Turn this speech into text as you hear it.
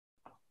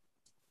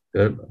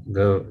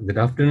Good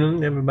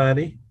afternoon,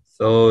 everybody.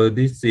 So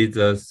this is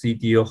a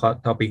CTO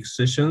hot topic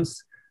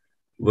sessions.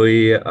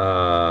 We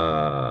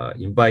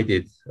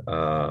invited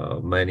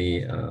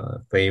many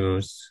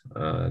famous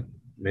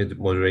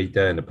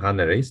moderator and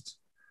panelists.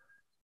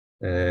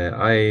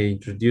 I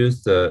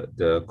introduced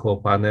the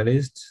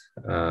co-panelists,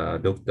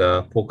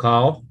 Dr.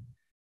 Pokao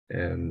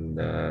and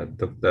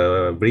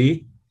Dr.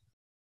 Bri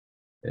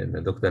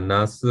and Dr.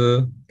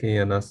 Nasu,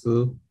 Kenya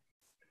Nasu.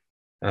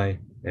 Hi,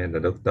 and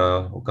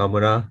Dr.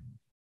 Okamura.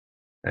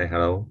 Hi,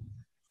 hello.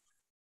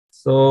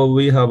 So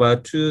we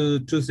have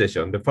two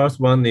sessions. The first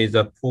one is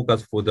a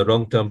focus for the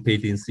long-term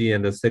patency,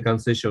 and the second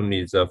session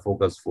is a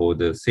focus for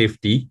the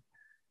safety,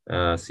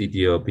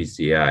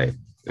 CTO-PCI.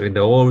 And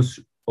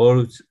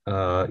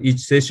each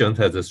session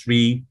has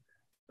three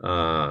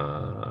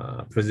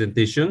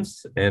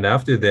presentations, and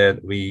after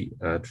that we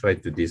try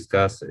to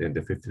discuss in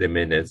the 15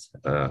 minutes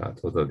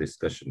total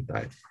discussion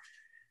time.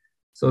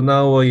 So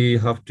now we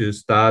have to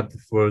start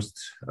first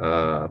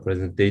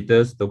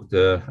presentators,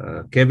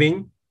 Dr.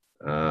 Kevin.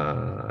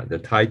 The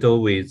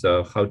title is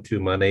How to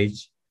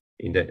Manage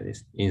in the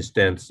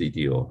In-stent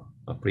CTO.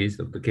 Please,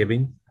 Dr.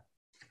 Kevin.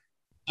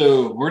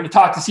 So we're going to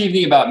talk this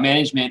evening about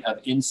management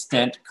of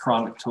in-stent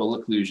chronic total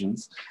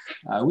occlusions.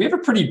 We have a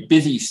pretty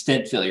busy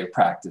stent failure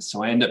practice,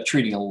 so I end up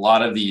treating a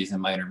lot of these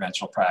in my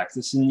interventional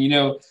practice. And you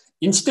know,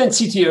 in-stent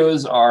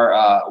CTOs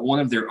are one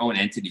of their own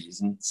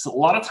entities, and so a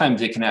lot of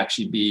times they can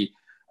actually be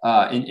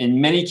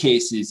in many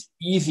cases,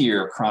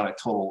 easier chronic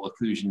total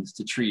occlusions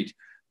to treat,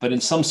 but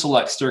in some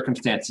select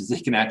circumstances, they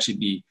can actually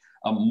be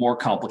more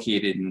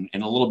complicated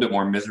and a little bit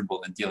more miserable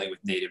than dealing with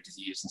native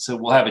disease. And so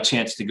we'll have a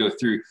chance to go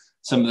through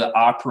some of the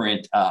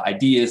operant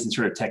ideas and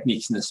sort of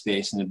techniques in this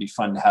space, and it'd be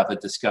fun to have a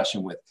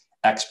discussion with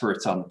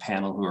experts on the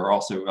panel who are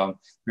also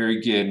very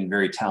good and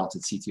very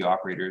talented CTO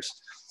operators.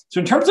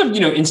 So in terms of,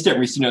 in-stent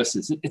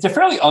restenosis, it's a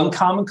fairly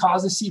uncommon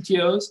cause of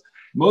CTOs.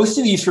 Most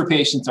of these for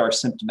patients are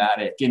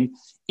symptomatic. And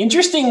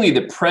interestingly,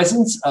 the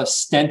presence of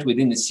stent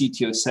within the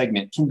CTO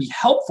segment can be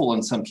helpful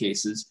in some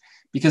cases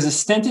because the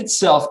stent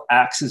itself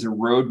acts as a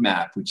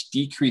roadmap, which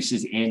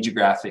decreases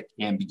angiographic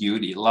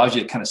ambiguity. It allows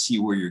you to kind of see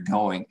where you're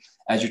going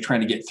as you're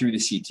trying to get through the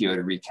CTO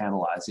to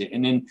recanalize it.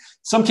 And in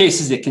some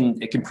cases, it can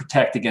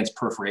protect against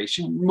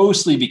perforation,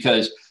 mostly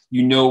because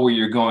you know where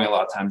you're going a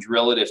lot of times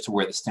relative to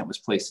where the stent was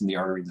placed in the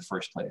artery in the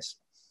first place.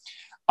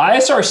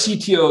 ISR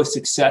CTO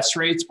success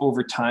rates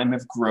over time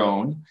have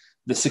grown.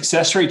 The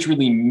success rates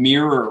really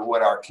mirror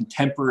what our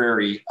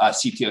contemporary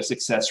CTO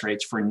success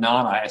rates for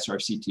non-ISR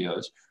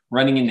CTOs,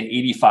 running in the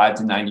 85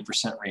 to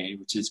 90% range,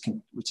 which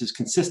is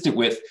consistent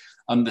with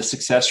the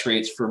success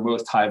rates for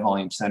most high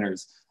volume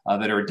centers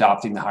that are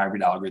adopting the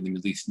hybrid algorithm,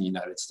 at least in the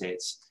United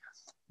States.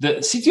 The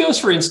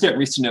CTOs for in-stent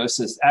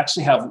restenosis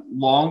actually have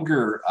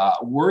longer,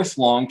 worse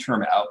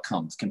long-term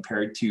outcomes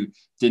compared to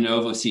de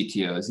novo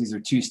CTOs. These are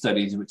two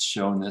studies which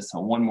show this,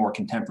 one more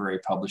contemporary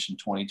published in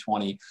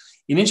 2020.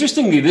 And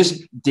interestingly,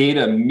 this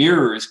data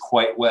mirrors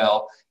quite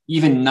well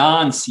even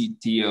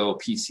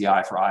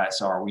non-CTO-PCI for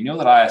ISR. We know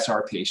that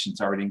ISR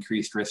patients are at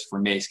increased risk for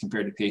MACE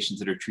compared to patients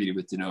that are treated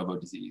with de novo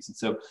disease. And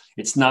so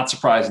it's not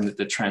surprising that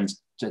the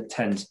trends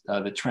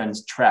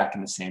track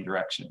in the same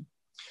direction.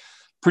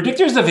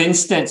 Predictors of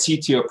in-stent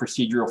CTO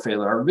procedural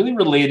failure are really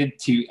related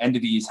to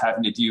entities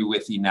having to do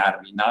with the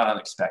anatomy, not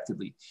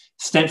unexpectedly.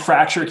 Stent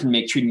fracture can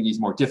make treating these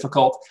more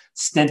difficult.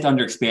 Stent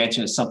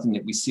underexpansion is something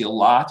that we see a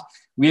lot.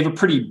 We have a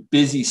pretty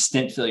busy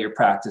stent failure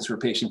practice where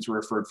patients are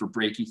referred for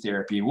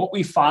brachytherapy. And what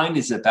we find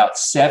is about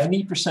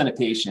 70% of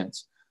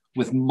patients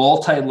with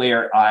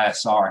multi-layer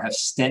ISR have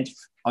stent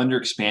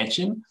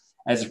underexpansion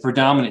as a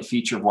predominant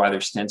feature of why their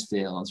stents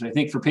fail. And so I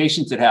think for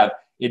patients that have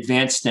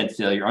advanced stent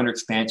failure,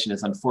 underexpansion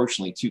is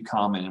unfortunately too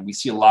common. And we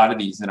see a lot of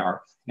these in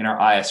our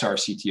ISR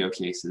CTO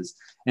cases.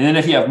 And then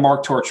if you have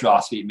marked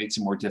tortuosity, it makes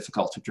it more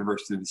difficult to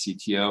traverse through the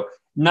CTO,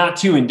 not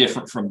too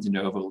indifferent from de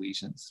novo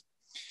lesions.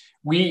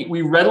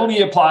 We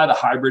readily apply the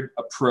hybrid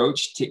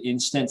approach to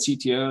in-stent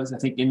CTOs. I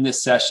think in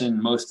this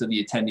session, most of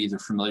the attendees are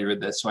familiar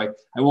with this. So I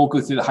won't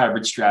go through the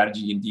hybrid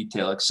strategy in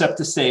detail, except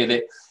to say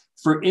that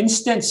for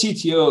in-stent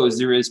CTOs,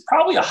 there is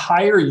probably a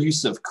higher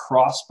use of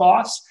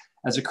cross-boss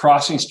as a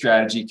crossing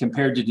strategy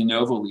compared to de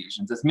novo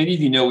lesions. As many of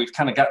you know, we've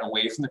kind of gotten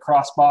away from the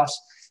cross-boss,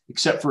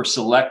 except for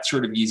select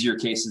sort of easier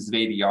cases of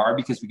AVR,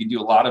 because we can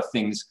do a lot of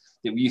things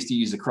that we used to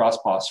use the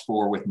cross-boss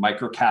for with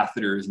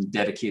microcatheters and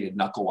dedicated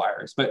knuckle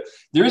wires. But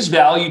there is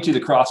value to the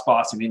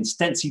cross-boss and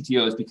in-stent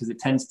CTOs because it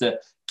tends to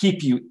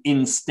keep you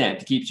in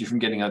stent, keeps you from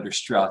getting under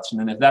stretch. And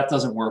then if that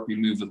doesn't work, we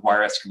move with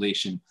wire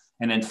escalation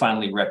and then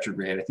finally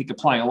retrograde. I think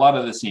applying a lot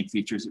of the same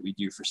features that we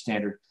do for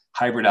standard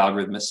hybrid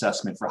algorithm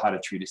assessment for how to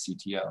treat a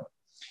CTO.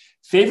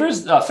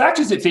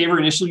 Factors that favor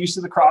initial use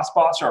of the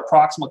cross-boss are a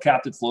proximal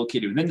cap that's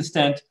located within the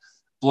stent,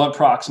 blunt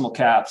proximal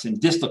caps, and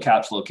distal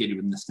caps located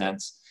within the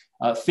stents.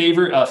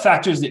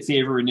 Factors that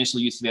favor initial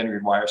use of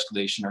integrated wire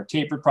escalation are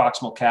tapered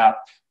proximal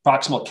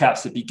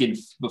caps that begin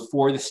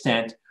before the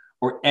stent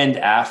or end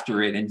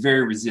after it, and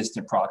very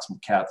resistant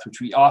proximal caps, which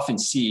we often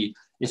see,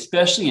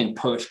 especially in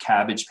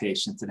post-CABG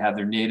patients that have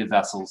their native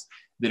vessels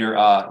that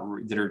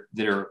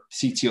are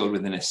CTO'd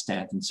within a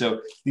stent. And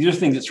so these are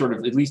things that sort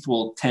of at least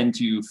will tend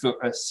to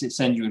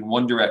send you in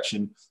one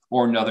direction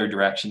or another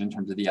direction in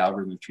terms of the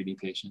algorithm of treating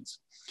patients.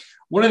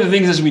 One of the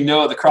things, as we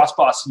know, the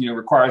crossboss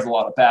requires a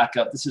lot of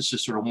backup. This is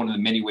just sort of one of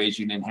the many ways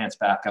you can enhance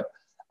backup.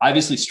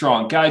 Obviously,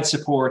 strong guide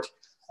support,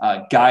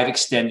 guide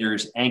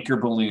extenders, anchor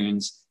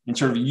balloons, and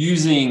sort of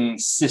using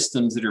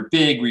systems that are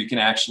big where you can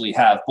actually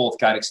have both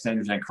guide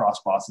extenders and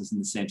crossbosses in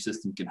the same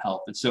system can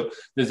help. And so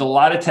there's a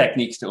lot of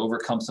techniques to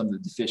overcome some of the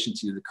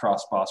deficiency of the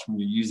crossboss when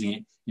you're using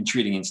it in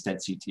treating in-stent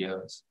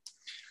CTOs.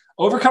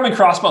 Overcoming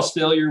crossboss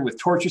failure with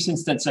tortuous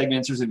in-stent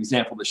segments, there's an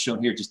example that's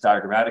shown here just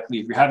diagrammatically.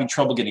 If you're having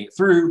trouble getting it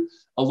through,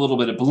 a little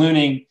bit of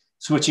ballooning,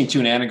 switching to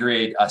an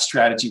antegrade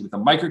strategy with a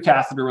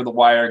microcatheter with a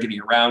wire, getting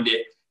around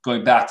it,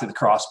 going back to the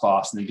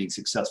crossboss, and then being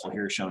successful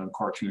here shown in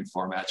cartoon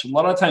format. So a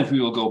lot of times we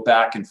will go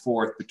back and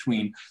forth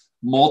between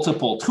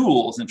multiple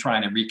tools and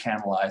trying to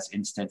recanalize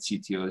in-stent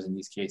CTOs in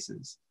these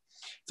cases.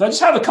 So I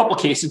just have a couple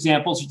case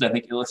examples which I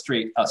think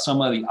illustrate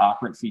some of the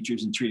operant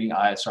features in treating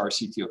ISR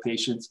CTO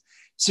patients.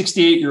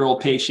 68-year-old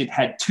patient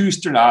had 2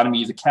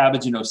 sternotomies, a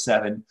CABG in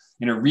 07,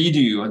 and a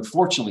redo,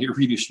 unfortunately, a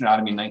redo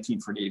sternotomy in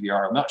 19 for an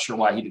AVR. I'm not sure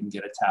why he didn't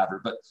get a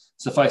TAVR, but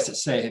suffice to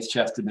say, his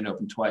chest had been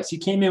opened twice. He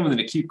came in with an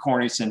acute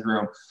coronary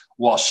syndrome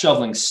while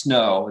shoveling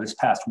snow this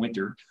past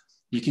winter.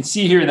 You can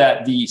see here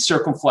that the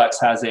circumflex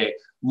has a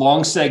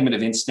long segment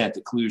of in-stent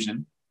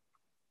occlusion.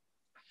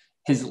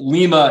 His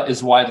lima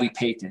is widely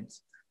patent.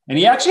 And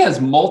he actually has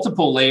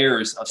multiple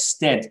layers of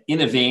stent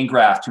in a vein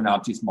graft to an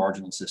obtuse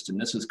marginal system.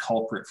 This was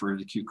culprit for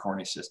the acute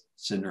coronary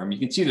syndrome. You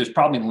can see there's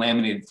probably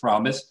laminated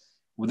thrombus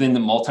within the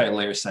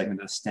multi-layer segment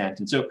of the stent.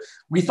 And so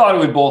we thought it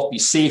would both be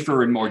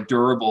safer and more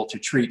durable to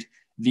treat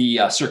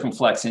the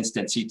circumflex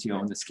in-stent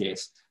CTO in this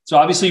case. So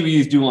obviously we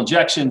use dual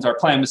injections. Our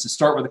plan was to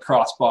start with a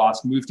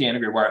crossboss, move to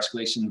antegrade wire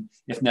escalation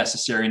if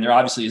necessary. And there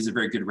obviously is a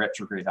very good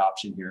retrograde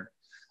option here.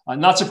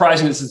 Not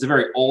surprising, this is a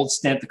very old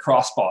stent. The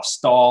crossboss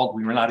stalled.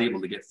 We were not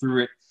able to get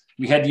through it.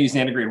 We had to use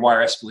antegrade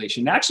wire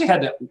escalation. Actually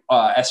had to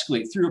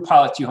escalate through a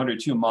Pilot 200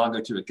 to a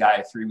Mongo to a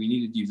Gaia 3. We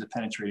needed to use a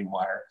penetrating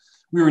wire.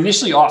 We were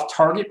initially off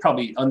target,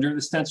 probably under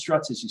the stent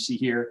struts, as you see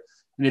here.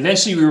 And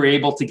eventually we were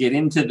able to get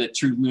into the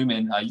true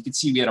lumen. You can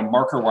see we had a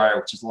marker wire,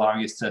 which is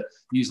allowing us to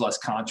use less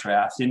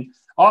contrast. And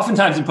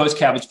oftentimes in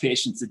post-CABG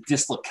patients, the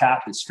distal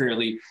cap is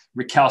fairly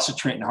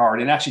recalcitrant and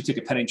hard. And actually took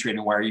a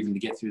penetrating wire even to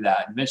get through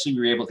that. Eventually we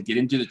were able to get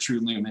into the true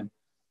lumen,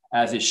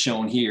 as is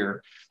shown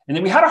here. And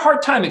then we had a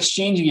hard time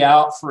exchanging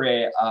out for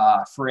a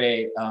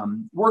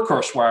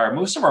workhorse wire.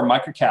 Most of our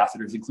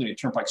microcatheters, including a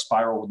turnpike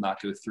spiral, would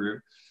not go through.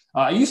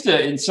 I used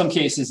to, in some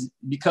cases,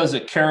 because a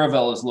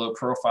caravel is low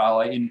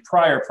profile, in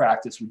prior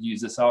practice would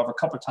use this. However, a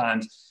couple of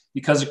times,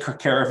 because a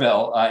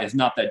caravel is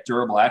not that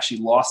durable, I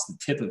actually lost the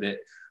tip of it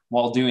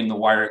while doing the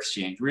wire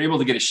exchange. We were able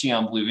to get a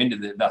Hsien-Li into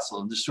the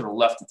vessel and just sort of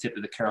left the tip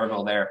of the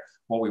caravel there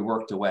while we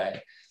worked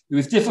away. It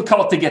was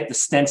difficult to get the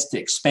stents to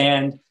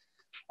expand.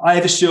 I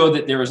had to show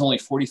that there was only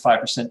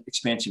 45%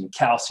 expansion with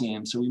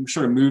calcium. So we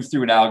sort of moved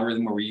through an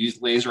algorithm where we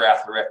used laser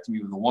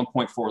atherectomy with a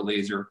 1.4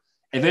 laser,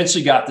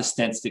 eventually got the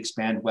stents to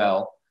expand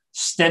well,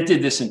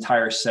 stented this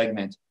entire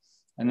segment.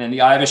 And then the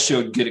IVUS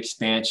showed good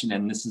expansion,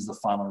 and this is the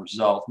final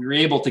result. We were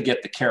able to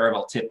get the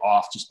caravel tip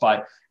off just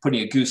by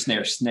putting a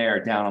gooseneck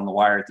snare down on the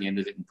wire at the end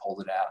of it and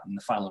pulled it out. And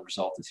the final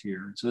result is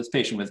here. So this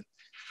patient was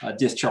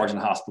discharged in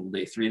the hospital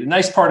day 3. The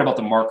nice part about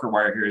the marker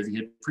wire here is he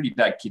had pretty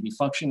bad kidney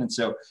function. And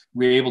so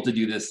we were able to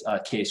do this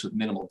case with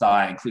minimal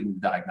dye, including the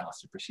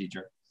diagnostic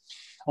procedure.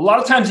 A lot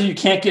of times if you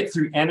can't get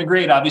through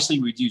antegrade, obviously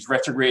we'd use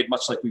retrograde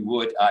much like we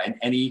would in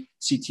any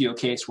CTO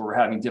case where we're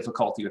having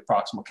difficulty with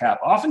proximal cap.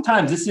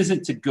 Oftentimes this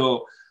isn't to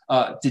go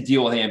to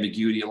deal with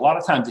ambiguity. A lot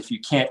of times if you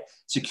can't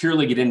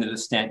securely get into the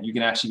stent, you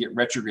can actually get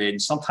retrograde.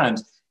 And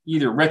sometimes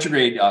either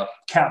retrograde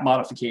cap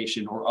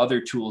modification or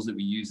other tools that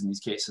we use in these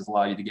cases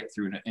allow you to get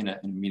through in a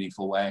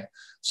meaningful way.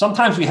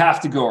 Sometimes we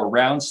have to go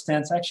around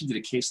stents. I actually did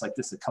a case like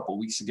this a couple of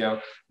weeks ago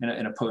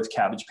in a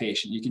post-CABG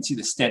patient. You can see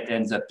the stent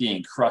ends up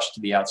being crushed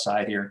to the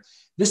outside here.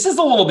 This is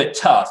a little bit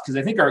tough because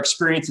I think our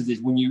experience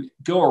is when you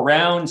go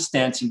around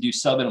stents and do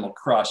subintimal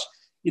crush,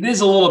 it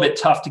is a little bit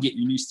tough to get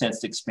your new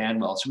stents to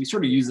expand well. So we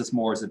sort of use this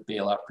more as a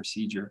bailout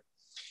procedure.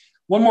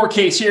 One more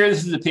case here.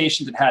 This is a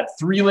patient that had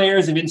 3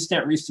 layers of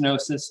in-stent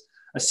restenosis,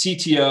 a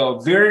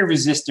CTO, very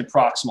resistant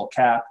proximal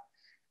cap.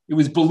 It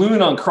was balloon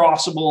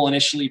uncrossable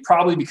initially,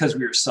 probably because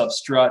we were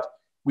substrut.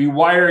 We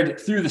wired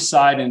through the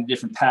side in a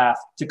different path,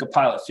 took a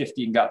Pilot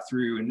 50 and got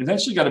through, and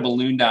eventually got a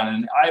balloon down.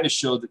 And IVUS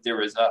showed that there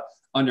was a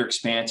under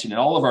expansion, and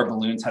all of our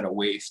balloons had a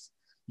waist.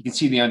 You can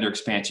see the under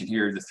expansion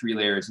here, the 3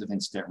 layers of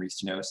in-stent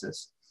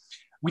restenosis.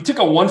 We took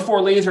a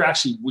 1.4 laser,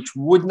 actually, which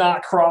would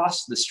not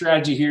cross. The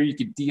strategy here, you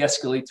could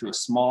de-escalate to a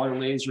smaller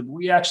laser, but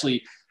we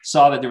actually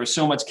saw that there was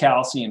so much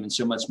calcium and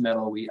so much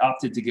metal, we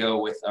opted to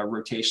go with a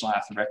rotational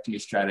atherectomy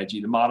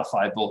strategy to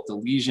modify both the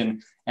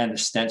lesion and the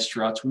stent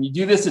struts. When you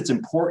do this, it's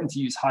important to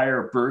use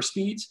higher burr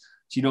speeds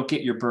so you don't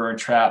get your burr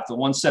entrapped. The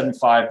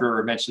 175 burr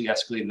eventually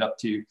escalated up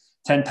to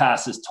 10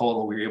 passes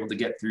total, we were able to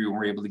get through and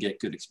we're able to get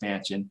good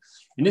expansion.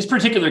 In this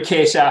particular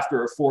case,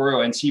 after a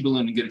 4.0 NC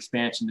balloon and good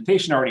expansion, the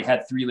patient already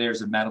had 3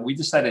 layers of metal. We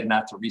decided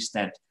not to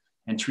restent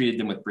and treated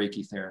them with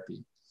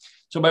brachytherapy.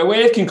 So by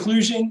way of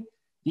conclusion,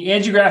 the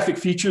angiographic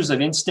features of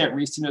in-stent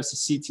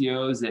restenosis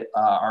CTOs that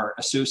are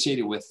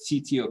associated with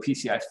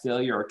CTO-PCI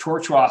failure are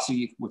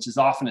tortuosity, which is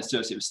often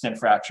associated with stent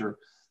fracture,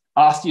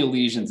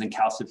 osteolesions, and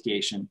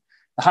calcification.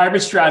 The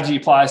hybrid strategy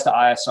applies to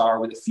ISR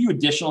with a few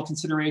additional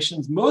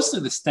considerations. Mostly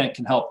the stent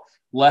can help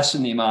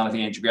lessen the amount of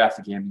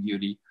angiographic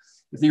ambiguity.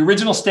 If the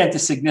original stent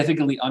is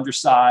significantly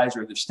undersized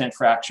or there's stent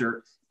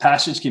fracture,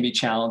 passage can be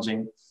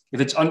challenging. If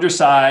it's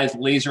undersized,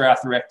 laser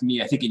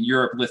atherectomy, I think in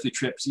Europe,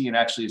 lithotripsy, and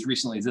actually as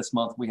recently as this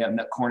month, we have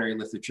coronary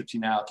lithotripsy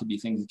now. It can be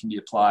things that can be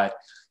applied.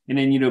 And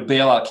then,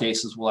 bailout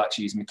cases, we'll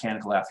actually use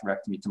mechanical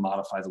atherectomy to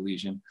modify the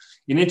lesion.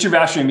 In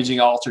intravascular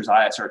imaging alters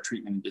ISR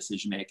treatment and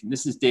decision-making.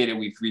 This is data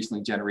we've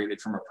recently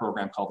generated from a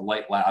program called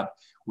Light Lab,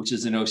 which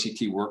is an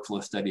OCT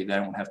workflow study that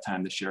I don't have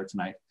time to share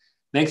tonight.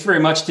 Thanks very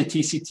much to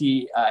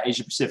TCT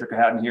Asia Pacific for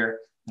having me here.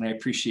 And I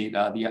appreciate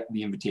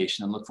the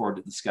invitation and look forward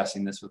to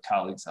discussing this with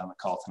colleagues on the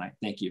call tonight.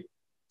 Thank you.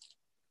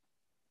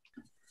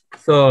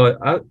 So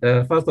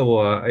first of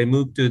all, I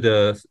moved to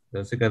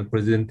the second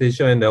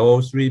presentation, and all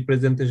 3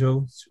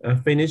 presentations are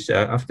finished.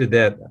 After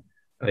that,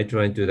 I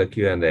joined to the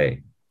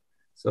Q&A.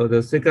 So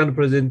the second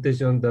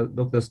presentation,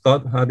 Dr.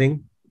 Scott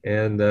Harding,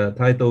 and the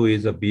title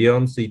is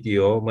Beyond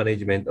CTO,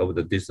 Management of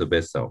the Distal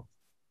Vessel.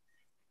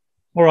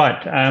 All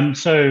right,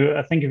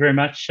 so thank you very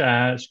much.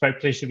 It's a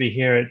great pleasure to be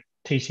here at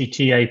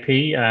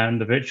TCTAP,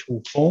 the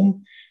virtual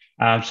forum.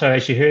 So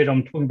as you heard,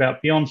 I'm talking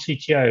about Beyond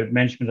CTO,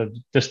 Management of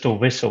the Distal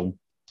Vessel.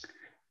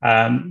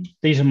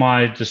 These are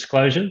my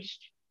disclosures.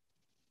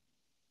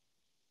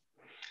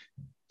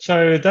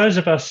 So those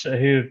of us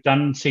who've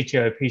done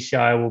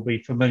CTO-PCI will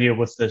be familiar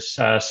with this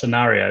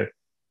scenario.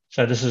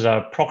 So this is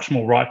a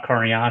proximal right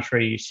coronary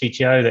artery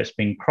CTO that's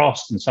been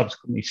crossed and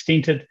subsequently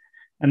stented.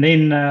 And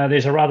then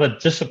there's a rather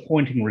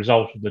disappointing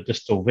result of the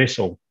distal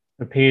vessel.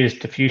 It appears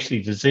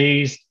diffusely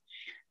diseased.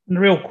 And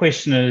the real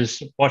question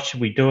is, what should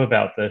we do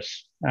about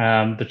this?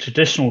 The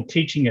traditional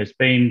teaching has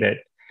been that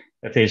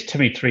if there's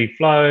TIMI-3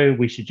 flow,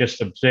 we should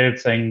just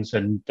observe things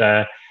and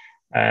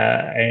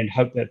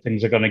hope that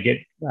things are going to get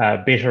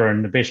better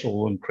and the vessel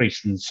will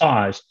increase in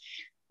size.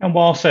 And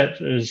whilst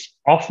that is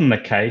often the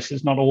case,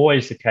 it's not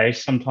always the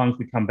case. Sometimes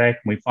we come back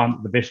and we find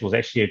that the vessel is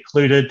actually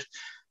occluded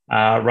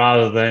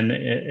rather than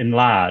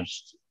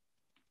enlarged.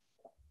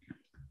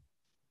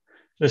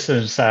 This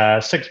is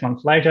 6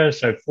 months later.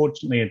 So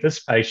fortunately, in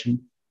this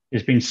patient,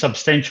 there's been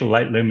substantial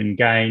late lumen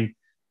gain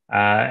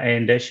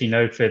and actually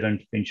no further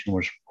intervention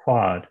was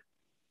required.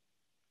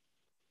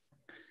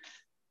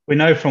 We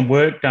know from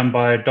work done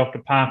by Dr.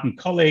 Park and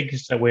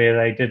colleagues where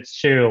they did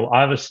serial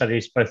IVA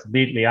studies both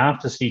immediately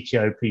after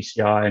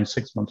CTO-PCI and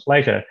 6 months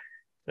later,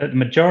 that the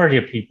majority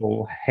of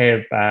people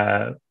have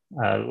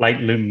late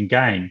lumen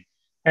gain.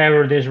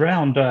 However, there's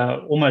around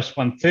almost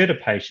 1/3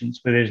 of patients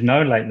where there's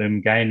no late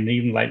lumen gain and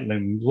even late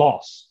lumen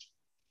loss.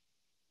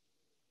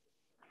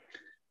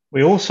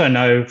 We also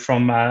know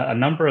from a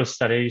number of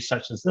studies,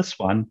 such as this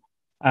one,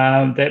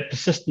 that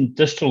persistent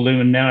distal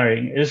lumen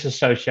narrowing is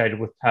associated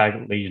with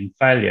target lesion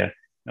failure.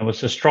 It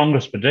was the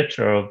strongest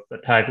predictor of the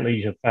target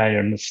lesion failure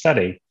in the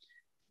study.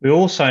 We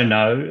also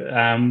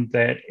know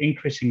that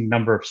increasing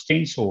number of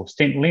stents or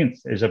stent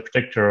length is a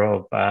predictor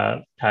of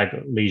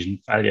target lesion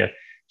failure.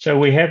 So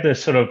we have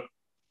this sort of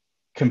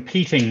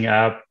competing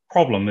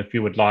problem, if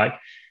you would like.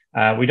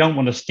 We don't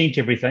want to stent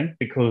everything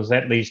because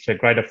that leads to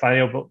greater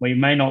failure, but we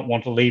may not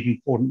want to leave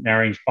important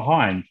narrowings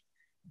behind.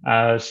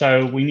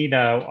 So we need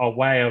a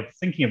way of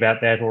thinking about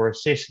that or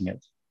assessing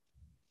it.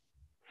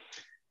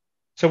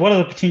 So what are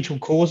the potential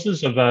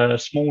causes of a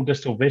small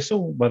distal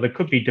vessel? Well, there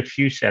could be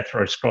diffuse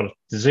atherosclerotic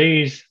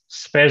disease,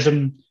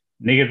 spasm,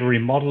 negative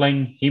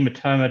remodeling,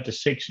 hematoma,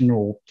 dissection,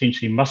 or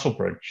potentially muscle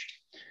bridge.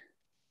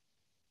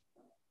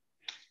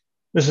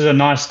 This is a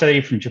nice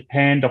study from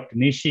Japan, Dr.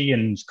 Nishi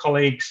and his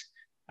colleagues,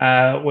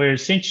 where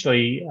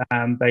essentially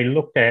they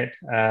looked at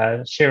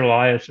serial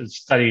IVA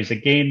studies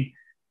again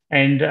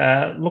and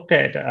looked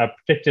at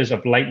predictors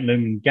of late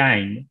lumen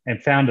gain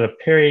and found that a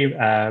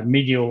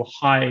perimedial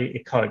high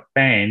echoic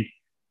band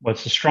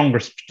was the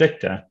strongest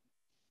predictor.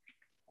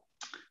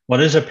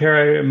 What is a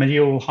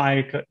perimedial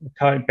high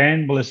echoic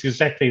band? Well, it's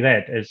exactly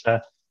that. It's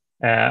a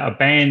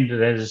band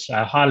that is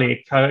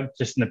highly echoic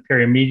just in the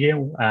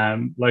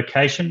perimedial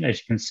location, as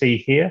you can see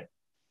here.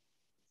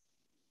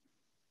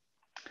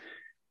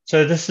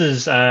 So this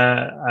is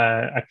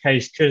a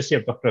case courtesy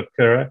of Dr.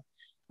 Okamura,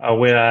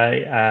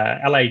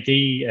 where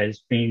LAD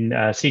has been,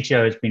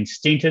 CTO has been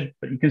stented,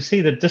 but you can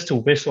see the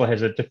distal vessel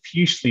has a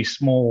diffusely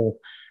small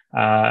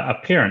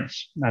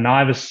appearance. An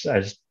IVUS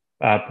has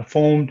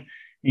performed.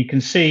 You can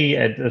see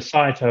at the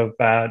site of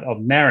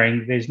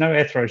narrowing, there's no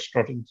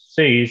atherosclerotic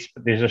disease,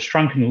 but there's a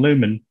shrunken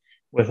lumen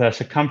with a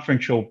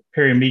circumferential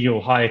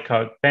perimedial high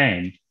echoic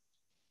band.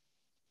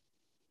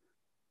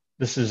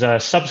 This is a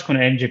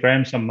subsequent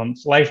angiogram some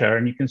months later,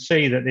 and you can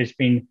see that there's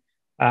been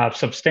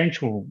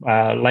substantial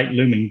late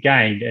lumen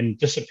gain and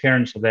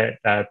disappearance of that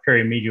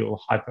perimedial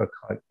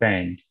hypoechoic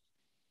band.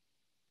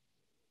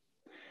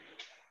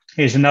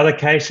 Here's another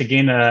case,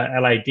 again,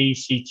 a LAD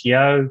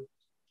CTO.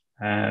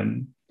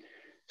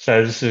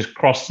 So this is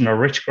crossed in a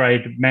rich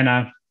grade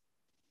manner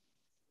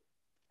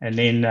and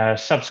then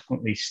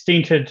subsequently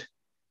stented.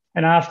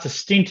 And after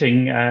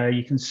stenting,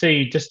 you can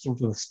see distal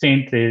to the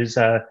stent, there's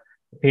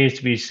appears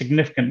to be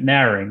significant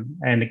narrowing.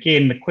 And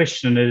again, the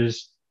question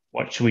is,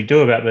 what should we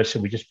do about this?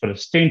 Should we just put a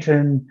stent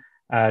in?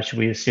 Should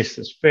we assess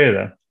this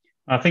further?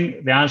 I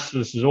think the answer to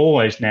this is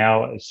always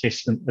now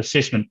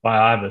assessment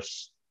by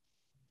IVUS.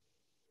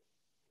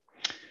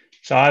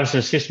 So IVUS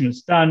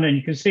assessment's done, and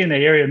you can see in the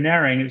area of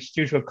narrowing, it's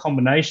due to a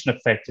combination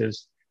of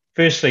factors.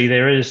 Firstly,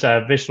 there is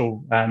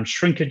vessel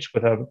shrinkage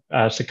with a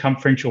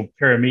circumferential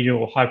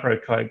perimedial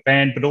hyperechoic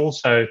band, but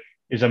also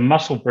there's a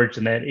muscle bridge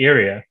in that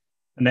area.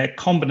 And that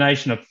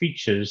combination of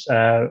features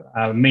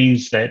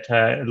means that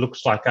it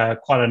looks like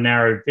quite a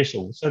narrow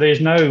vessel. So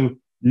there's no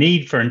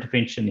need for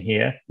intervention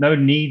here, no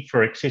need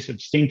for excessive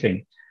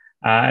stenting,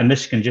 and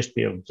this can just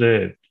be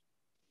observed.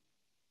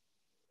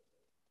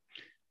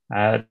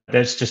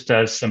 That's just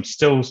some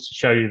stills to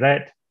show you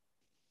that.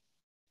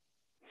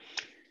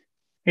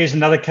 Here's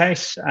another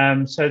case.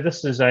 So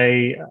this is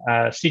a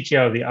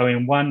CTO of the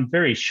OM1,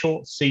 very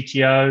short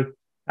CTO,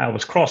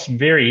 was crossed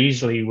very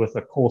easily with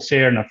a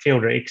Corsair and a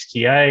Fielder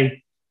XTA.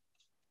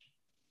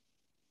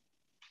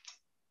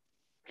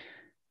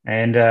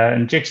 And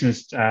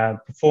injections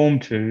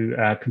performed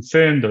to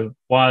confirm the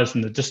wires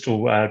in the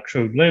distal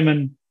true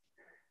lumen,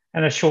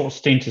 and a short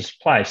stent is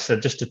placed, so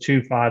just a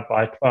 2.5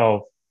 by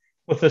 12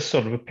 with this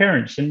sort of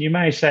appearance. And you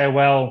may say,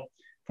 well,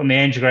 from the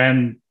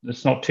angiogram,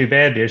 it's not too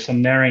bad. There's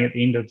some narrowing at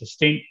the end of the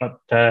stent, but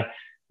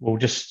we'll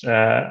just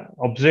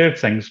observe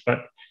things.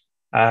 But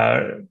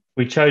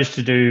we chose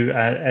to do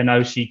an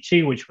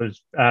OCT, which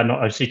was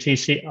not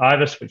OCT,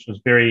 IVUS, which was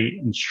very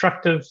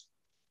instructive.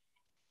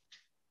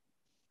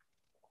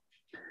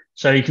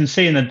 So you can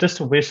see in the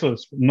distal vessel,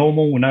 it's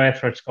normal, no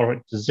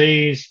atherosclerotic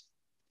disease.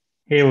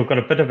 Here we've got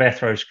a bit of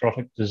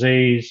atherosclerotic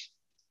disease.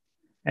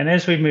 And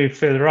as we move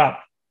further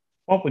up,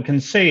 what we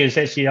can see is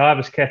actually the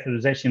IVUS catheter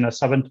is actually in a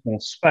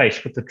subintimal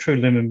space with the true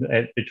lumen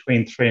at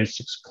between 3 and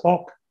 6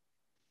 o'clock.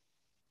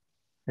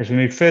 As we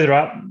move further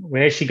up,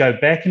 we actually go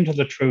back into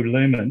the true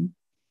lumen.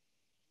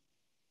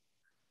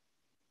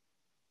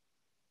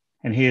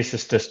 And here's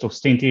this distal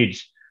stent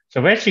edge.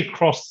 So we've actually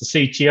crossed the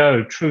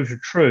CTO true to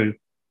true,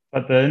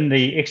 but then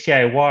the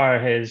XTA wire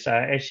has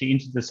actually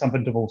entered the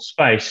subintimal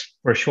space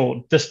for a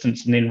short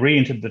distance and then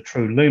re-entered the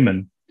true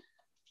lumen.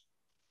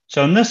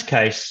 So in this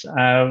case,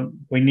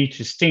 we need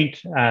to stent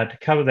to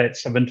cover that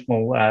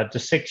subintimal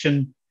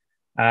dissection.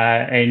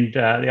 And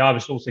the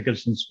IVUS also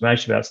gives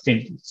information about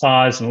stent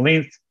size and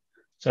length.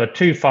 So a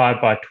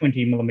 2.5 by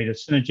 20 millimeter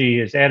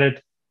synergy is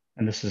added,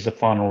 and this is the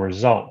final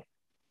result.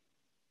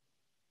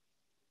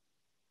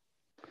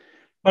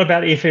 What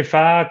about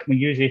FFR? Can we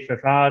use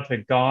FFR to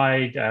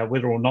guide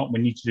whether or not we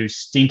need to do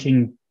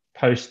stenting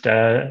post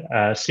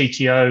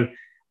CTO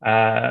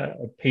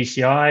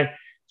PCI?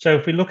 So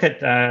if we look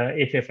at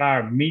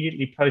FFR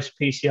immediately post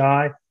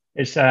PCI,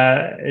 it's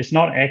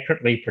not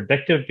accurately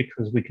predictive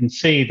because we can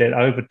see that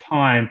over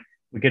time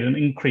we get an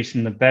increase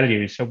in the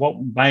value. So what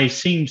may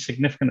seem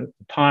significant at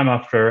the time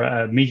after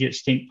immediate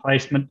stent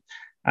placement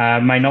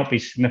may not be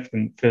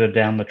significant further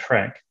down the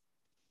track.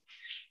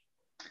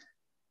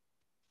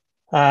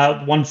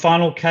 One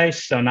final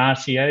case, so an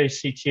RCA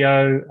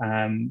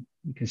CTO,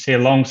 you can see a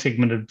long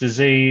segment of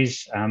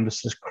disease.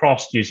 This is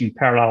crossed using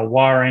parallel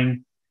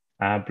wiring.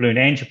 Balloon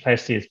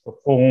angioplasty is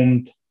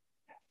performed.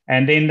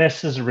 And then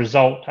this is a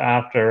result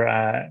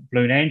after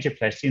balloon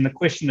angioplasty. And the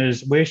question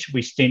is, where should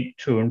we stent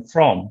to and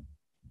from?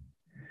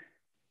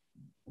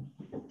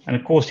 And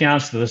of course, the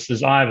answer to this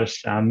is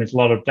IVUS. There's a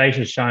lot of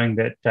data showing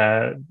that,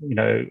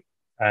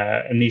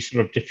 in these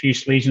sort of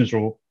diffuse lesions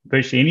or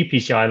virtually any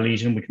PCI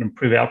lesion, we can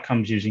improve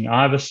outcomes using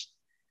IVUS.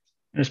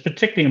 And it's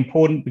particularly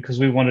important because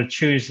we want to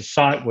choose a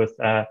site with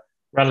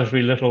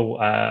relatively little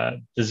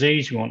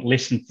disease. We want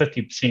less than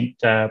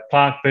 50%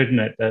 plaque burden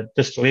at the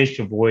distal edge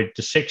to avoid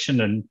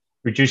dissection and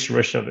reduce the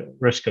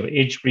risk of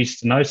edge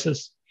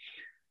restenosis.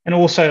 And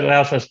also it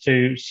allows us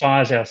to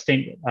size our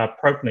stent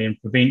appropriately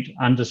and prevent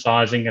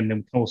undersizing, and then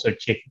we can also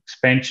check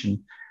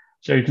expansion.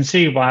 So you can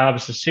see by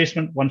IVUS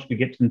assessment, once we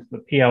get into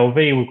the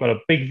PLV, we've got a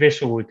big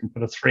vessel, we can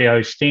put a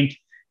 3.0 stent,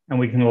 and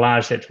we can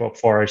enlarge that to a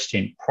 4.0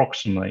 stent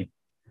proximally.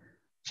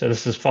 So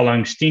this is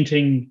following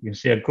stenting. You can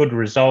see a good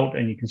result,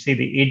 and you can see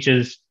the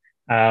edges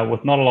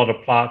with not a lot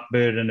of plaque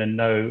burden and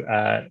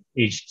no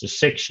edge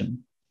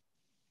dissection.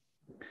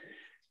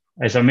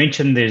 As I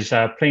mentioned, there's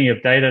plenty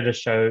of data to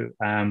show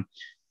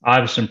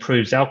IVUS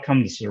improves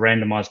outcome. This is a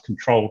randomized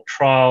controlled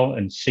trial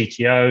in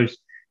CTOs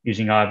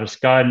using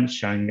IVUS guidance,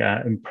 showing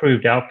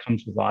improved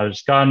outcomes with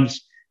IVUS guidance.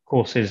 Of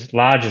course, there's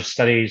larger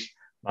studies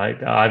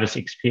like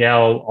IVUS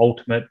XPL,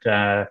 Ultimate,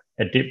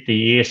 ADEPT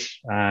DS,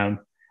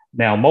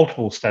 now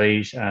multiple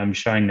studies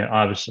showing that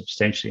IVUS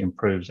substantially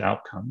improves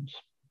outcomes.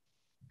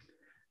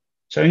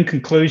 So in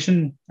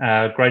conclusion,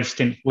 greater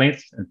stent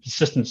length and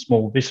persistent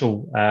small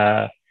distal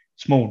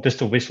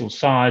vessel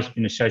size have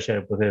been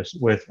associated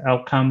with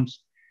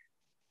outcomes.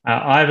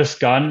 IVUS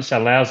guidance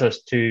allows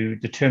us to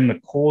determine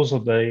the cause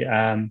of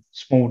the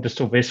small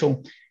distal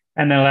vessel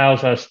and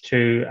allows us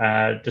to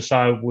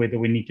decide whether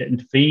we need to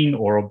intervene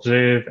or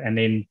observe, and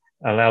then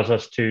allows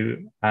us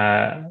to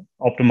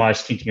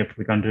optimize stenting if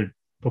we're going to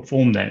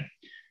perform that.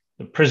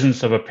 The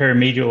presence of a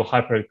perimedial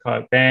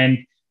hypoechoic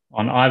band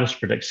on IVUS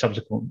predicts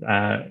subsequent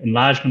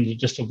enlargement of the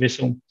distal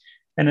vessel.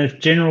 And in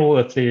general,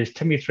 if there's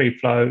TIMI3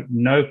 flow,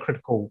 no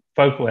critical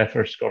focal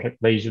atherosclerotic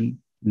lesion,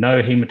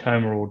 no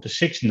hematoma or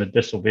dissection of the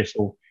distal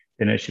vessel,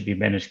 then it should be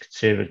managed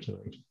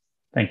conservatively.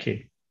 Thank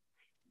you.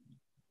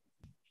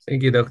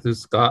 Thank you, Dr.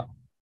 Scott.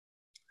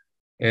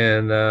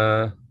 And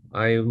I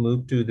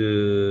move to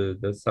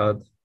the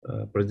third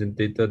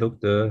presenter,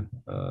 Dr.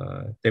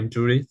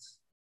 Dimitrios.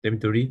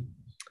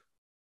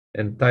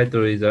 And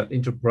title is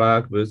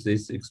Intraplaque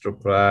versus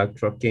Extraplaque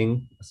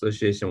tracking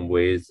association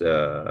with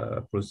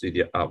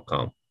procedure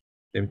outcome.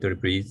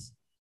 Dimitrios, please.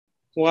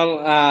 Well,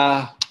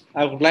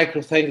 I would like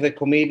to thank the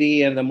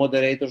committee and the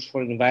moderators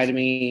for inviting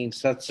me in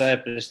such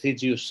a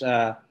prestigious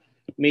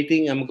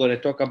meeting. I'm going to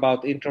talk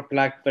about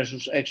intraplaque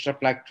versus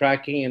extraplaque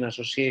tracking in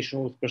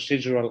association with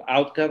procedural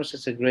outcomes.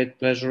 It's a great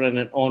pleasure and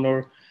an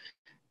honor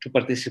to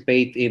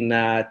participate in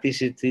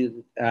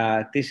TCTAP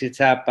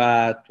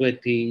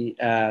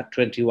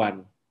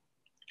 2021.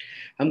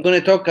 I'm going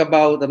to talk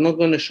about, I'm not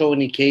going to show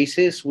any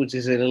cases, which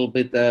is a little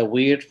bit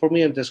weird for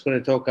me. I'm just going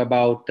to talk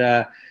about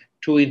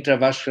two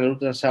intravascular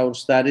ultrasound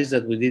studies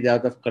that we did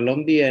out of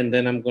Colombia, and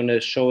then I'm going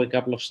to show a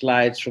couple of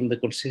slides from the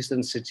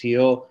consistent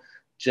CTO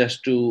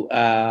just to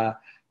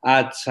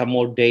add some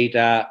more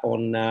data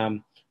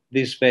on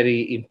this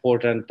very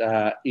important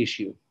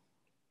issue.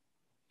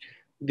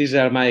 These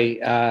are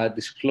my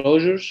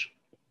disclosures.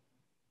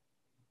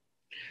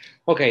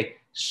 Okay,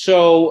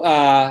 so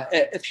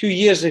a few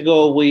years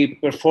ago, we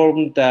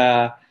performed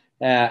a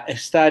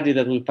study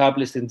that we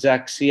published in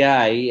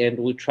JACC-CI, and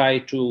we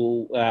tried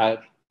to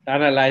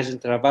analyze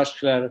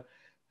intravascular,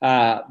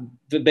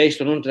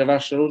 based on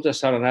intravascular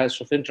ultrasound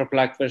analysis of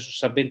intraplaque versus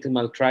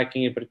subintimal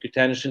tracking and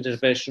percutaneous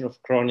intervention of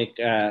chronic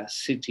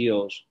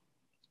CTOs.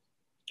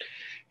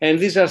 And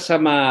these are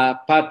some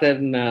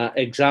pattern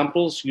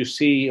examples. You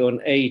see on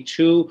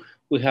A2,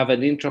 we have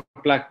an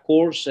intraplaque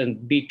course, and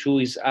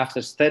B2 is after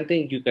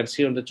stenting. You can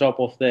see on the top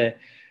of the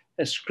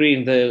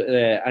screen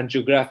the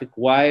angiographic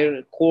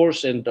wire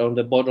course, and on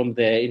the bottom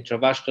the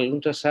intravascular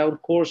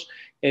ultrasound course.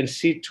 And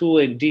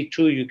C2 and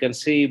D2, you can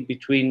see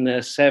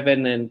between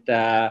 7 and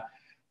 8,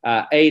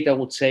 I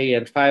would say,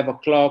 and 5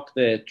 o'clock,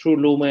 the true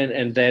lumen,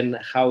 and then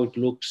how it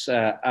looks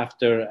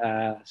after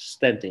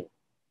stenting.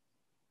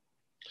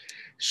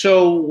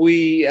 So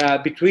we,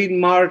 between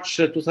March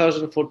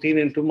 2014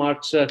 and to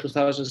March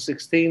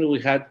 2016, we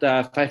had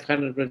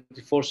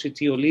 524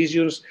 CTO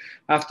lesions.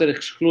 After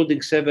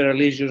excluding several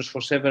lesions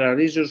for several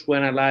reasons, we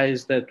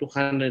analyzed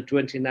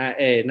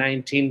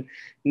 219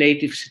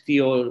 native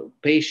CTO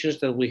patients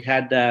that we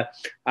had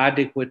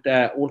adequate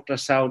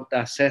ultrasound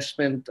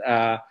assessment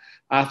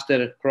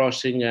after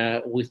crossing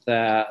with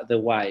the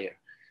wire.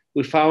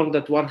 We found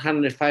that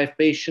 105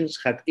 patients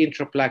had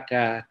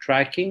intraplaque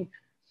tracking,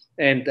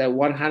 and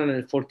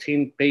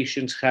 114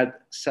 patients had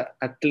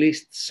at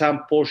least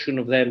some portion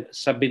of them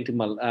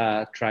subintimal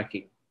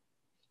tracking.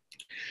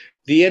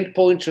 The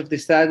endpoints of the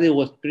study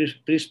was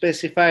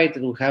pre-specified,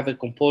 and we have a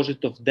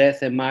composite of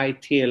death, MI,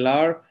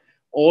 TLR,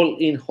 all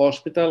in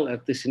hospital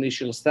at this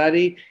initial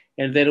study.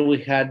 And then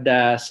we had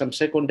some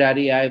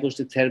secondary IVUS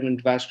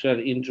determined vascular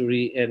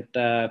injury and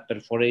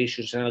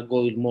perforations, and I'll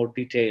go in more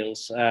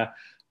details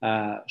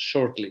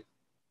shortly.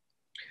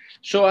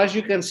 So as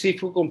you can see,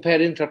 if we compare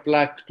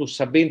intraplaque to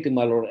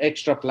subintimal or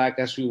extraplaque,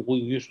 as we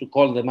used to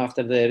call them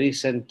after the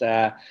recent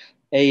ARC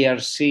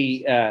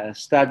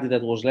study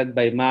that was led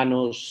by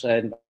Emmanouil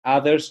and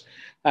others,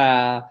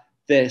 the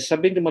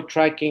subintimal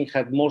tracking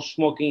had more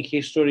smoking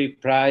history,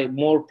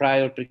 more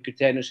prior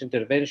percutaneous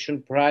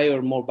intervention,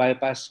 more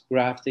bypass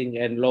grafting,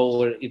 and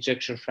lower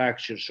ejection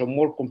fraction, so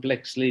more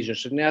complex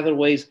lesions. So in other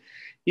ways,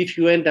 if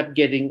you end up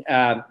getting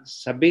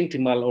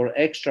subintimal or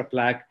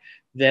extraplaque,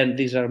 then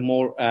these are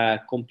more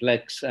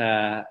complex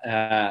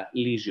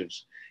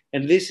lesions.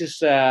 And this is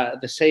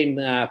the same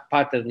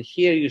pattern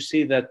here. You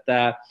see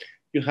that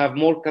you have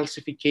more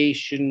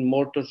calcification,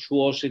 more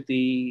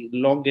tortuosity,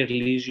 longer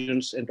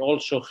lesions, and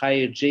also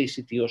higher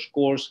JCTO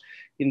scores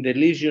in the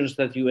lesions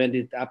that you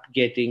ended up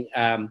getting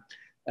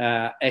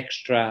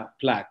extra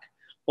plaque.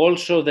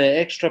 Also, the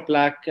extra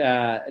plaque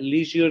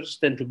lesions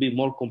tend to be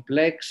more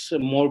complex,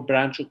 more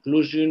branch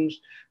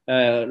occlusions,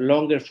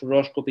 longer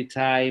fluoroscopy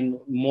time,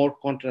 more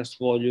contrast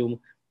volume,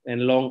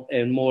 and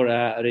more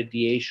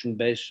radiation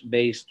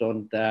based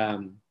on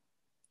the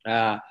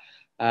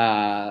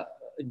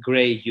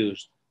gray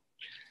used.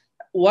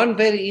 One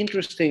very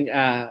interesting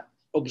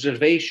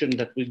observation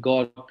that we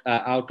got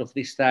out of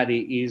this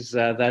study is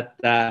that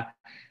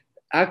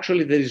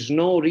actually there is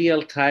no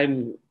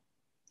real-time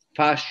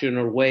fashion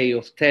or way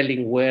of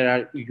telling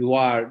where you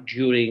are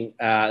during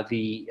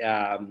the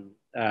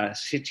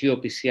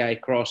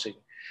CTO-PCI crossing.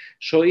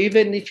 So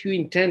even if you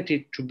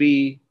intended to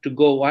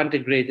go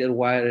antegrader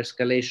wire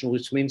escalation,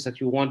 which means that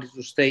you wanted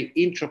to stay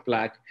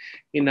intraplaque,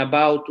 in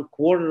about a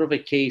quarter of the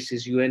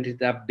cases, you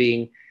ended up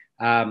being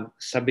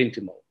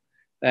subintimal.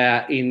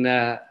 In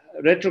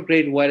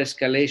retrograde wire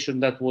escalation,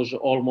 that was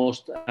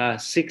almost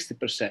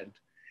 60%.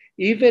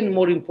 Even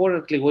more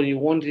importantly, when you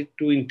wanted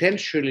to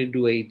intentionally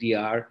do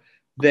ADR,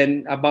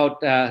 then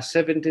about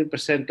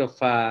 17% of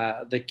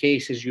the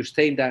cases you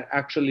stayed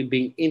actually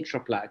being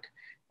intraplaque.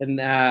 And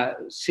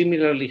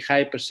similarly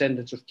high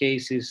percentage of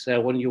cases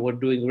when you were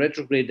doing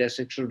retrograde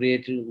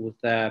associated with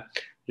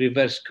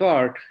reverse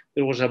card,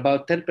 there was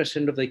about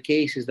 10% of the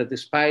cases that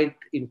despite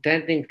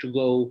intending to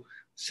go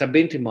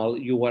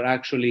subintimal, you were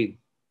actually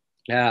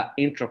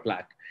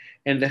intraplaque.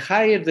 And the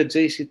higher the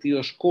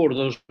JCTO score,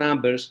 those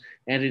numbers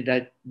ended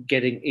up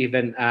getting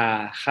even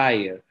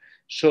higher.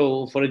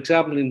 So for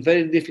example, in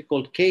very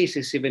difficult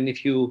cases, even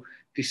if you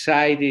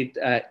decided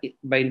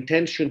by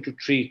intention to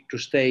treat to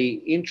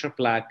stay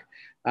intraplaque,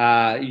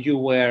 you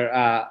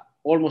were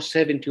almost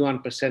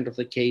 71% of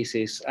the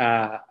cases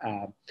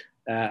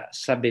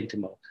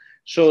subintimal.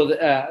 So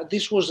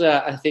this was,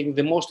 I think,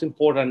 the most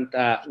important,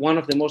 one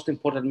of the most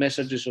important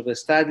messages of the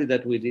study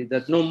that we did,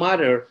 that no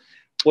matter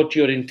what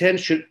your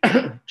intention,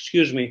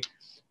 excuse me,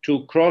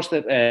 to cross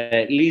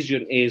the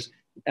lesion is,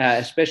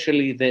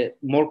 especially the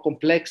more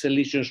complex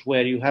lesions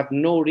where you have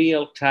no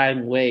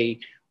real-time way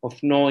of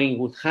knowing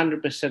with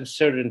 100%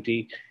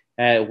 certainty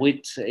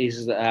which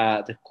is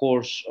the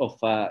course of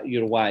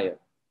your wire.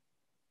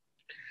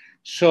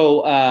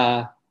 So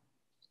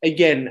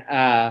again,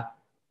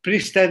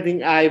 pre-standing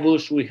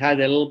IVUS, we had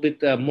a little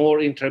bit more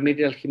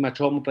intramedullary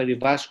hematoma,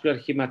 perivascular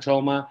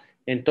hematoma,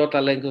 and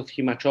total length of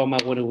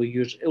hematoma when we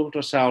use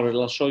ultrasound. And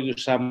I'll show you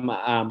some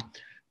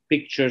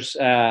pictures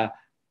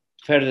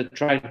further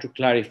trying to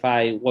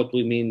clarify what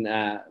we mean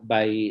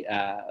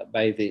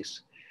by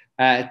this.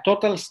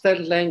 Total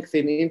stent length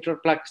in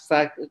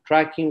intraplaque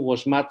tracking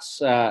was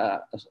much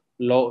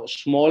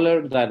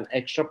smaller than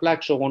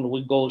extraplaque. So when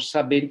we go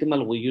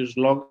subintimal, we use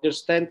longer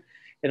stent,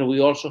 and we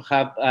also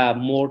have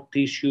more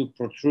tissue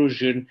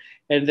protrusion.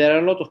 And there are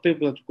a lot of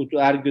people that could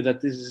argue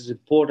that this is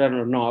important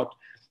or not.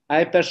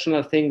 I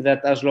personally think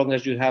that as long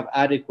as you have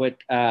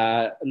adequate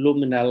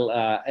luminal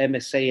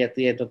MSA at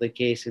the end of the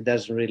case, it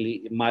doesn't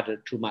really matter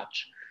too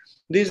much.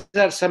 These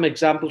are some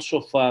examples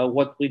of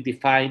what we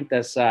defined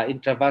as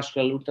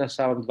intravascular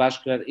ultrasound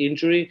vascular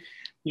injury.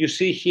 You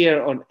see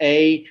here on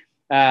A,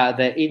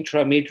 the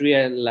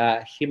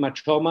intramedullary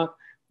hematoma.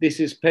 This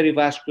is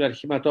perivascular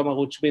hematoma,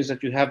 which means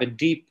that you have a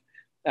deep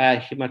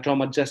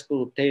hematoma just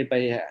obtained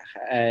by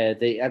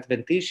the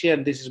adventitia.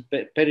 And this is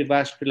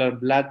perivascular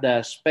blood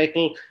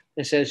speckle.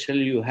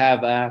 Essentially, you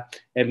have a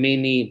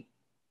mini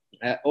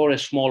or a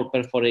small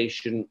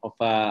perforation of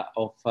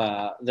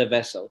the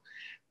vessel.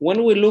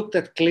 When we looked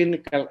at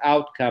clinical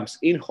outcomes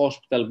in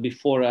hospital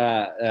before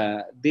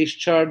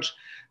discharge,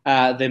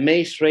 the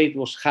MACE rate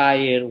was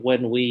higher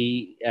when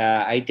we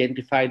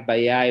identified by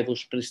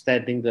IVUS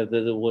pre-stenting that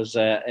there was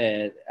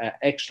an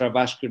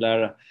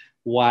extravascular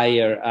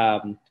wire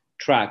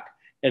track.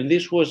 And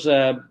this was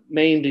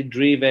mainly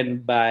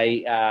driven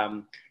by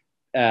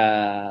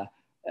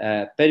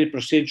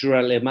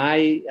periprocedural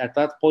MI. At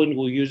that point,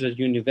 we used a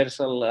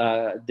universal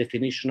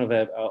definition of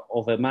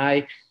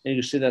MI, and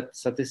you see that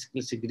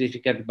statistically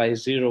significant by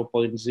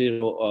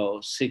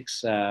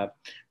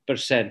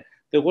 0.06%.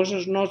 There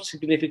was not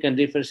significant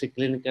difference in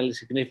clinically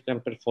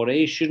significant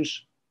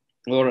perforations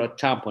or a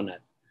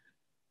tamponade.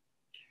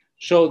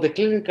 So the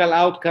clinical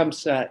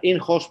outcomes,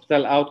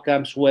 in-hospital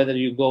outcomes, whether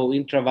you go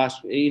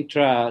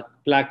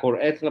intraplaque or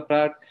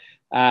extraplaque,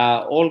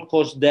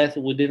 all-cause death,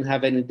 we didn't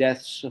have any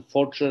deaths,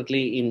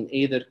 fortunately, in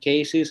either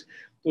cases.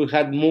 We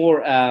had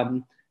more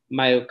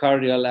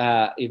myocardial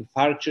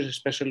infarctions,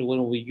 especially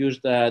when we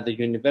used the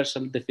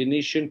universal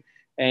definition,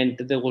 and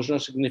there was no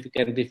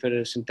significant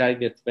difference in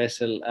target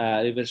vessel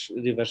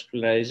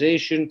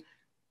revascularization.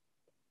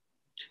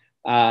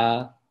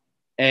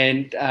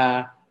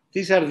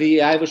 These are the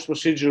IVUS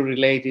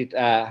procedure-related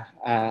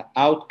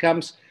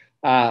outcomes.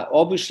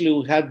 Obviously,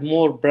 we had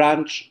more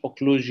branch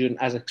occlusion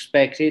as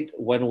expected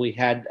when we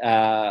had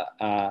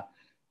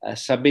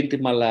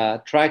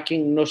subintimal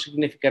tracking, no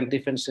significant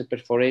difference in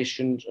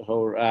perforations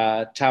or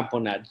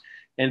tamponade.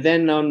 And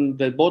then on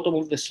the bottom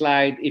of the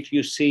slide, if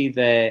you see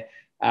the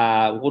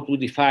what we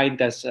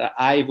defined as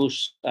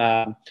IVUS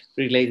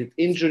related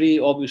injury,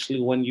 obviously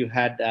when you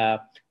had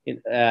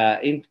in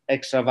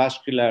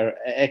extravascular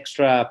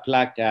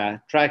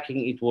extraplaque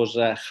tracking, it was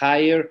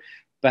higher,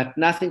 but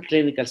nothing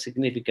clinical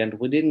significant.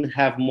 We didn't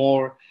have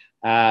more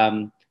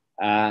tamponade,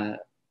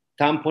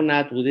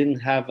 we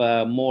didn't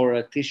have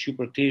more tissue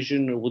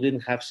protrusion, we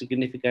didn't have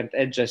significant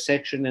edge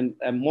dissection, and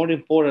more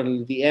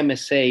importantly, the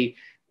MSA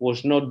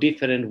was not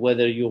different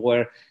whether you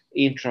were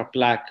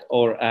intraplaque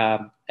or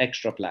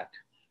extraplaque.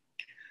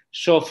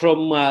 So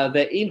from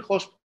the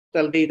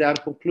in-hospital data, our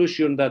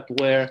conclusion that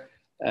were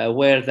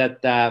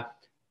that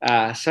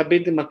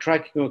subintimal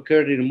tracking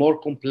occurred in more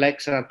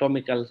complex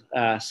anatomical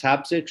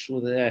subjects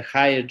with a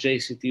higher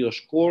JCTO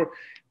score.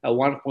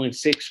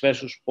 1.6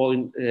 versus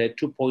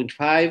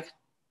 2.5.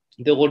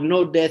 There were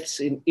no deaths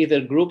in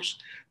either groups,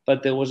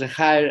 but there was a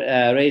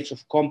higher rate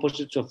of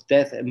composites of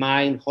death,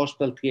 MI,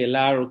 hospital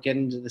TLR,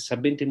 again, the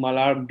subintimal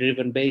arm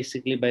driven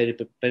basically by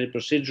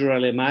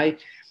procedural MI.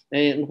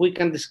 And we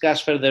can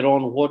discuss further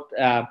on what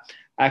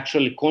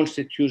actually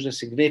constitutes a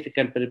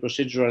significant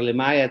periprocedural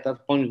MI. At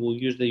that point, we'll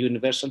use the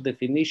universal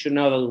definition.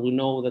 Now that we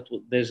know that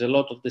there's a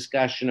lot of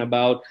discussion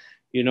about,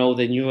 the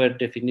newer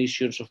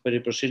definitions of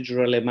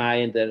periprocedural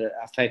MI and their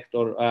effect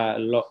or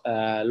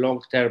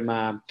long-term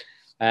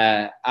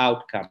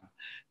outcome.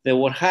 There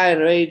were high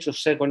rates of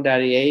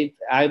secondary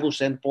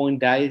IBUS endpoint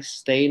dye,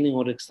 staining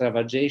or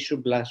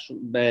extravasation, branch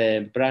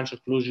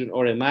occlusion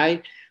or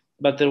MI,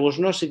 but there was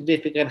no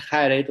significant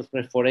high rate of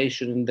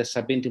perforation in the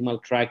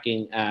subintimal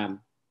tracking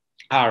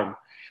arm.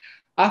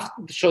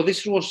 So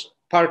this was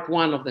part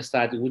one of the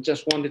study. We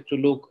just wanted to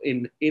look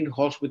in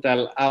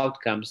hospital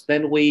outcomes.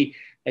 Then we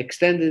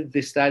extended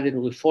the study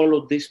and we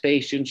followed these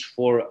patients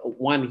for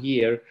 1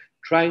 year,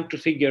 trying to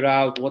figure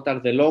out what are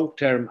the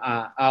long-term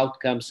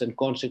outcomes and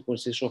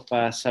consequences of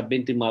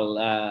subintimal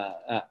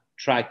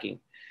tracking.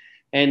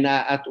 And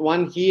at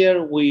 1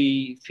 year,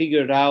 we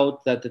figured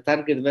out that the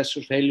target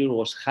vessel failure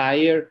was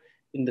higher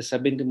in the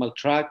subintimal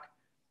tract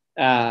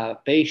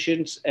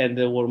patients, and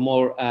there were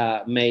more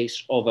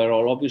MACE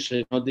overall.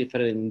 Obviously, no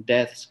different in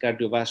deaths,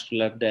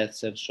 cardiovascular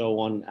deaths, and so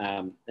on,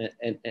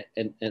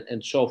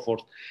 and so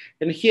forth.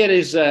 And here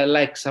is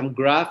like some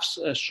graphs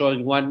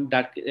showing 1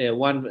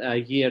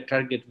 year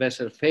target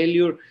vessel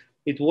failure.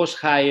 It was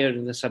higher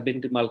in the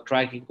subintimal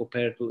tracking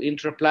compared to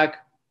intraplaque.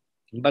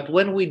 But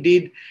when we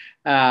did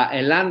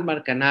a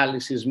landmark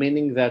analysis,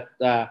 meaning that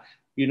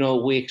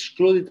we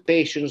excluded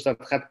patients that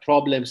had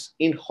problems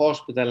in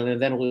hospital and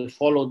then we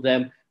followed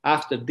them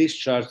after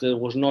discharge, there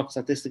was not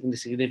statistically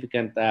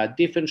significant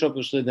difference.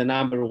 Obviously, the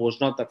number was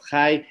not that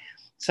high.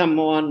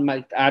 Someone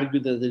might argue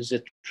that there's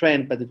a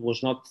trend, but it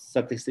was not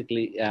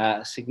statistically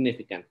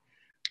significant.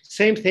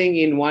 Same thing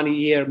in 1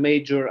 year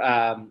major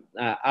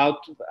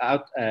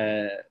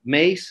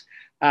MACE.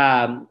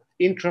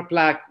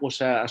 Intraplaque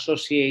was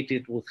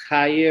associated with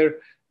higher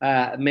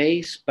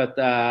MACE, but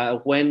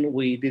when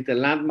we did a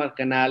landmark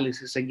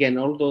analysis, again,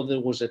 although there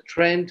was a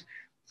trend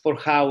for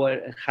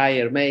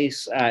higher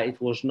MACE, it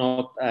was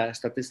not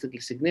statistically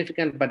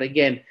significant. But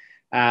again,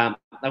 I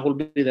will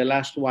be the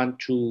last one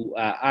to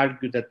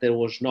argue that there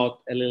was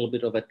not a little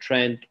bit of a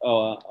trend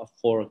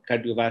for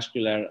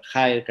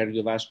higher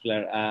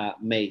cardiovascular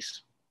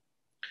MACE.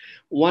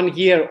 1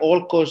 year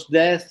all-cause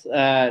death,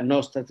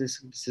 no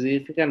statistically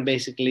significant,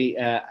 basically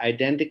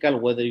identical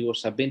whether you were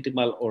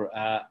subintimal or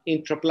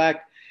intraplaque.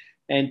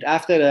 And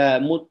after a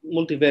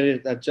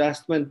multivariate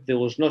adjustment, there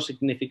was no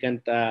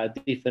significant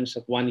difference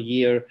at 1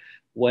 year,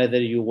 whether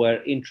you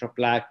were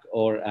intraplaque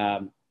or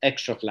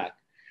extraplaque.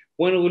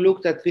 When we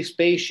looked at these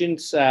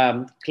patients'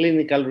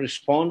 clinical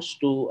response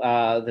to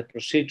the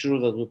procedure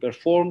that we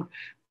performed,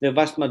 the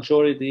vast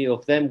majority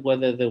of them,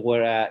 whether they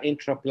were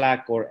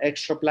intraplaque or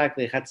extraplaque,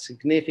 they had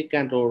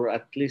significant or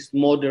at least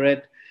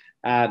moderate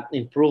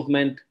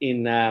improvement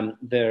in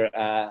their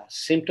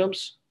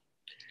symptoms.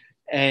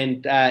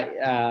 And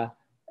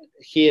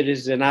here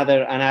is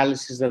another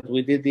analysis that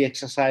we did. The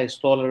exercise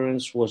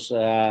tolerance was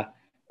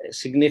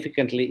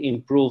significantly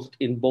improved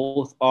in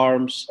both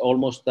arms,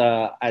 almost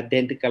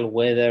identical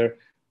whether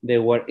they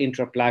were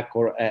intraplaque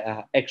or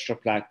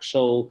extraplaque.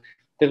 So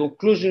the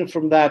conclusion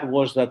from that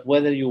was that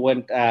whether you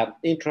went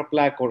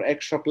intraplaque or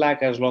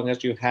extraplaque, as long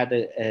as you had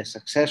a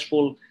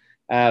successful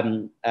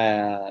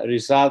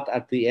result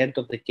at the end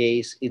of the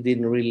case, it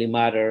didn't really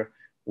matter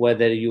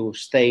whether you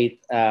stayed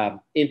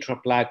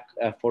intraplaque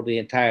for the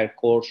entire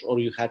course or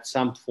you had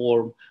some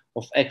form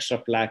of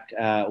extraplaque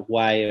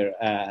wire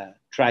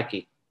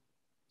tracking.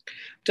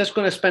 Just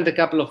going to spend a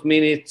couple of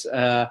minutes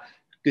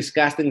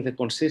discussing the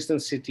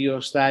consistent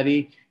CTO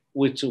study,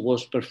 which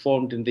was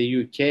performed in the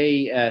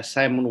UK.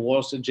 Simon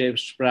Walsh and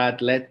James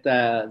Spratt led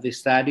the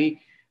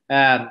study.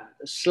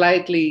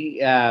 Slightly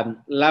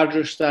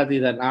larger study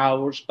than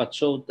ours, but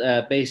showed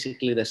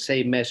basically the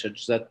same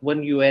message, that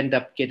when you end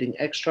up getting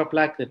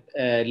extraplaque, the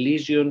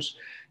lesions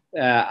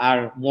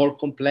are more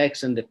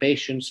complex and the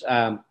patients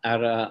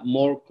are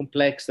more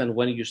complex than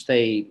when you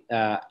stay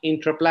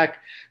intraplaque.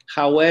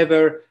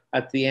 However,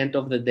 at the end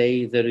of the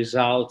day, the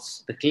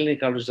results, the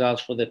clinical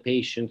results for the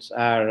patients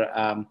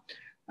are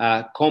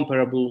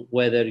comparable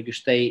whether you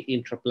stay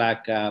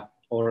intraplaque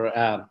or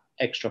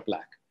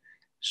extraplaque.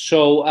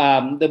 So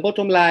the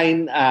bottom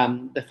line,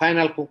 the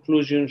final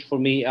conclusions for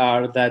me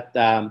are that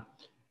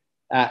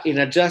in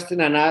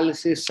adjusting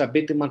analysis,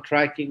 subintimal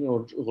tracking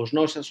was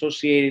not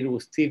associated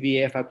with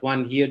TVF at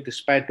 1 year,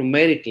 despite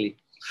numerically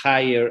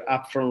higher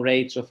upfront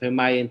rates of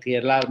MI and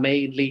TLR,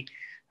 mainly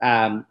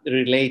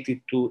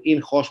related to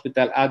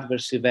in-hospital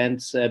adverse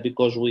events,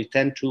 because we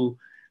tend to,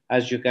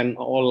 as you can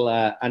all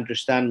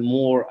understand,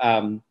 more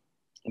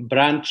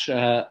branch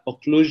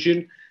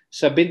occlusion.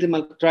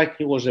 Subintimal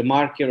tracking was a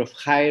marker of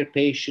higher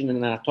patient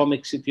and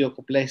anatomic CTO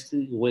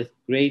complexity with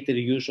greater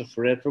use of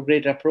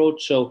retrograde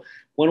approach. So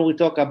When we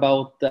talk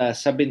about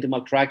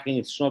subintimal tracking,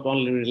 it's not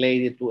only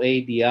related to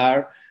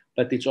ADR,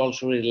 but it's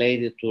also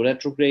related to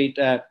retrograde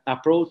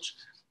approach.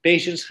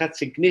 Patients had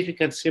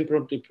significant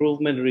symptom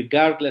improvement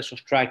regardless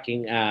of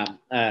tracking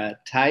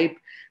type,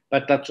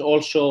 but that's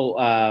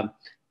also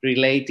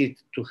related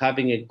to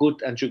having a good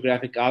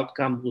angiographic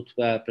outcome with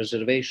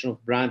preservation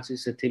of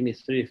branches, a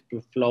TIMI-3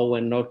 flow,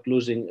 and not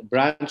losing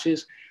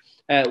branches.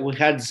 We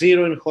had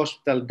 0 in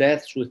hospital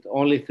deaths with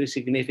only 3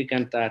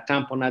 significant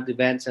tamponade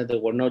events, and they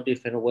were no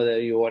different whether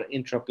you were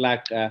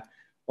intraplaque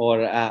or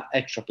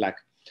extraplaque.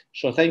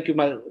 So thank you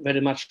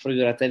very much for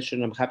your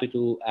attention. I'm happy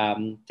to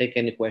take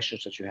any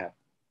questions that you have.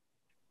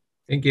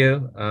 Thank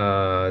you,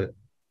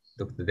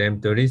 Dr.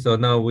 Dimitrios. So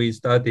now we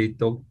started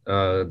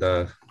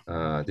the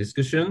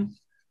discussion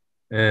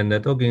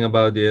and talking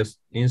about this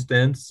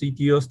in-stent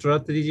CTO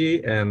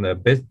strategy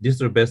and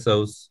distal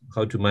vessels,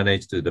 how to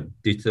manage the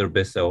distal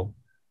vessel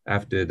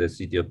after the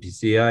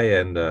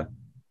CTO-PCI and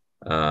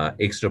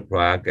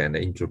extraplaque and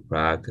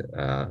intraplaque,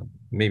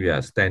 maybe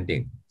a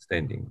standing.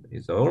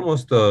 It's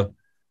almost all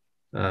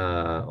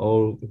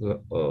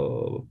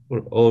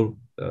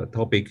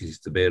topic is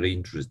very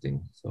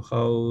interesting. So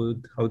how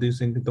do you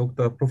think,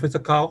 Professor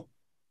Carl?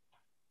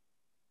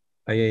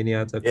 Are there any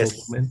other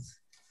comments?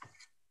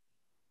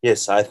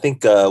 Yes, I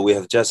think we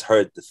have just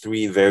heard the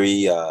 3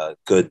 very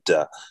good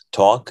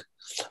talk.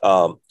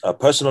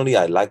 Personally,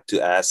 I'd like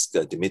to ask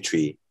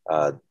Dimitri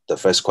the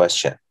first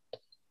question.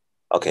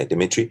 Okay,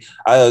 Dimitri,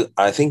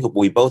 I think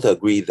we both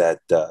agree that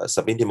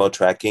subintimal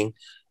tracking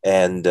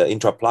and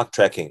intraplaque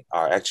tracking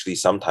are actually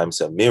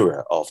sometimes a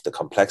mirror of the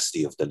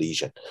complexity of the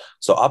lesion.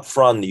 So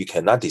upfront, you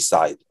cannot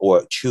decide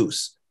or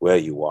choose where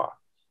you are,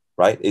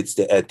 right? It's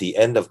at the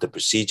end of the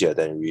procedure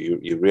that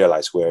you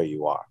realize where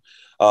you are.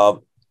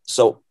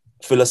 So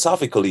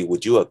philosophically,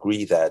 would you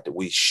agree that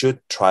we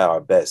should try our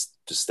best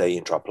to stay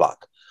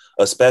intraplaque,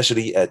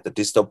 especially at the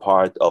distal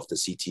part of the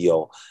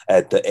CTO,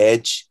 at the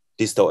edge,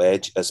 distal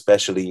edge,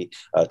 especially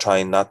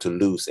trying not to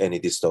lose any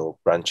distal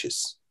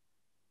branches?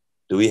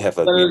 Do we have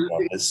a view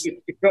on this?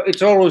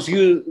 It's always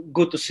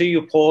good to see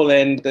you, Paul,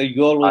 and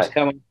you always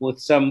come up with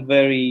some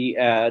very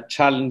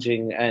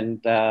challenging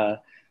and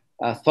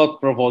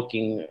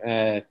thought-provoking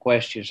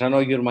questions. I know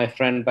you're my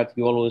friend, but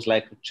you always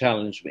like to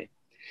challenge me.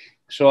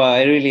 So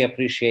I really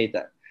appreciate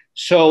that.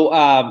 So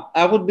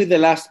I would be the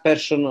last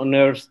person on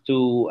earth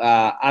to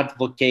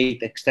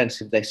advocate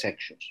extensive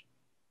dissections.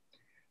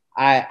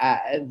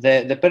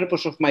 The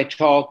purpose of my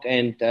talk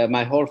and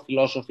my whole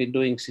philosophy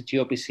doing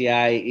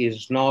CTO-PCI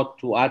is not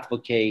to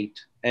advocate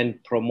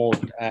and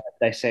promote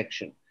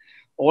dissection.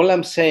 All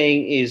I'm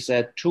saying is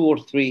 2 or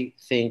 3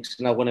 things,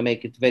 and I want to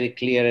make it very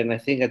clear, and I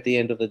think at the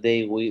end of the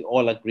day, we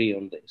all agree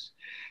on this.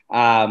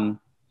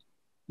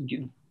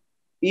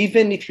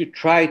 Even if you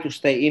try to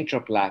stay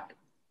intraplaque,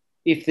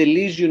 if the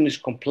lesion is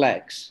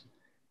complex,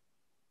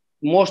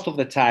 most of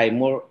the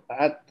time, or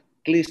at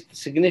least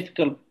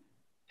significant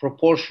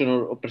proportion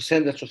or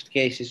percentage of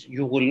cases,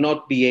 you will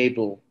not be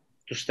able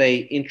to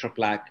stay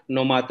intraplaque,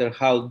 no matter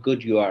how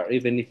good you are,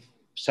 even if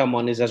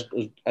someone is as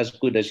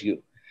good as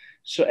you.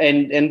 So,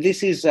 and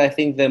this is, I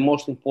think, the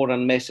most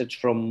important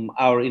message from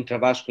our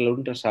intravascular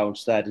ultrasound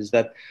studies,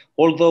 that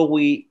although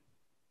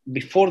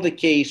before the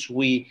case,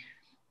 we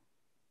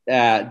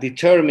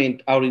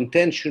determined our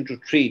intention to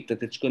treat,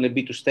 that it's going to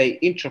be to stay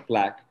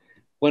intraplaque,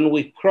 when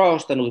we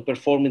crossed and we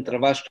performed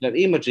intravascular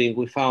imaging,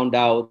 we found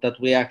out that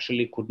we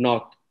actually could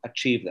not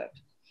achieve that.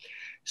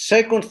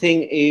 Second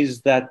thing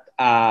is that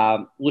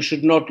we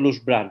should not lose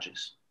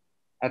branches,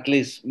 at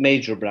least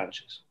major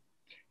branches,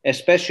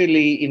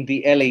 especially in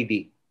the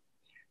LAD.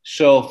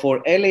 So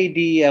for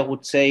LAD, I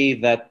would say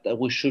that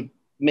we should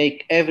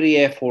make every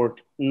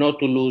effort not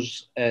to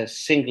lose a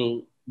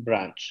single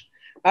branch.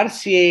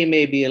 RCA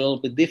may be a little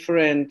bit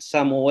different.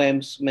 Some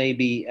OMs may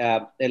be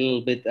a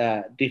little bit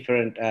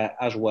different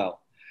as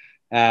well.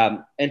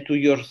 And to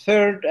your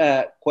third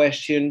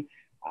question,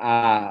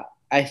 I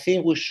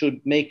think we should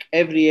make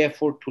every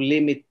effort to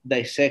limit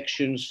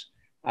dissections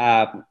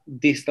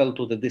distal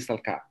to the distal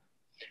cap.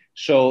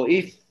 So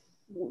if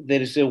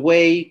there is a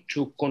way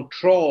to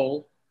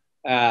control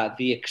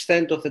the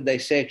extent of the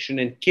dissection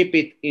and keep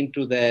it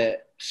into the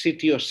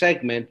CTO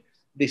segment,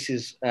 this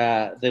is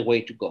the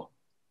way to go.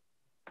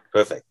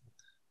 Perfect.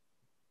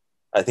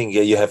 I think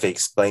you have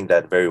explained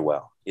that very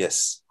well.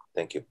 Yes,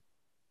 thank you.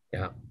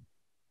 Yeah.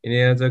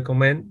 Any other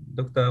comment,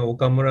 Dr.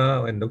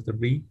 Okamura and Dr.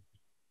 B?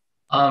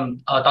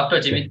 Dr.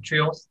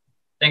 Dimitrios,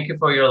 thank you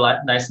for your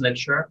nice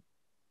lecture.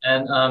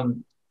 And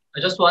I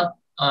just want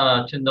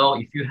to know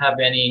if you have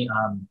any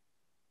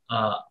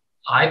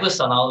IVUS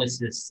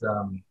analysis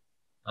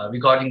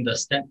regarding the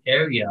stent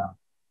area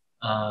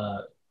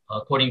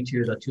according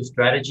to the 2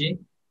 strategy.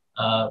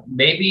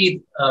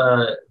 Maybe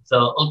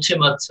the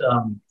ultimate,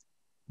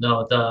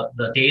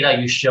 the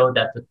data you showed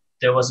that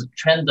there was a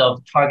trend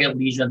of target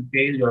lesion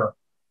failure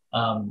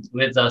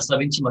with the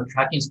subintimal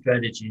tracking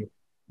strategy,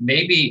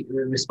 maybe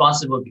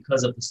responsible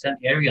because of the stent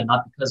area,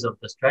 not because of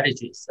the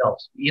strategy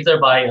itself, either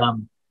by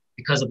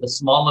because of the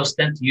smaller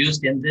stent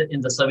used in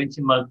the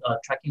subintimal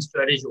tracking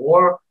strategy,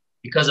 or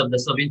because of the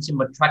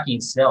subintimal tracking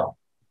itself.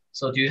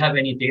 So do you have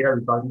any data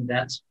regarding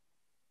that?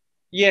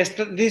 Yes,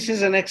 this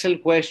is an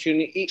excellent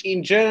question.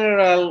 In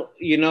general,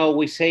 you know,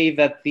 we say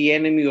that the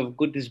enemy of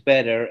good is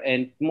better.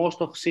 And most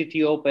of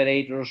CTO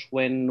operators,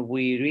 when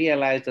we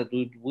realize that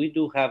we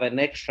do have an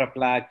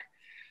Extraplaque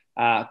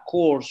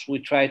course, we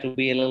try to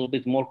be a little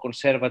bit more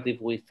conservative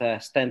with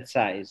stent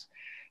size.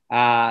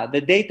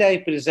 The data I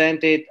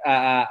presented,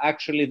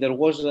 actually, there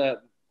was,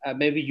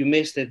 maybe you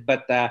missed it,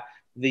 but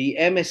the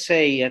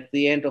MSA at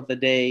the end of the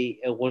day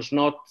was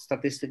not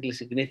statistically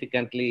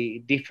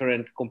significantly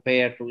different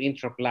compared to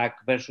Intraplaque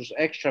versus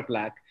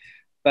Extraplaque.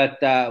 But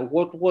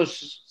what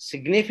was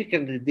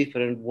significantly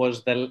different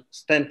was the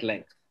stent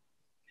length.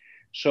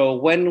 So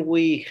when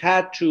we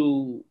had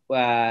to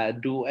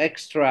do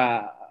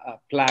Extraplaque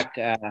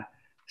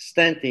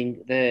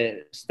stenting,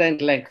 the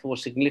stent length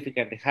was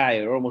significantly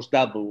higher, almost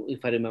double,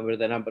 if I remember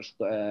the numbers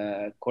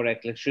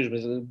correctly. Excuse me,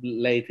 it's a little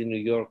late in New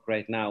York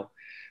right now.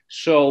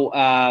 So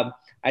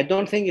I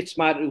don't think it's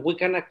matter. We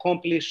can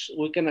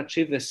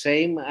achieve the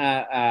same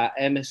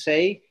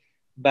MSA,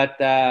 but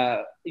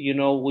you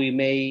know, we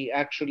may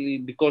actually,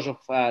 because of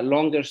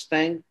longer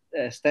stent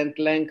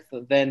length,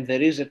 then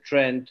there is a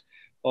trend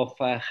of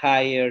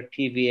higher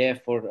TVF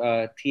or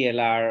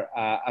TLR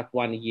at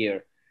 1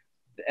 year.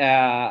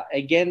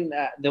 Again,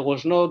 there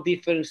was no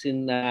difference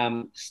in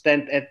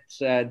stent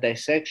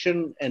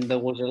dissection, and there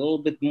was a little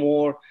bit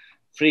more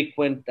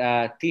frequent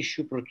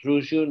tissue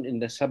protrusion in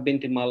the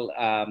subintimal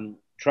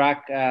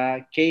tract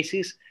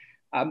cases.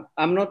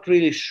 I'm not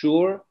really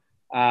sure.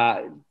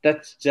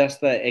 That's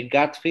just a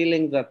gut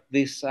feeling that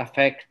this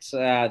affects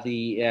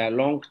the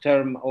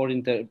long-term or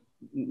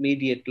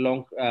intermediate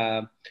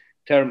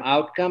long-term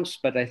outcomes,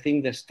 but I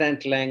think the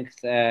stent length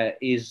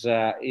is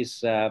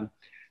an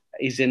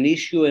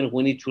issue, and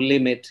we need to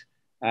limit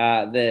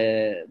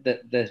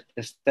the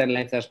stent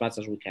length as much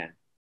as we can.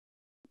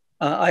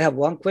 I have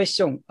one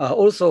question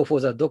also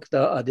for the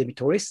Dr.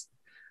 Dimitrios.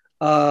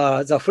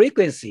 The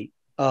frequency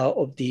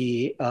of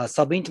the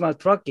subintimal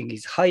tracking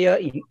is higher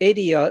in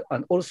ADR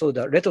and also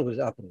the retrograde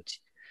approach.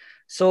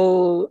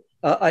 So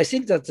I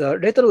think that the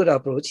retrograde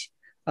approach,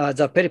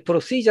 the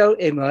periprocedural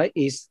MI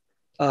is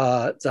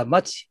the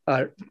much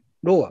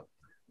lower.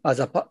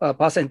 The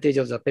percentage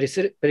of the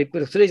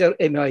periprocedural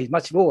MI is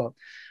much lower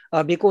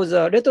because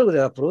the retrograde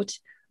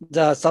approach,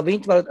 the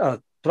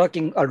subintimal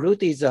tracking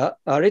route is a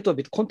little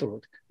bit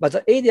controlled, but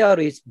the ADR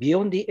is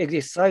beyond the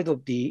exit side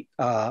of the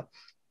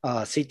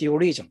CTO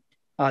region.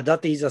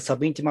 That is a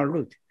subintimal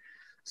route.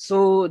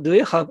 So do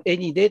you have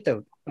any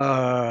data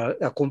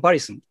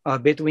comparison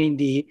between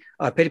the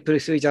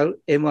periprocedural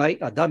MI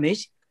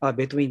damage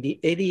between the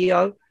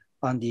ADR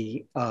and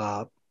the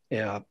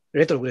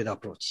retrograde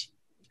approach?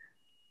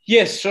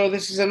 Yes, so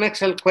this is an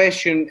excellent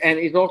question, and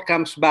it all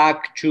comes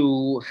back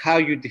to how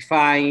you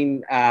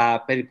define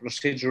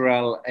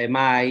periprocedural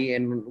MI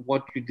and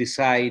what you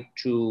decide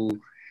to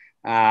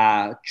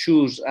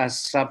choose as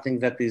something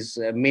that is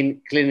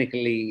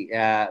clinically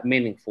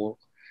meaningful.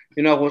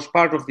 You know, I was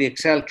part of the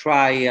Excel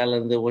trial,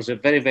 and there was a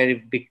very, very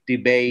big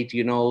debate,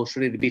 you know,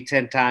 should it be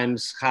 10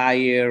 times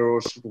higher,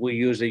 or should we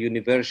use a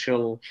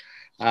universal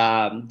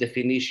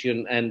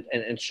definition,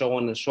 and so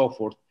on and so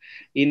forth.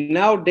 In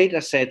our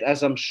data set,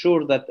 as I'm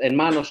sure that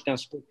Emmanouil can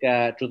speak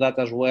to that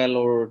as well,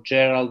 or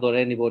Gerald or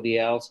anybody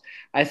else,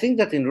 I think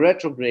that in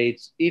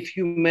retrogrades, if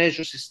you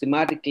measure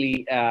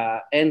systematically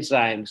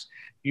enzymes,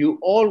 you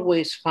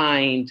always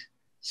find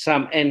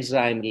some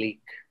enzyme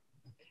leak.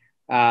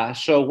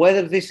 So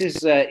whether this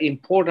is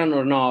important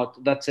or not,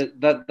 that's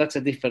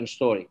a different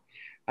story.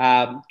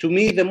 To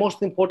me, the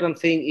most important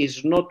thing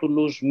is not to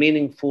lose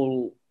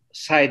meaningful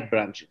side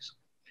branches.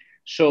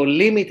 So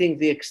limiting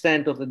the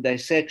extent of the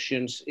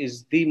dissections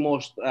is the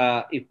most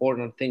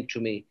important thing to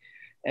me.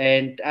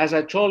 And as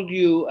I told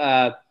you,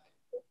 I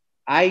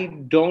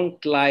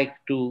don't like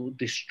to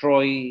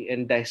destroy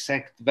and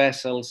dissect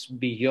vessels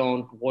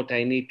beyond what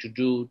I need to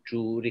do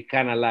to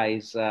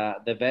recanalize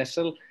the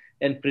vessel,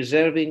 and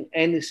preserving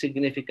any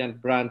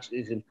significant branch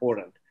is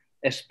important,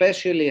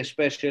 especially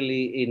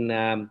in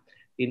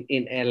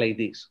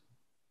LADs.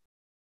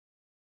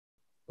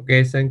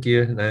 Okay, thank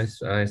you. Nice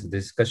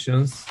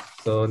discussions.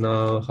 So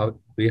now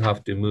we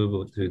have to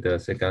move to the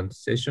second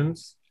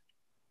sessions.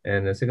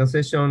 And the second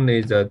session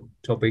is the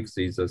topics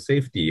is the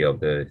safety of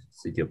the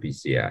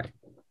CTO-PCI.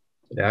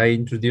 I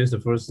introduce the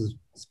first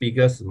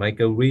speakers,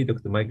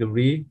 Dr. Michael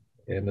Lee,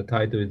 and the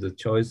title is the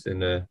choice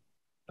and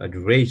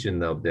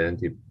duration of the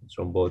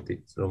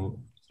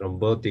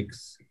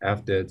antithrombotics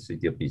after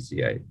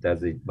CTO-PCI.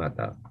 Does it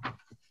matter?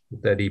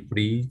 Dr. Lee,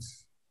 please.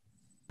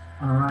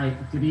 All right,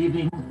 good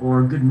evening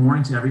or good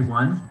morning to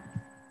everyone.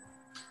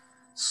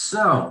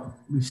 So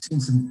we've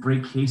seen some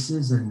great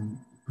cases and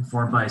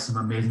performed by some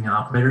amazing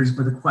operators,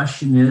 but the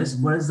question is,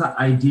 what is the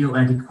ideal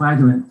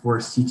anticoagulant for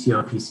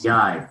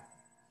CTO-PCI?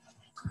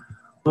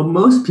 Well,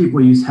 most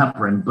people use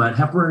heparin, but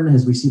heparin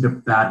has received a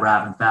bad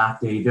rap. In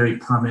fact, a very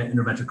prominent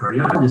interventional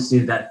cardiologist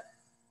stated that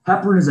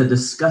heparin is a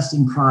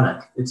disgusting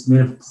product. It's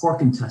made of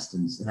pork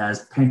intestines. It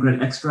has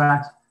pancreatic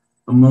extract,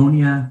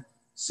 ammonia,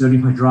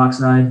 sodium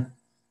hydroxide.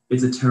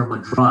 It's a terrible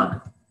drug.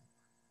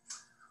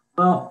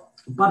 Well,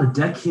 about a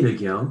decade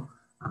ago,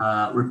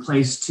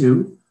 Replace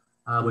 2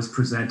 was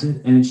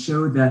presented, and it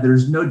showed that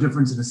there's no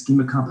difference in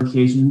ischemic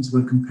complications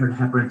when compared to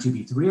heparin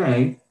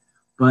 2b3a,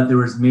 but there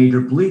was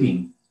major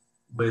bleeding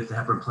with the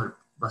heparin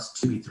plus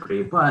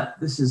 2b3a. But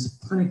this is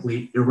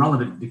clinically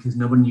irrelevant because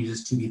no one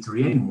uses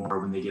 2b3a anymore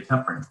when they give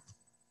heparin.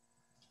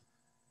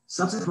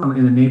 Subsequently,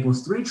 in the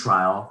Naples 3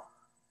 trial,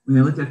 when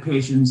they looked at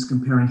patients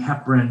comparing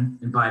heparin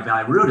and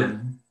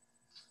bivalirudin,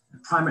 the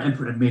primary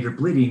endpoint of major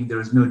bleeding, there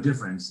was no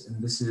difference. And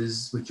this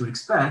is what you would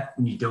expect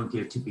when you don't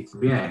give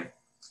 2b3a.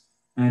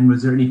 And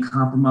was there any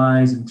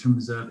compromise in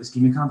terms of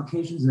ischemic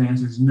complications? And the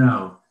answer is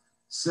no.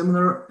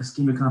 Similar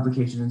ischemic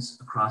complications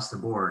across the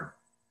board.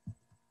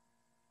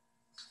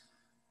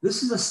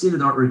 This is a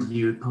state-of-the-art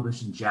review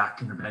published in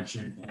JACC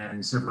Intervention,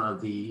 and several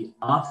of the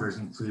authors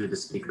included the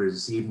speakers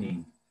this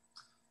evening.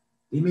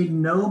 They made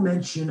no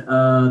mention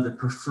of the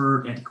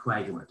preferred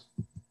anticoagulant.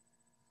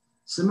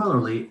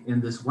 Similarly, in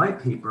this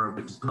white paper,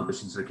 which is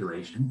published in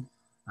Circulation,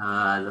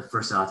 the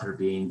first author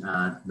being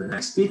the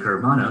next speaker,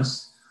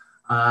 Manos,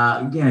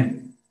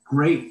 again,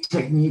 great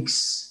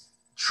techniques,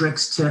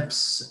 tricks,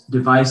 tips,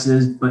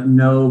 devices, but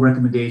no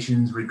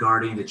recommendations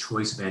regarding the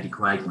choice of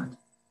anticoagulant.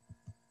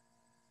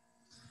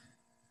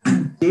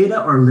 Data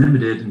are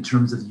limited in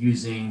terms of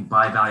using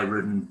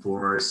bivalirudin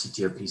for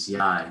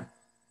CTO-PCI.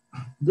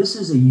 This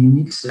is a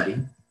unique study.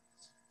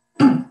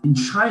 In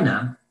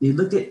China, they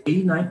looked at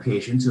 89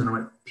 patients who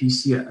underwent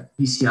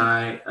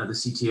PCI of the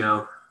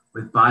CTO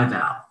with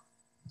bival.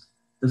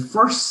 The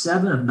first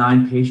 7 of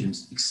 9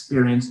 patients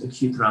experienced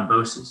acute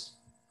thrombosis.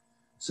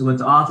 So what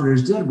the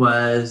authors did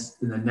was,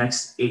 in the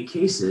next 8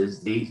 cases,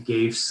 they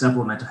gave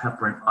supplemental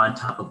heparin on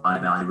top of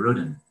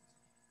bivalirudin.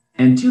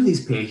 And 2 of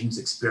these patients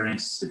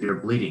experienced severe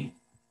bleeding.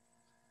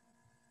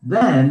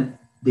 Then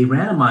they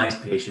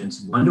randomized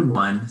patients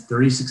 1-to-1,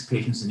 36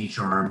 patients in each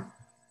arm.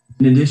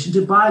 In addition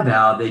to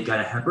bival, they got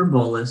a heparin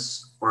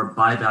bolus or a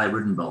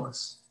bivalirudin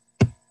bolus.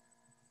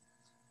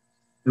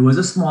 It was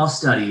a small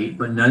study,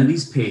 but none of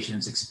these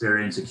patients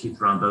experienced acute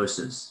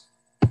thrombosis.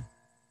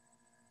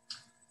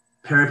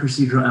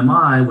 Periprocedural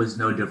MI was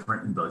no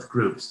different in both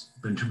groups,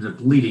 but in terms of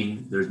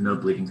bleeding, there's no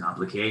bleeding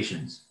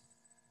complications.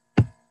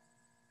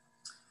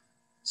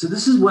 So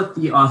this is what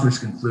the authors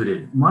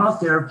concluded.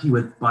 Monotherapy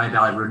with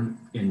bivalirudin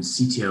in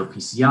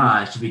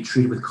CTO-PCI should be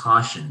treated with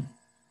caution,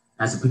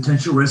 as the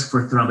potential risk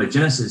for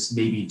thrombogenesis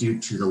may be due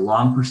to the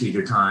long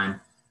procedure time,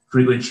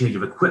 frequent change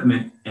of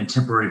equipment, and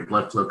temporary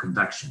blood flow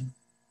convection.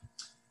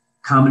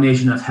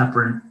 Combination of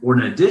heparin or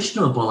an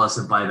additional bolus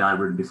of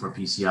bivalirudin before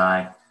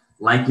PCI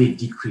likely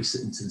decrease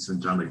the incidence of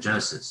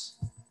thrombogenesis.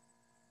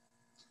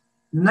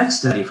 The next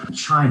study from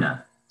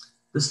China,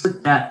 this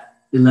looked at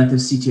elective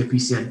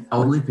CTO-PCI in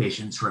elderly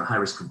patients who are at high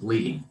risk for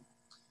bleeding.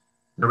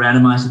 They're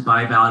randomized to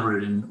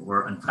bivalirudin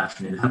or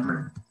unfractionated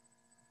heparin.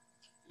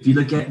 If you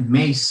look at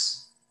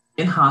MACE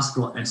in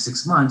hospital at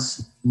 6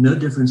 months, no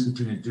difference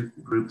between the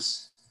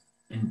groups,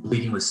 and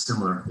bleeding was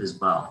similar as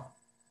well.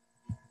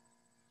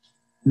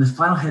 In the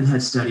final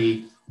head-to-head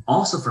study,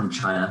 also from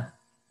China,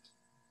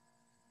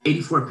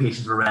 84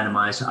 patients were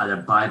randomized to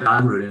either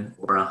bivalirudin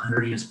or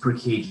 100 units per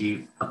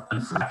kg of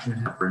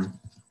unfractionated heparin.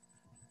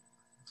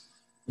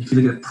 If you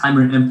look at the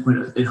primary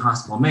endpoint of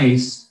in-hospital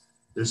MACE,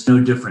 there's no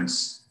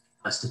difference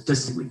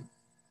statistically. If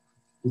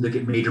you look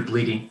at major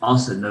bleeding,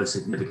 also no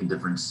significant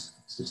difference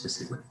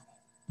statistically.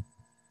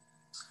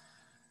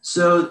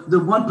 So the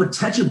one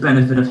potential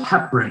benefit of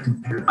heparin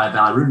compared to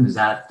bivalirudin is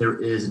that there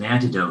is an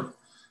antidote,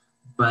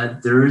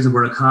 but there is a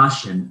word of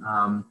caution.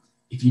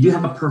 If you do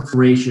have a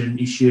perforation,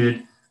 you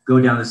should go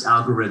down this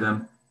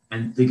algorithm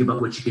and think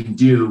about what you can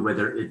do,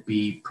 whether it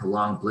be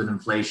prolonged blood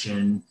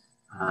inflation,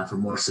 for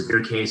more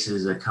severe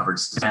cases, a covered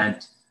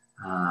stent,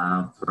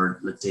 for,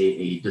 let's say,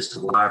 a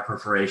distal wire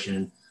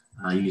perforation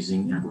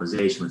using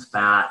embolization with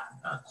fat,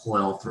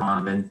 coil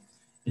thrombin,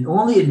 and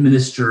only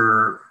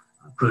administer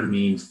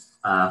protamine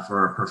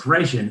for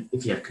perforation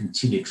if you have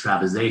continued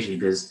extravasation,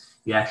 because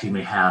you actually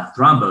may have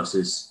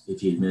thrombosis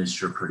if you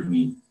administer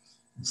protamine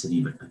instead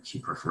of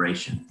acute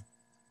perforation.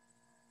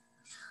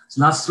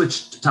 So now let's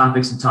switch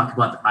topics and talk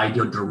about the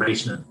ideal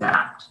duration of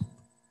DAPT.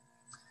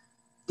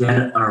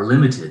 Data are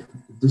limited.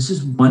 This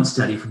is one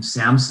study from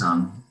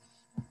Samsung.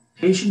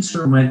 Patients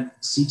who underwent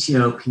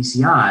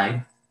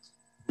CTO-PCI,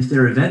 if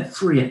they're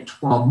event-free at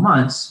 12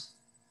 months,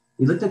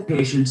 they looked at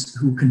patients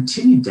who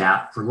continued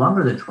DAPT for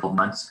longer than 12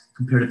 months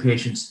compared to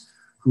patients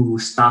who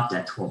stopped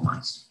at 12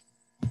 months.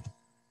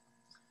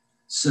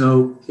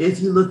 So if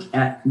you look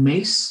at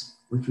MACE,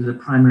 which was the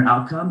primary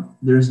outcome,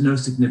 there's no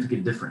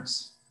significant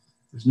difference.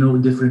 There's no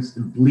difference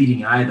in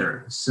bleeding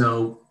either.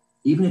 So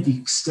even if you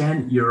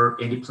extend your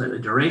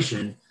antiplatelet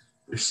duration,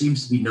 there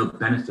seems to be no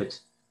benefit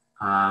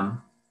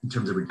in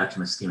terms of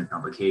reduction of ischemic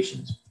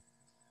complications.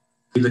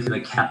 If you look at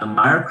the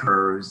Kaplan-Meier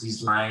curves,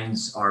 these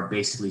lines are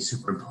basically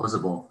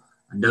superimposable.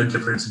 No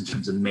difference in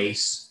terms of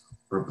MACE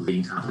or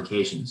bleeding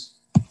complications.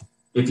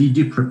 If you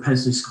do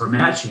propensity score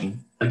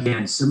matching,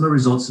 again, similar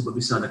results to what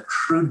we saw in the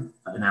crude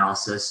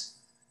analysis,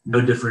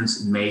 no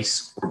difference in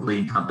MACE or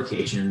bleeding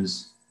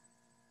complications.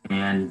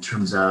 And in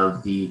terms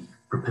of the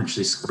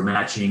propensity score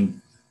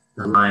matching,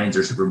 The lines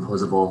are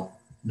superimposable,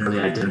 nearly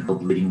identical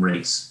bleeding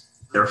rates.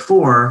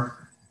 Therefore,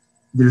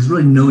 there's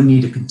really no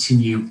need to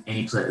continue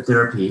antiplatelet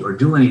therapy or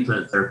do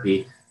antiplatelet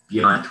therapy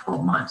beyond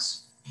 12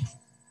 months.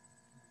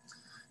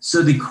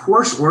 So the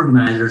course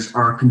organizers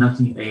are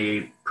conducting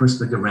a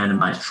prospective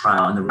randomized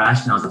trial, and the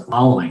rationale is the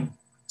following.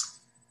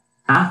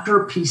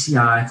 After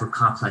PCI for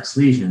complex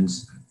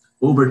lesions,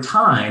 over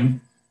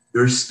time,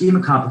 your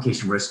ischemic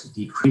complication risk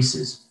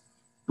decreases.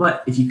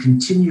 But if you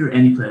continue your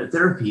antiplatelet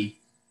therapy,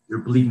 your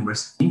bleeding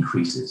risk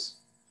increases.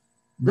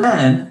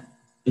 Then,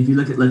 if you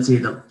look at, let's say,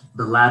 the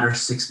latter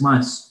 6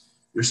 months,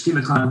 your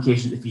ischemic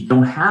complication, if you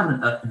don't have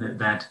an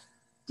event,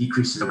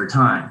 decreases over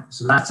time.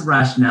 So that's the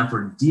rationale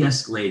for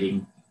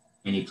de-escalating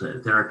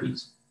antiplatelet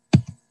therapies.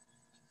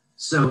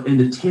 So in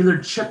the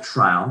tailored CHIP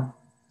trial,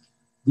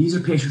 these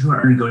are patients who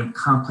are undergoing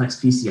complex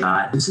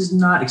PCI. This is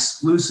not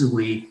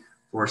exclusively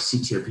for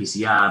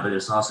CTO-PCI, but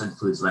this also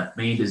includes left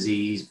main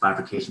disease,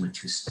 bifurcation with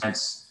 2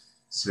 stents,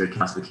 severe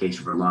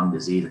calcification for lung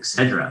disease,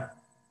 etc.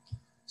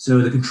 So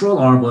the control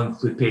arm will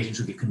include patients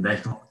who get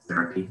conventional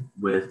therapy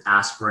with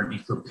aspirin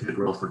and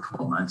clopidogrel for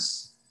 12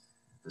 months.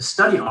 The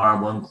study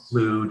arm will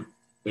include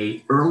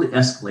an early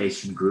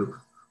escalation group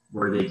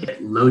where they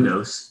get low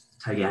dose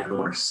ticagrelor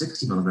or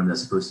 60 milligrams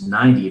as opposed to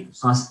 90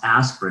 plus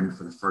aspirin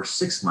for the first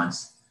 6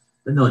 months.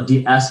 Then they'll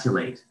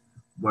de-escalate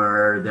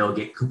where they'll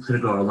get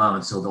clopidogrel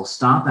alone. So they'll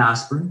stop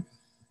aspirin,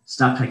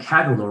 stop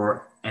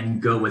ticagrelor, and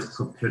go with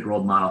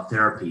clopidogrel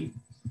monotherapy.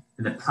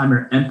 And the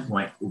primary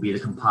endpoint will be the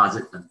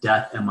composite of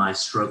death, MI,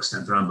 stroke,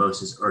 stent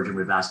thrombosis, urgent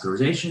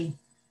revascularization,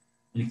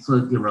 and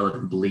clinically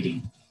relevant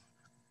bleeding.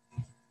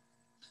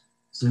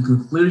 So in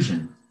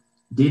conclusion,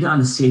 data on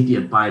the safety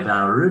of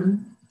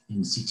bivalirudin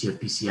in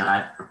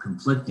CTO-PCI are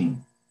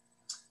conflicting.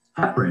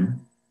 Heparin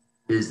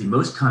is the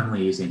most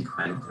commonly used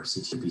anticoagulant for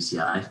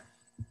CTO-PCI.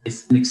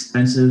 It's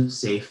inexpensive,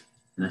 safe,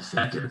 and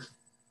effective.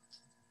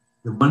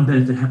 The one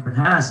benefit heparin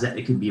has is that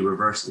it can be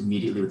reversed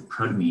immediately with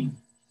protamine.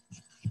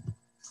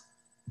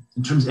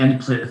 In terms of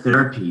antiplatelet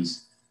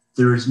therapies,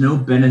 there is no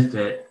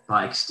benefit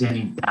by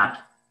extending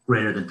that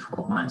greater than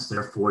 12 months.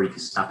 Therefore, you can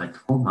stop at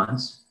 12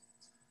 months.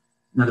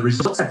 Now, the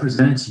results I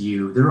presented to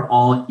you, they're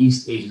all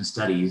East Asian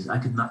studies. I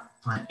could not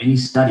find any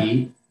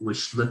study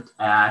which looked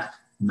at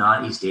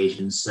non-East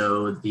Asians.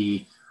 So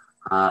the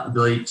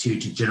ability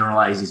to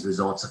generalize these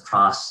results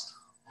across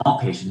all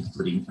patients,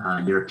 including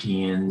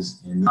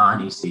Europeans and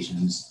non-East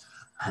Asians,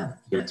 have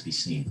yet to be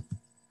seen.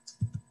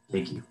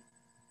 Thank you.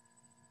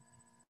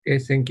 Okay,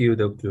 thank you,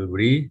 Dr.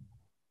 Lee.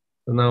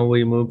 So now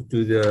we move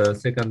to the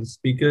second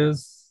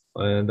speakers,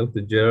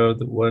 Dr.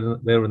 Gerald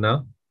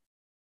Werner.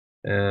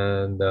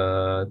 And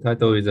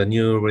title is a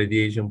new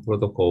radiation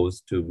protocols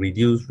to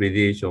reduce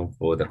radiation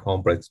for the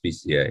complex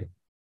PCI.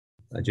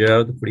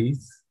 Gerald,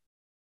 please.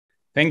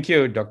 Thank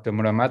you, Dr.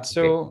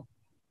 Muramatsu. Okay.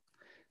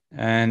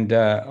 And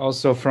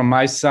also from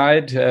my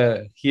side,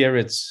 here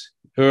it's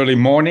early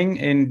morning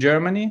in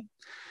Germany.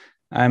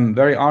 I'm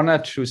very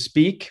honored to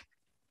speak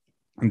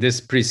on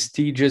this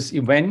prestigious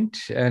event.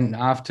 And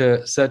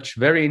after such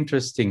very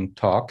interesting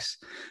talks,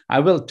 I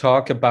will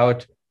talk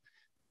about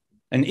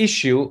an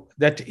issue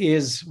that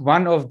is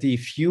one of the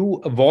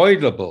few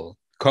avoidable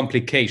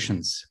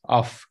complications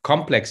of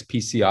complex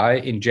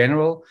PCI in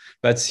general,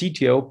 but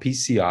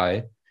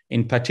CTO-PCI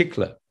in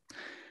particular.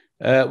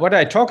 What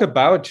I talk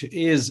about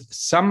is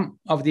some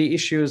of the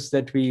issues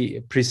that we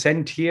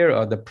present here,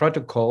 or the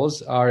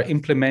protocols are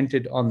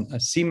implemented on a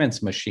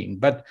Siemens machine,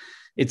 but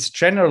it's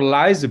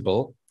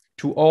generalizable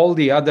to all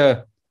the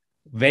other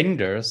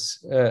vendors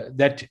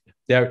that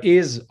there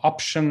is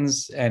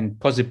options and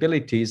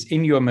possibilities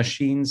in your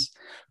machines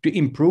to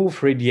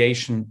improve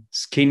radiation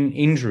skin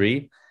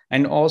injury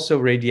and also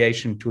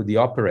radiation to the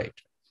operator.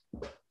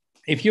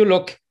 If you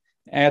look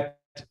at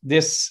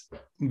this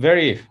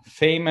very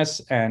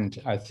famous and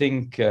I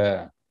think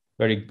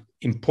very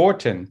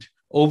important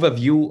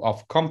overview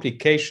of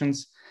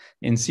complications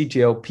in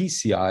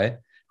CTO-PCI,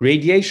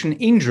 radiation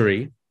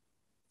injury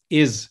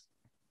is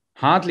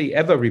hardly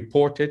ever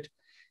reported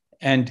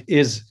and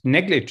is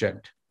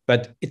negligent,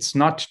 but it's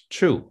not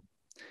true.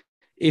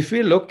 If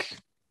we look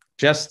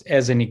just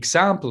as an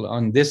example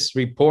on this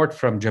report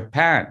from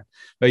Japan,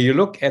 where you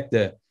look at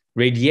the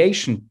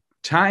radiation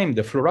time,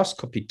 the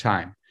fluoroscopy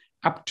time,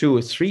 up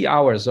to 3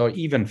 hours or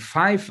even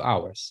 5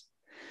 hours.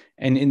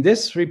 And in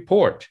this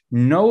report,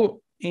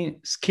 no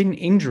skin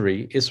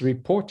injury is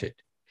reported.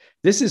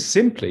 This is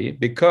simply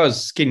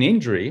because skin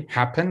injury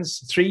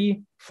happens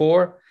 3,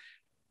 4,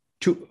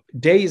 2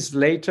 days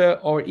later,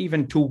 or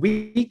even 2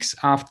 weeks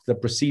after the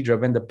procedure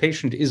when the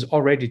patient is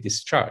already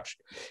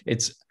discharged.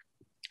 It's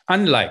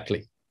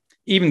unlikely,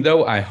 even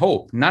though I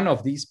hope none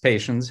of these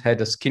patients had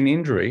a skin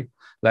injury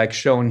like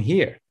shown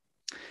here.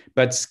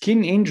 But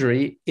skin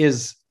injury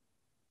is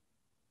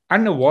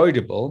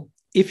unavoidable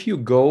if you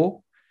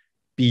go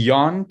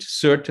beyond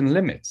certain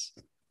limits.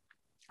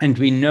 And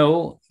we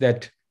know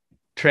that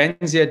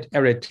transient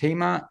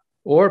erythema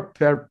or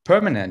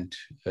permanent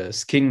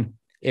skin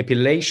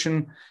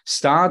epilation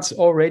starts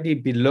already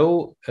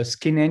below a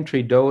skin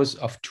entry dose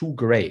of 2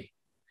 gray.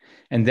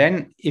 And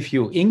then if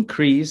you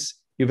increase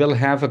you will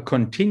have a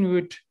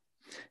continued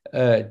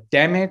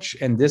damage,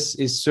 and this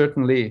is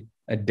certainly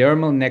a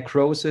dermal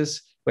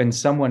necrosis when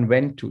someone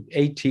went to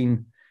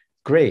 18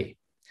 gray.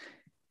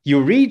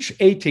 You reach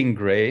 18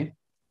 gray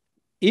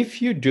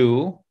if you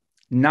do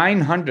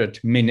 900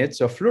 minutes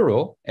of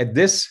fluoro at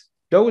this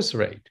dose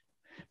rate.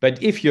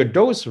 But if your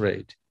dose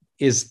rate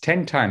is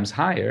 10 times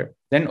higher,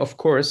 then of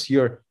course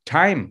your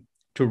time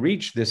to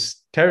reach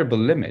this terrible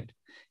limit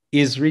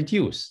is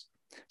reduced.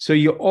 So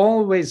you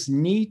always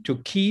need to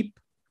keep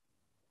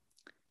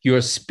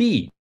your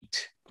speed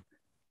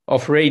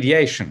of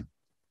radiation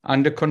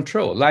under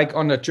control. Like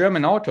on a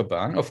German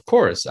Autobahn, of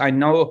course, I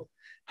know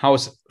how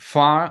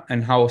far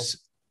and how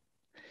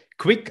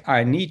quick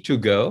I need to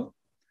go.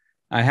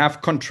 I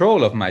have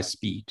control of my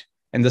speed.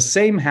 And the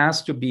same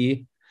has to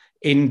be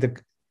in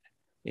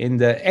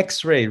the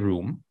X-ray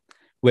room,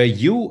 where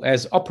you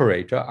as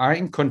operator are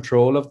in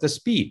control of the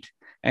speed.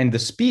 And the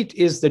speed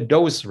is the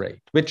dose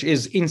rate, which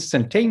is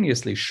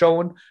instantaneously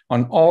shown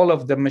on all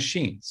of the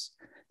machines.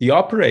 The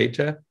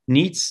operator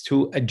needs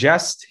to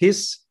adjust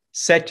his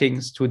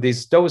settings to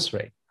this dose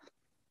rate.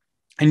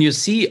 And you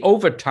see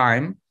over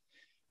time,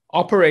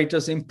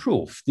 operators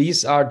improve.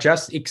 These are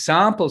just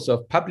examples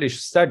of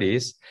published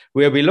studies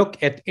where we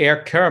look at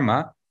air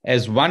karma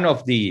as one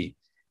of the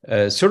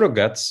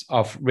surrogates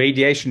of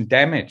radiation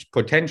damage,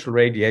 potential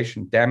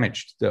radiation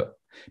damage to the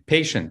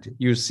patient.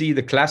 You see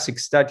the classic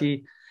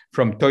study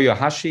from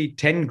Toyohashi,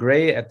 10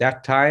 gray at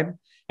that time,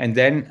 and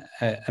then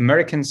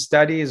American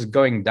studies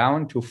going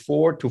down to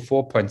 4 to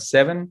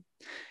 4.7.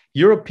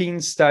 European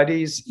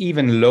studies,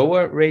 even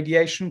lower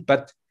radiation,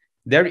 but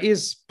there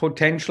is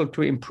potential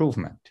to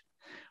improvement.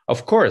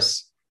 Of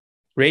course,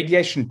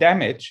 radiation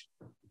damage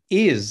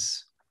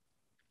is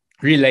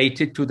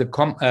related to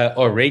the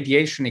or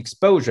radiation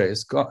exposure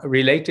is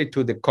related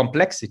to the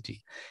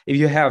complexity. If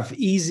you have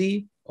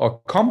easy or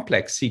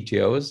complex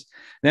CTOs,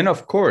 then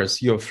of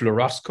course your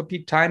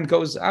fluoroscopy time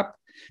goes up,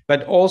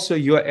 but also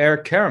your air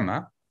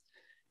karma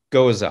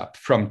goes up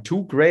from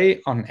 2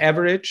 gray on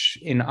average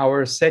in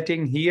our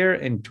setting here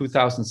in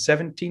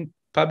 2017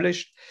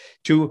 published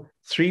to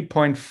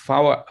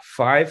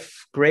 3.5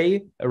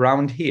 gray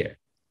around here.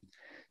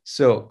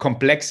 So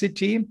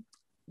complexity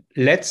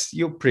lets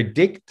you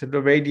predict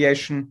the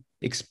radiation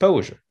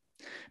exposure.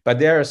 But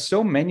there are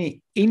so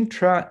many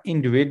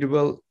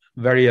intra-individual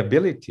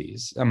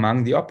variabilities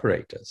among the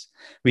operators.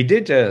 We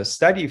did a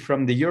study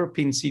from the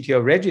European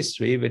CTO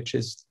registry, which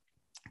is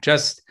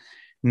just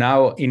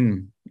now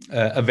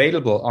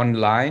available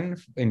online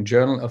in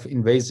Journal of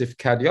Invasive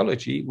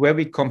Cardiology, where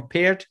we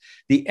compared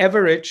the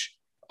average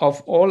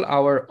of all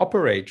our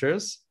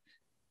operators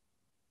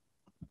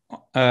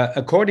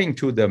according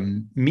to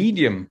the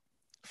medium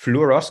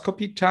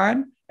fluoroscopy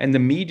time and the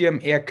medium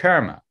air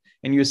karma.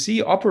 And you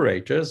see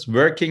operators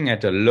working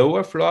at a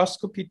lower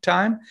fluoroscopy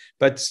time,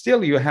 but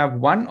still you have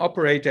one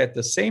operator at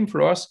the same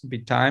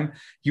fluoroscopy time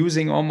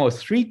using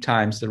almost 3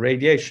 times the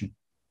radiation.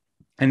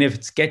 And if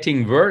it's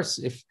getting worse,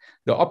 if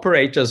the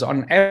operators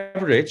on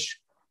average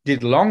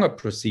did longer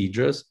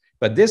procedures,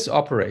 but this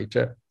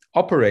operator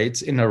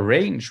operates in a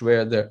range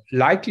where the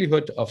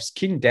likelihood of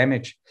skin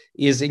damage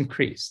is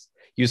increased.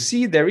 You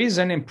see, there is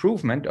an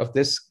improvement of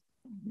this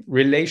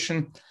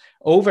relation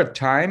over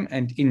time.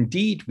 And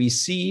indeed, we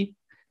see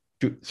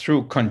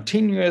through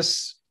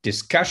continuous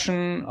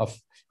discussion of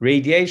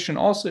radiation,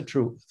 also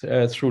through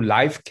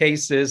live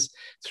cases,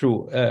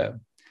 through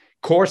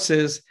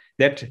courses,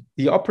 that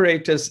the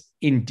operators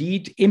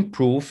indeed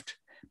improved,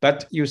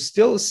 but you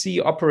still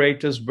see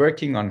operators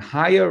working on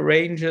higher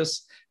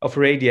ranges of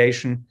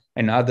radiation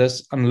and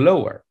others on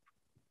lower.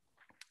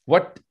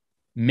 What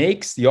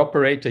makes the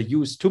operator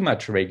use too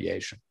much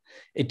radiation?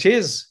 It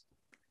is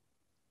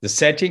the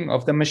setting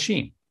of the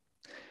machine.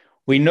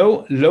 We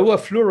know lower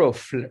fluoro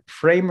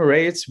frame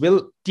rates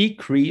will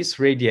decrease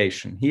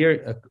radiation.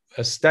 Here,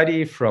 a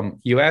study from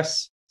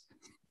US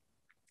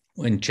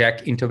in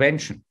Czech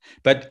intervention,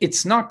 but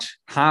it's not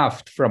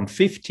halved from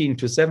 15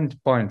 to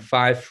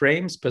 7.5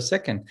 frames per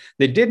second.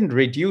 They didn't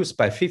reduce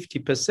by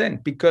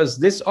 50% because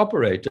this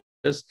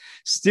operators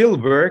still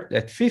worked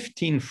at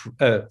 15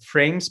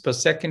 frames per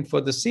second for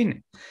the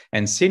cine.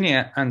 And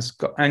cine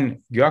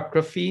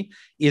angiography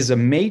is a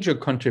major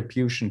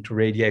contribution to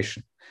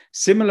radiation.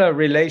 Similar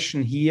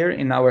relation here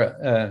in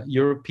our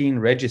European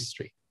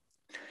registry.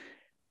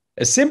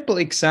 A simple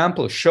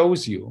example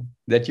shows you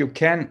that you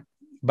can,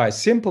 by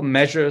simple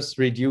measures,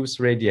 reduce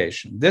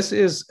radiation. This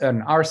is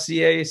an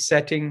RCA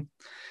setting.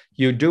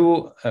 You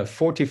do a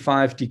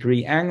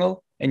 45-degree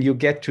angle and you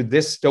get to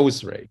this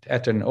dose rate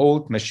at an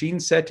old machine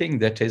setting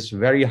that is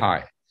very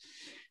high.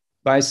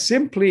 By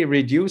simply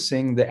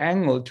reducing the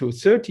angle to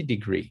 30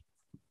 degrees,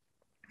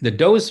 the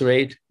dose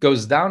rate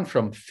goes down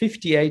from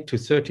 58 to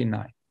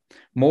 39,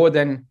 more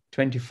than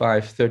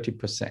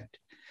 25–30%.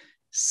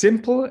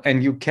 Simple,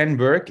 and you can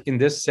work in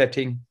this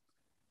setting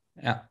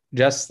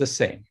just the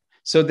same.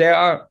 So there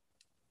are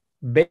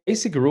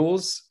basic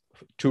rules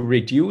to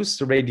reduce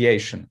the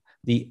radiation.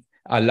 The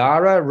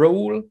ALARA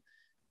rule,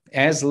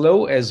 as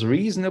low as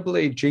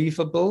reasonably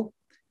achievable,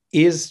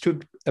 is to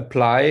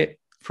apply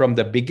from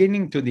the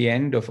beginning to the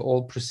end of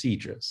all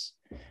procedures.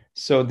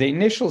 So the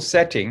initial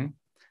setting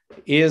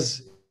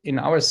is in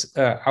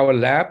our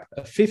lab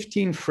a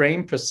 15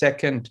 frame per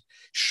second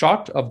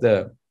shot of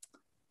the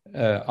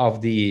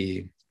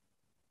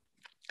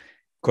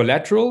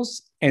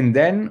collaterals, and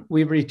then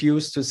we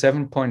reduce to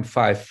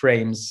 7.5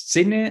 frames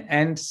cine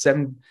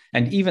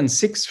and even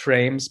 6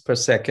 frames per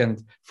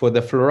second for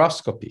the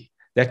fluoroscopy.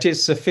 That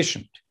is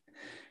sufficient.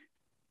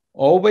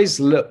 Always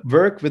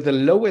work with the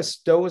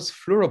lowest dose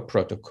fluoro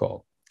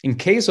protocol. In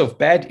case of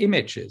bad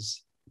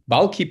images,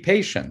 bulky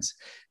patients,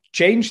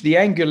 change the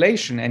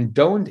angulation and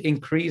don't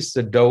increase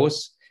the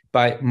dose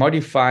by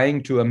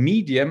modifying to a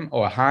medium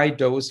or high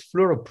dose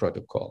fluoro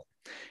protocol.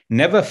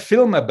 Never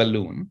film a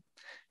balloon.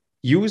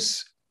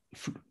 Use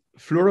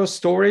fluoro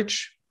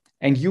storage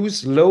and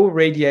use low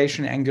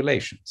radiation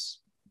angulations.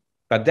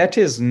 But that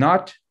is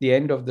not the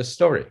end of the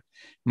story.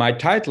 My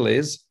title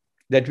is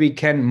that we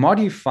can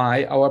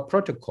modify our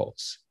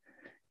protocols.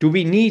 Do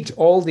we need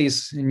all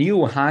these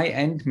new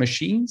high-end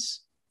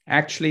machines?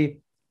 Actually,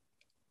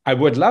 I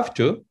would love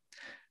to,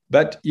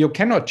 but you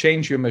cannot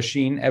change your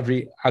machine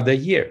every other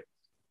year.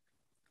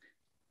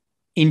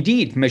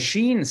 Indeed,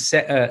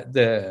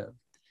 the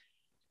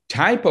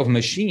type of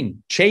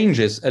machine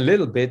changes a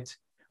little bit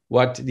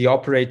what the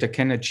operator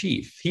can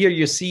achieve. Here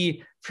you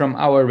see from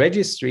our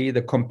registry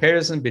the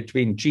comparison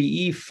between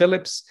GE,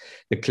 Philips,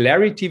 the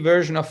Clarity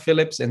version of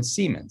Philips, and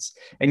Siemens.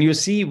 And you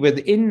see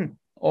within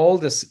all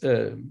this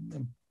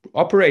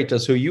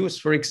operators who use,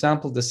 for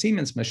example, the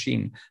Siemens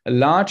machine, a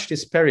large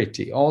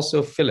disparity,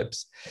 also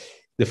Philips.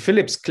 The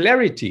Philips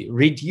Clarity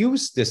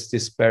reduced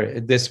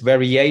this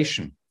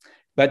variation,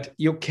 but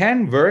you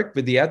can work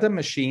with the other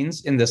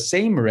machines in the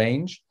same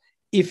range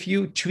if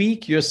you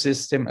tweak your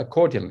system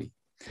accordingly.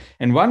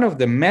 And one of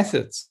the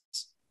methods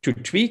to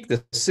tweak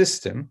the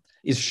system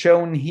is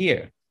shown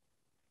here.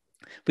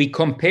 We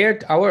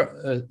compared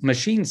our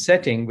machine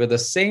setting with the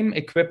same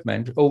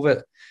equipment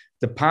over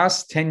the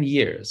past 10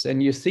 years.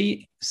 And you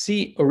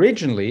see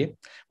originally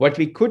what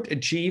we could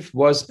achieve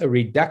was a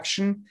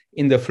reduction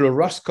in the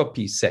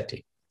fluoroscopy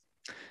setting.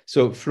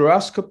 So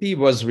fluoroscopy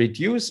was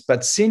reduced,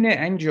 but cine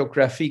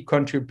angiography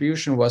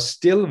contribution was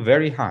still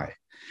very high.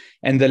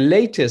 And the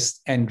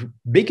latest and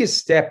biggest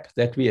step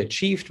that we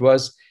achieved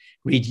was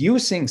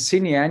reducing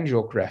cine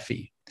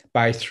angiography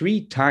by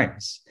 3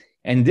 times.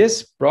 And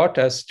this brought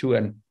us to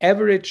an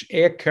average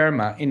air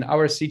kerma in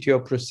our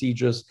CTO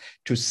procedures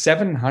to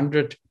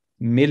 700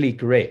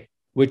 milligray,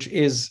 which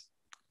is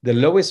the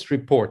lowest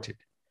reported.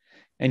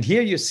 And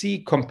here you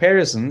see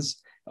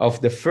comparisons of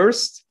the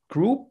first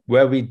group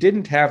where we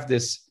didn't have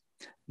this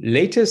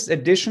latest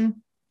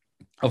edition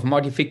of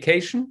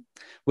modification,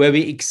 where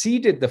we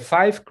exceeded the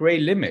 5 gray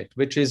limit,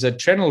 which is a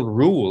general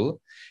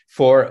rule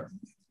for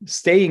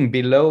staying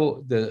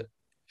below the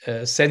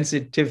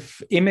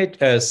sensitive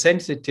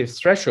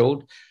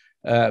threshold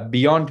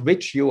beyond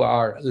which you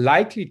are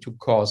likely to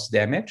cause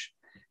damage,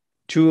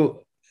 to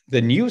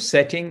the new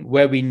setting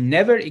where we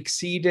never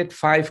exceeded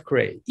 5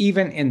 gray,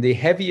 even in the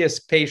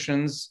heaviest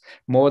patients,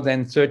 more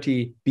than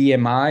 30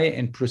 BMI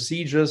and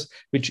procedures,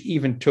 which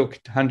even took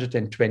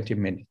 120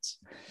 minutes.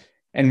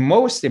 And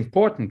most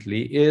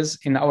importantly is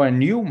in our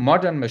new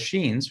modern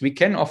machines, we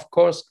can, of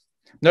course,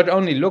 not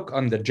only look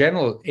on the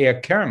general air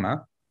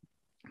kerma,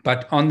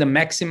 but on the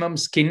maximum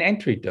skin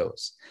entry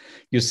dose.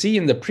 You see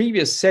in the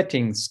previous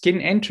setting,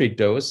 skin entry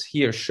dose,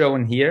 here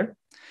shown here,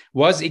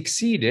 was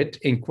exceeded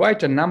in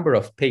quite a number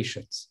of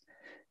patients.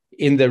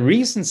 In the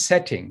recent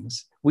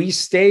settings, we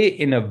stay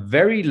in a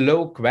very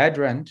low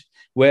quadrant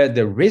where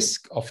the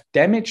risk of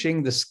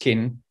damaging the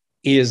skin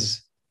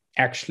is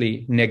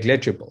actually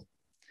negligible.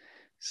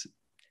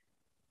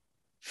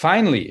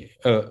 Finally,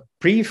 a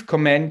brief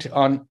comment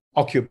on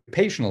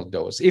occupational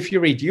dose. If you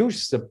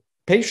reduce the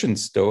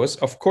patient's dose,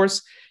 of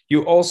course,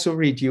 you also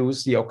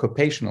reduce the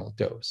occupational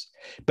dose.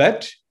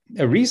 But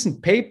a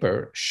recent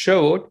paper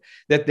showed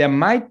that there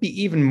might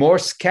be even more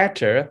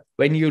scatter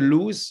when you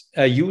use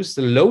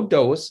the low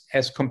dose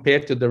as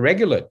compared to the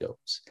regular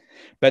dose.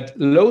 But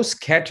low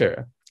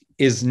scatter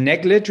is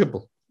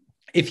negligible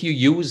if you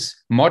use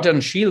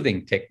modern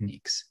shielding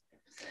techniques.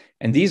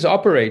 And these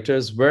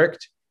operators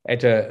worked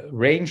at a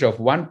range of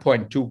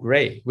 1.2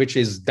 gray, which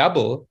is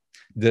double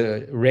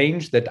the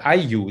range that I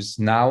use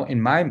now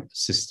in my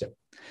system.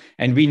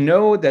 And we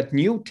know that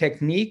new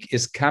technique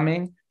is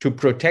coming to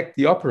protect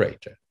the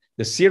operator.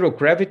 The zero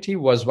gravity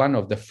was one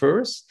of the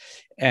first.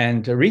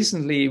 And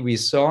recently we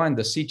saw in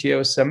the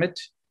CTO summit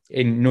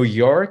in New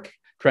York,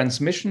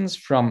 transmissions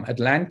from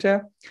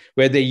Atlanta,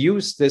 where they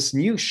used this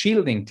new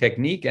shielding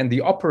technique and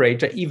the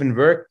operator even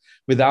worked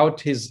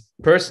without his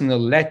personal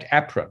lead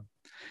apron.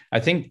 I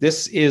think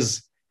this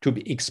is to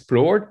be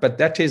explored, but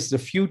that is the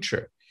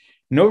future.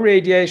 No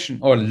radiation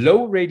or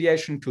low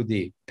radiation to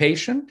the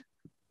patient.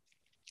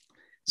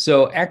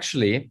 So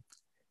actually,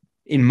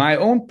 in my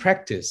own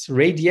practice,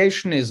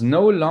 radiation is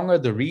no longer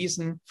the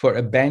reason for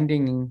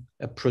abandoning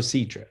a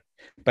procedure.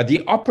 But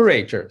the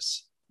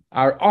operators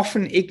are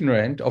often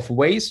ignorant of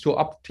ways to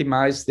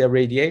optimize their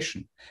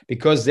radiation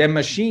because their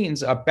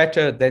machines are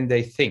better than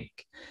they think.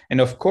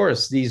 And of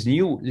course, these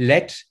new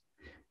lead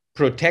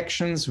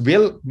protections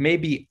will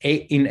maybe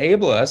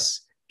enable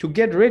us to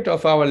get rid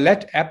of our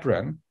lead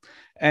apron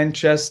and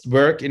just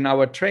work in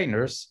our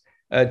trainers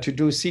to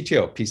do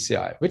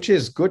CTO-PCI, which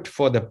is good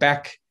for the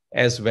back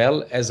as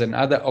well as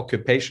another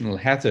occupational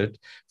hazard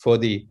for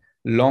the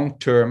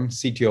long-term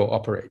CTO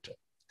operator.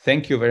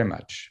 Thank you very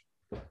much.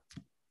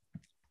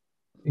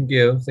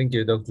 Thank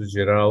you, Dr.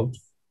 Gerald.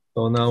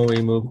 So now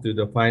we move to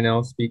the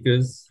final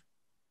speakers,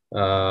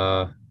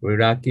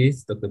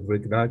 Brilakis, Dr.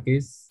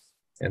 Brilakis,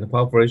 and the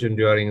perforation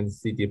during the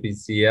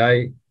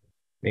CTO-PCI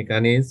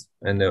mechanism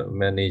and the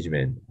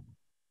management.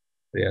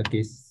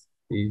 Brilakis,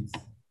 please.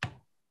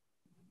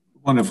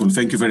 Wonderful.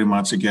 Thank you very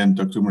much again,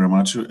 Dr.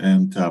 Muramatsu.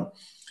 And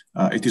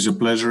it is a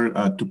pleasure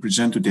to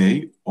present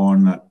today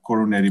on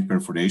coronary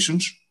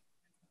perforations.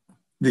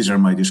 These are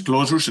my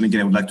disclosures. And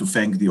again, I would like to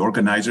thank the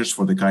organizers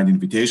for the kind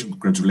invitation.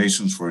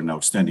 Congratulations for an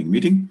outstanding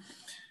meeting.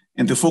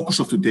 And the focus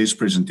of today's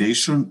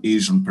presentation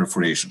is on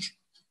perforations,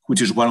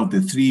 which is one of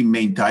the three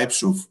main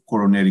types of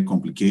coronary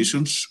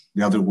complications,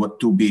 the other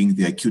two being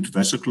the acute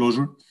vessel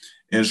closure,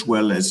 as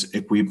well as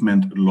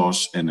equipment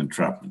loss and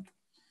entrapment.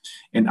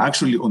 And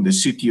actually on the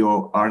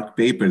CTO ARC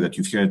paper that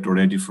you've heard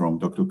already from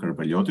Dr.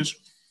 Karmpaliotis,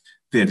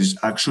 there is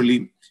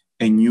actually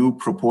a new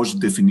proposed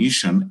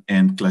definition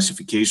and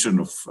classification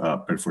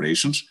of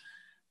perforations.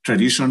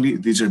 Traditionally,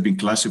 these are being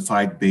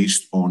classified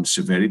based on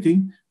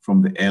severity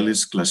from the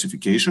Ellis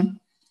classification,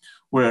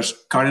 whereas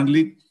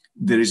currently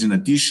there is an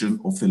addition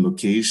of the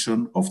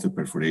location of the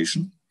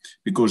perforation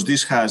because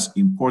this has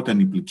important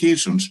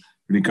implications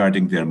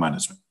regarding their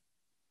management.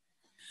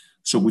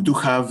 So we do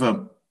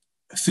have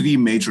three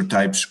major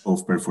types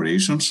of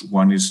perforations.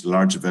 One is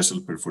large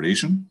vessel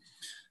perforation.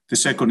 The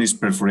second is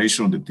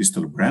perforation of the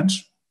distal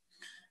branch.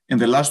 And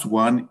the last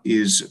one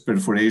is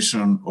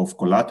perforation of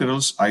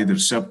collaterals, either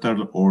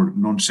septal or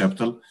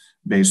non-septal,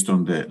 based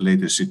on the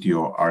latest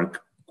CTO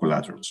ARC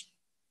collaterals.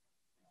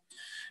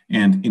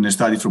 And in a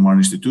study from our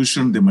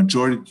institution, the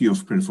majority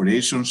of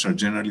perforations are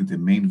generally the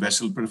main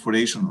vessel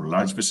perforation or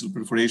large vessel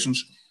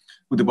perforations,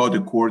 with about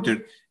a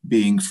quarter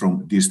being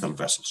from distal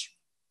vessels.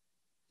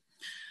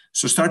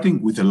 So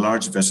starting with the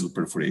large vessel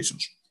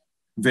perforations,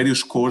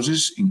 various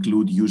causes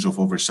include use of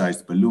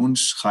oversized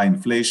balloons, high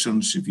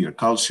inflation, severe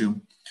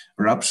calcium,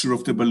 rupture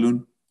of the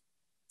balloon,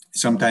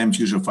 sometimes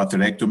use of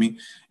atherectomy,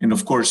 and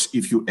of course,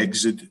 if you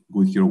exit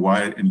with your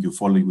wire and you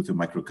follow with a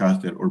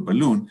microcatheter or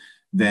balloon,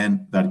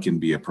 then that can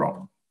be a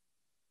problem.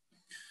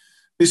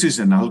 This is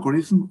an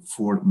algorithm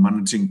for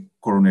managing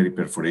coronary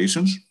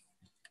perforations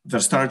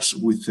that starts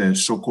with the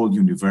so-called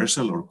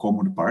universal or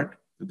common part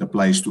that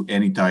applies to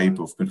any type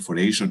of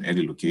perforation,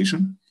 any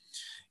location.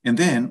 And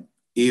then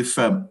if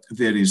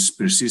there is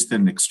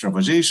persistent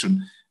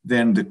extravasation,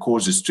 then the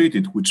cause is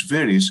treated, which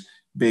varies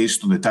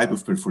based on the type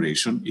of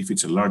perforation, if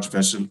it's a large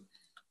vessel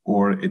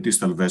or a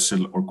distal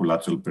vessel or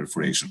collateral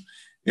perforation.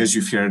 As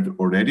you've heard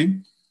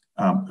already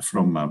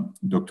from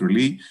Dr.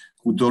 Li,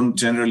 who don't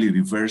generally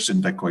reverse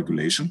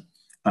anticoagulation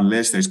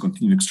unless there's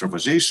continued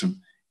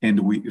extravasation and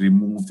we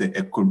remove the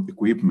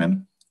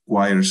equipment,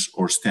 wires,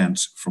 or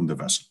stents from the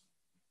vessel.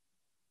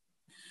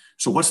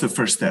 So what's the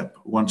first step?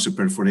 Once a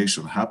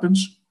perforation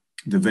happens,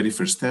 the very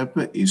first step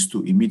is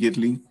to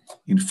immediately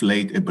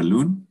inflate a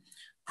balloon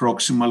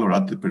proximal or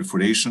at the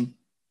perforation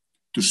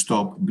to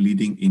stop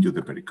bleeding into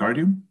the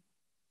pericardium.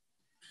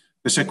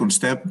 The second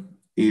step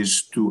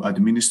is to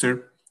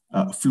administer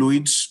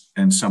fluids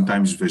and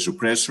sometimes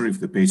vasopressor if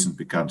the patient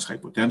becomes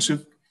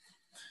hypotensive.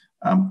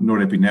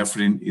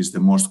 Norepinephrine is the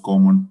most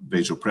common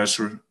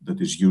vasopressor that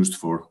is used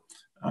for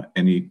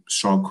any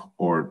shock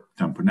or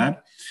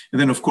tamponade.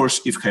 And then, of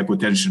course, if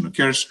hypotension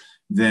occurs,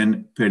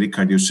 then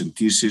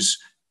pericardiocentesis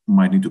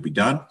might need to be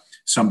done.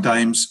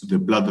 Sometimes the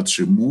blood that's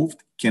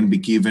removed can be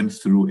given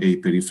through a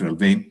peripheral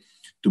vein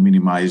to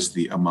minimize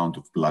the amount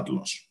of blood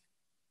loss.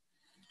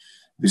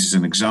 This is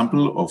an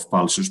example of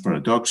pulsus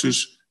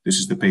paradoxus. This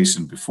is the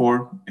patient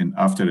before and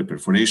after a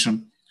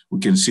perforation. We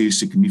can see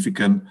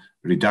significant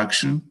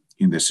reduction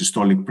in the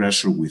systolic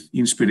pressure with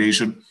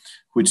inspiration,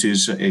 which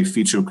is a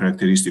feature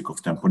characteristic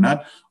of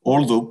tamponade,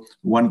 although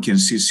one can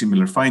see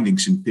similar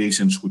findings in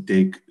patients who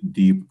take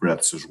deep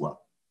breaths as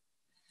well.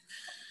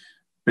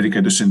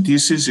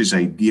 Pericardiocentesis is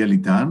ideally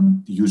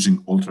done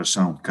using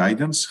ultrasound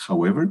guidance.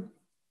 However,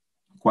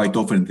 quite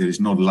often there is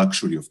no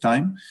luxury of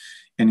time.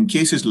 And in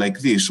cases like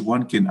this,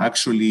 one can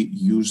actually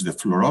use the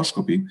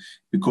fluoroscopy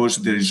because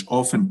there is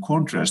often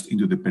contrast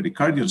into the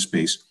pericardial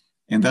space,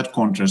 and that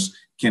contrast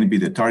can be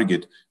the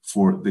target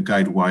for the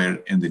guide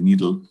wire and the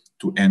needle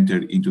to enter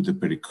into the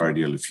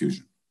pericardial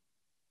effusion.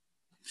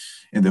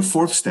 And the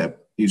fourth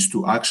step is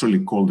to actually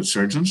call the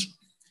surgeons,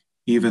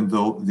 even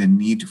though the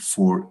need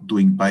for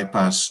doing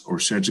bypass or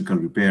surgical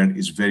repair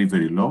is very,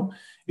 very low.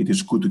 It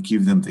is good to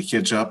give them the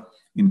heads up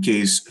in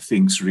case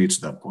things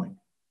reach that point.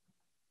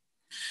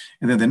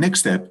 And then the next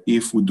step,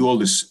 if we do all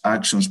these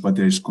actions, but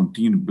there is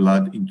continued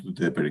blood into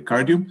the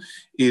pericardium,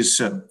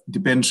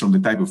 depends on the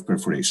type of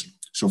perforation.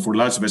 So for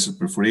large vessel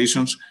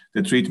perforations,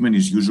 the treatment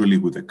is usually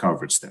with a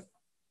covered stent.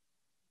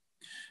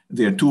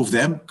 There are two of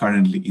them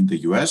currently in the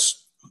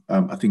US.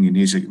 I think in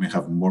Asia you may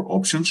have more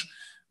options.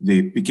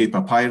 The PK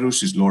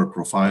papyrus is lower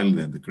profile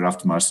than the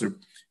graft master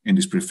and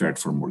is preferred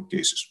for more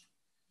cases.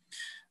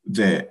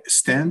 The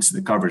stents,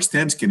 the cover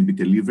stents, can be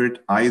delivered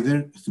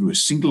either through a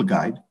single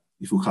guide,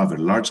 if you have a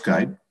large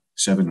guide,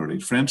 7 or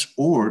 8 French,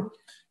 or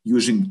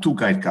using 2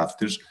 guide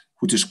catheters,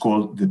 which is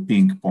called the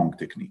ping pong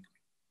technique.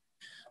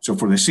 So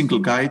for the single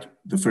guide,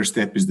 the first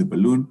step is the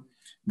balloon.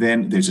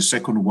 Then there's a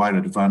second wire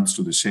advanced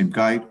to the same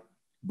guide.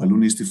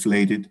 Balloon is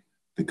deflated.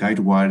 The guide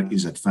wire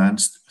is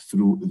advanced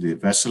through the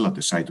vessel at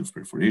the site of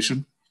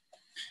perforation.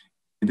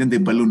 And then the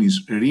balloon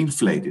is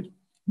reinflated.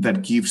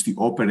 That gives the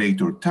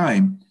operator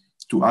time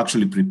to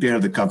actually prepare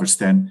the cover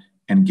stent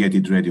and get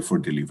it ready for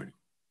delivery.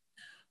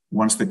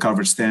 Once the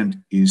cover stent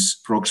is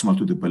proximal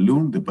to the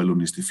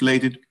balloon is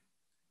deflated.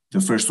 The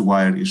first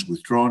wire is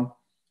withdrawn.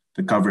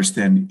 The cover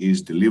stent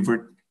is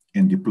delivered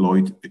and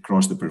deployed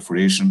across the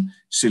perforation,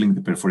 sealing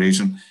the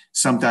perforation.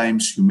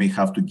 Sometimes you may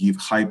have to give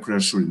high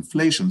pressure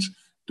inflations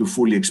to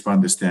fully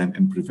expand the stent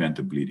and prevent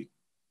the bleeding.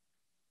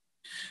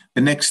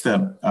 The next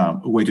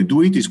way to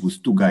do it is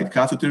with 2 guide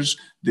catheters.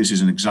 This is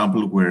an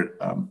example where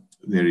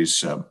there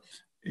is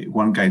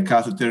one guide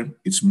catheter,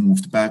 it's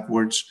moved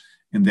backwards,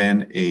 and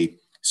then a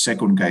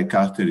second guide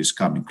catheter is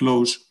coming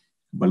close,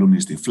 balloon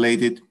is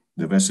deflated,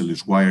 the vessel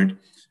is wired,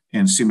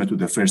 and similar to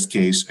the first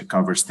case, a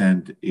cover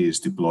stent is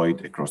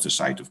deployed across the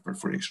site of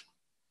perforation.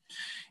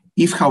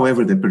 If,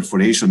 however, the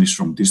perforation is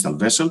from distal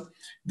vessel,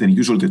 then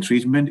usually the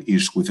treatment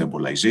is with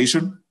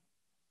embolization,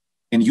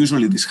 and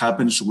usually this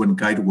happens when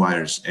guide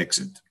wires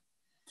exit.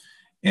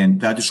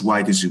 And that is why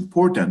it is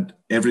important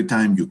every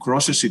time you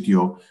cross a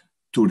CTO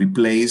to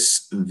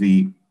replace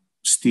the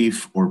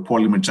stiff or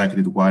polymer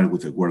jacketed wire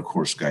with a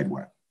workhorse guide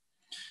wire.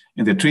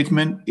 And the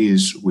treatment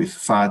is with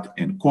FAT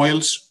and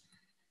coils,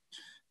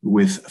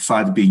 with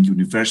FAT being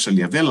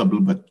universally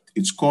available, but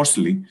it's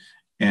costly,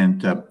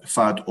 and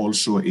FAT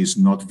also is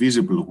not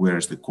visible,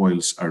 whereas the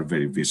coils are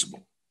very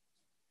visible.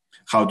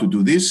 How to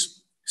do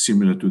this?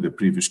 Similar to the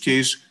previous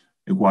case,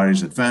 a wire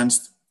is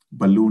advanced,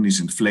 balloon is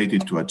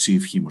inflated to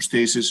achieve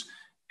hemostasis,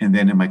 and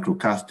then a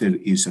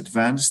microcatheter is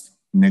advanced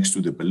next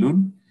to the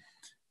balloon,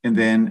 and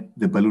then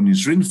the balloon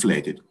is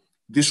reinflated.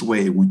 This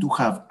way, we do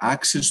have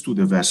access to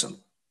the vessel,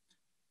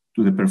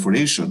 to the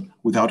perforation,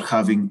 without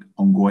having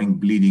ongoing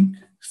bleeding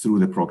through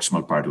the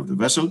proximal part of the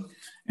vessel.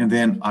 And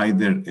then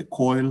either a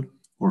coil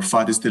or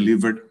FAT is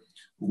delivered.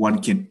 One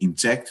can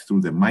inject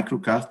through the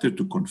microcatheter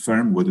to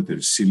confirm whether there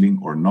is sealing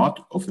or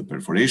not of the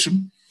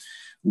perforation.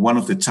 One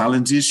of the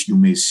challenges you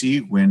may see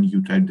when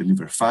you try to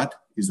deliver FAT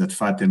is that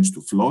FAT tends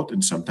to float,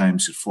 and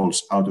sometimes it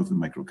falls out of the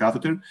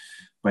microcatheter.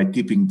 By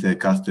tipping the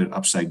catheter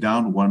upside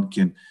down, one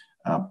can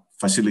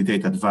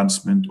facilitate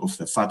advancement of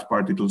the FAT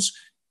particles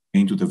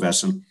into the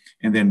vessel,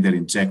 and then they're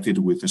injected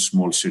with a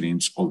small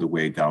syringe all the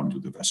way down to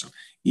the vessel.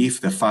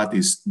 If the FAT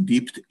is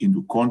dipped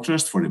into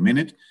contrast for a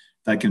minute,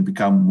 that can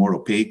become more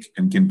opaque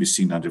and can be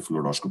seen under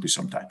fluoroscopy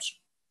sometimes.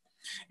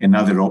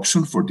 Another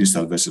option for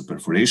distal vessel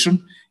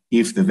perforation,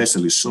 if the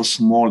vessel is so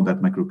small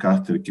that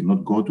microcatheter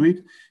cannot go to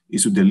it,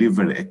 is to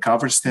deliver a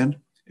cover stent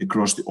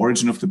across the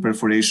origin of the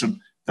perforation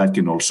that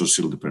can also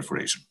seal the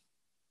perforation.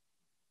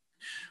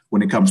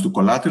 When it comes to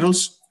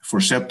collaterals, for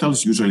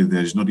septals, usually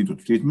there is no need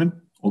of treatment,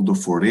 although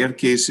for rare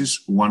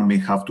cases, one may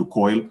have to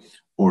coil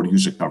or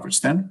use a cover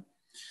stent.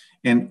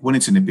 And when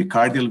it's an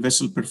epicardial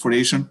vessel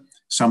perforation,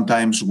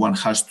 sometimes one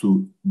has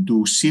to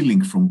do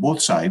sealing from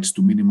both sides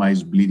to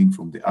minimize bleeding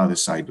from the other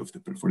side of the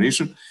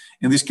perforation.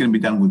 And this can be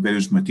done with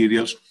various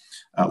materials.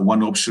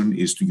 One option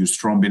is to use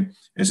thrombin,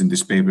 as in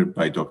this paper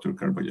by Dr.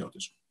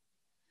 Karmpaliotis.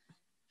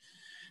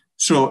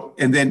 So,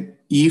 and then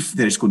if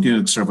there is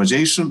continued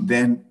extravasation,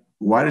 then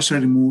wires are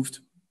removed,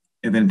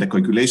 and then the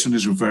coagulation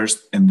is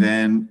reversed, and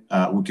then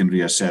we can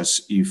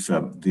reassess if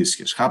this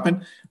has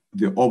happened.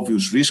 The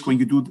obvious risk when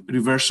you do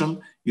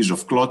reversal is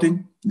of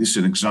clotting. This is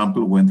an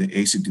example when the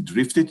ACT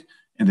drifted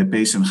and the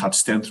patient had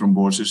stent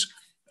thrombosis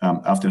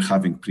after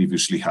having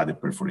previously had a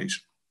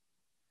perforation.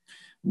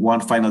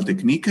 One final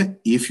technique,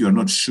 if you're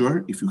not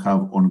sure if you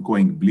have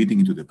ongoing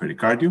bleeding into the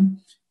pericardium,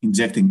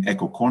 injecting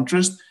echo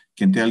contrast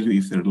can tell you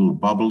if there are little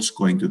bubbles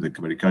going to the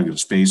pericardial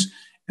space,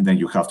 and then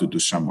you have to do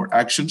some more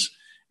actions.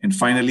 And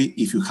finally,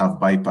 if you have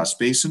bypass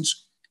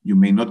patients, you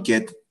may not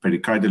get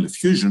pericardial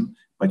effusion,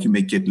 but you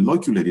may get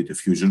loculated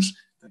effusions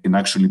that can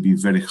actually be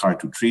very hard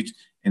to treat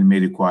and may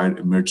require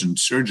emergent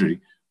surgery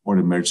or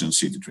emergent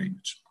CT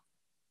drainage.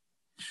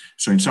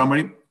 So in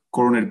summary,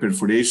 coronary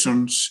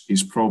perforations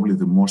is probably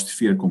the most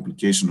feared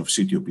complication of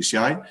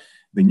CTO-PCI.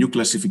 The new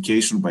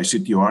classification by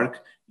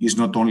CTO-ARC is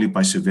not only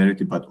by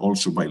severity, but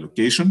also by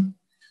location.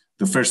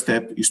 The first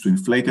step is to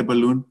inflate a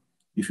balloon.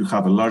 If you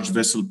have a large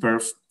vessel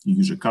perf, you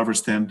use a cover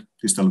stent,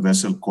 distal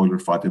vessel, coil or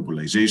FAT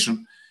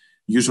embolization.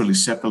 Usually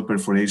septal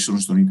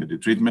perforations don't need any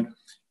treatment.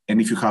 And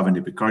if you have an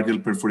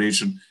epicardial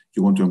perforation,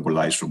 you want to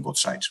embolize from both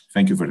sides.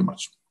 Thank you very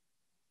much.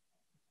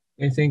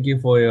 Okay, thank you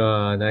for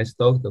your nice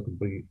talk, Dr.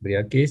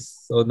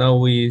 Brilakis. So now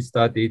we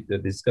started the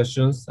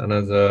discussions,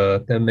 another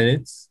 10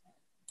 minutes.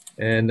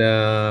 And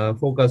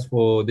focus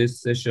for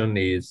this session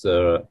is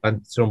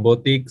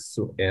antithrombotics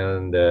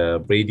and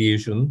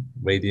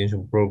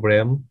radiation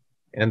program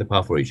and the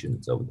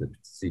perforations of the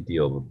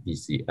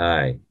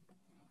CTO-PCI.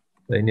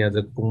 Any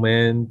other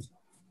comment?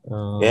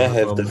 Yeah, I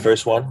have the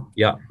first one.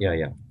 Yeah,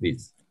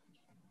 please.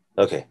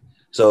 Okay,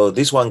 so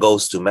this one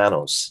goes to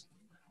Manos.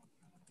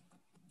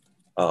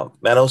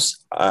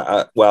 Manos,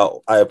 I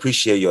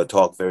appreciate your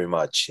talk very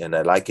much, and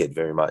I like it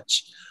very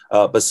much.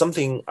 But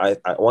something I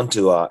want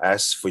to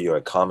ask for your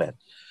comment.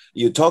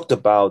 You talked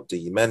about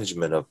the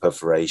management of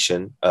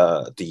perforation,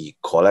 the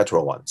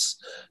collateral ones.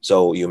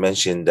 So you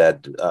mentioned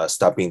that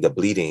stopping the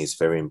bleeding is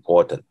very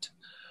important.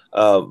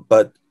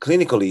 But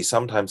clinically,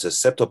 sometimes a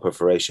septal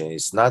perforation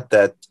is not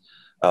that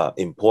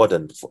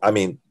important.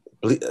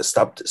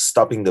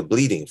 Stopping the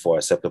bleeding for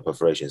a septal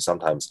perforation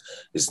sometimes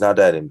is not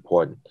that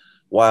important.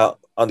 While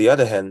on the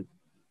other hand,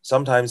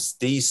 sometimes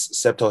these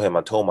septal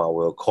hematoma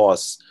will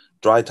cause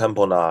dry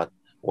tamponade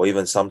or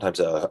even sometimes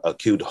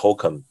acute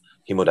HOCM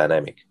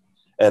hemodynamic.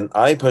 And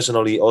I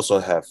personally also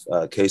have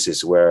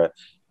cases where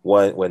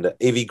when the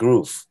AV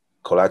groove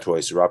collateral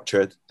is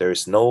ruptured, there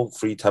is no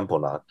free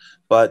tamponade,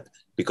 but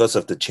because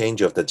of the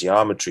change of the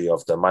geometry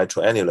of the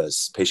mitral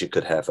annulus, patient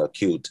could have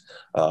acute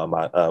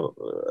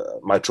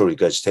mitral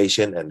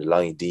regurgitation and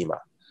lung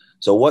edema.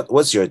 So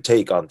what's your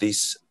take on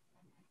these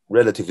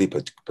relatively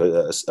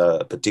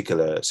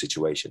particular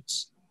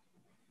situations?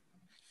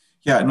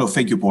 Yeah, no,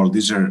 thank you, Paul.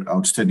 These are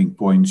outstanding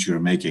points you're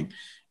making.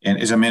 And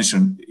as I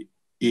mentioned,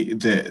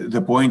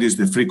 the point is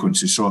the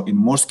frequency. So in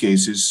most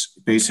cases,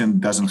 patient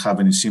doesn't have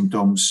any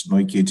symptoms, no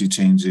EKG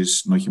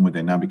changes, no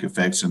hemodynamic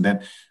effects, and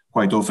then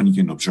quite often you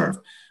can observe.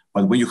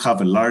 But when you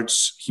have a large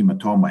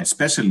hematoma,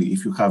 especially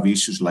if you have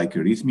issues like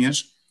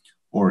arrhythmias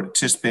or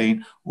chest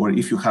pain, or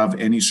if you have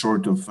any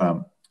sort of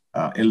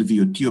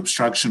LVOT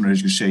obstruction, or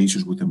as you say,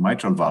 issues with the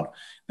mitral valve,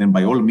 then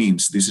by all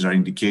means, these are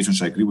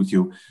indications, I agree with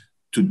you,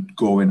 to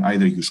go and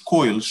either use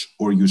coils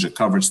or use a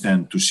covered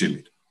stent to seal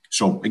it.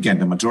 So again,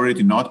 the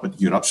majority not, but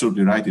you're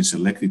absolutely right. In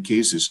selected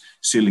cases,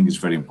 sealing is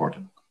very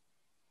important.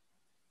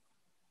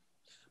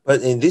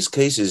 But in these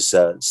cases,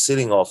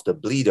 sealing off the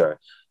bleeder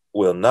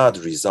will not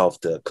resolve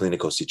the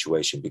clinical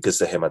situation because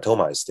the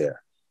hematoma is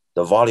there.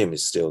 The volume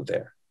is still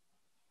there,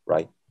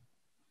 right?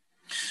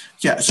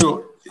 Yeah,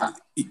 so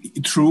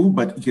true,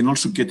 but it can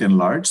also get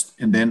enlarged.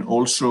 And then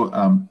also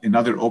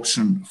another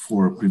option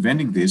for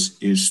preventing this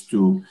is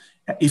to,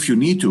 if you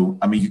need to,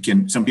 I mean, you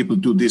can, some people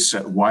do this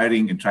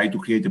wiring and try to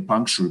create a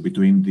puncture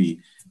between the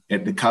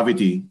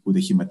cavity with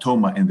the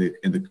hematoma and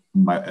the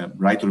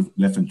right or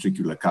left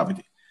ventricular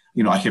cavity.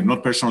 You know, I have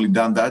not personally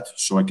done that,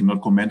 so I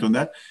cannot comment on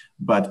that,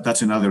 but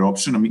that's another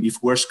option. I mean, if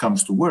worse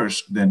comes to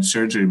worse, then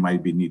surgery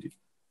might be needed.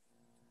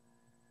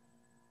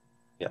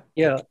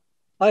 Yeah.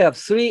 I have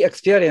 3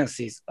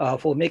 experiences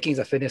for making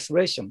the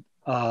fenestration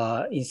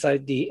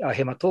inside the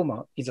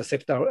hematoma in the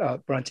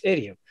septal branch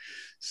area.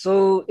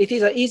 So it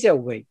is an easier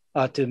way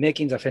to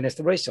making the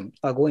fenestration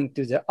going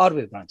to the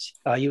RV branch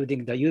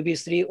using the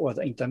UB3 or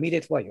the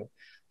intermediate wire.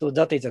 So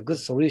that is a good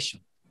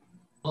solution.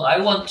 Well, I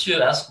want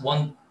to ask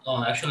one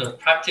actually a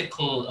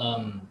practical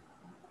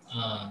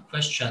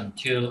question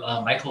to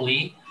Michael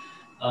Lee.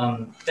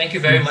 Thank you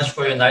very much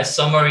for your nice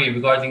summary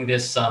regarding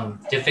this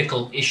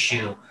difficult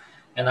issue.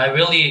 And I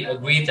really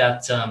agree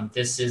that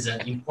this is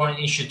an important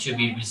issue to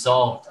be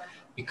resolved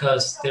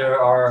because there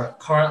are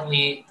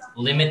currently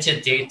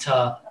limited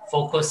data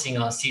focusing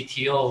on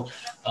CTO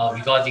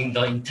regarding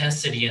the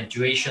intensity and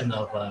duration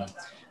of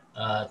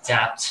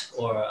DAPT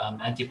or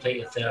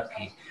antiplatelet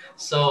therapy.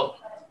 So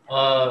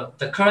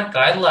the current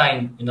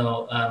guideline,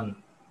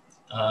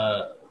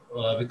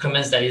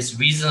 recommends that it's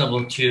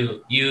reasonable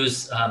to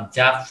use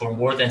DAPT for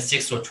more than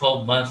 6 or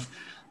 12 months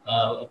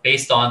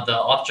based on the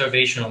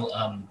observational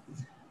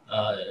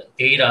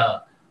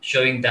data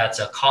showing that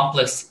a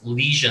complex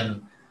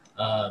lesion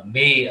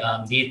may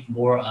need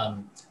more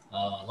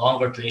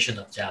longer duration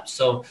of DAPT.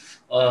 So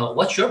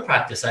what's your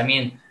practice? I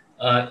mean,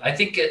 I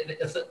think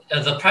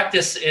the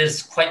practice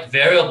is quite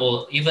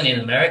variable even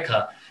in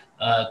America.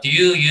 Do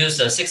you use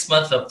 6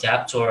 months of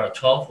DAPT or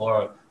 12,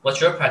 or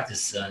what's your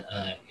practice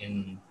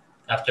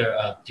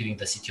after doing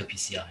the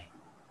CTO-PCI?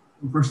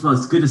 First of all,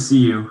 it's good to see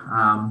you.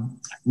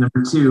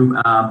 Number 2,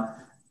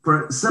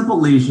 for simple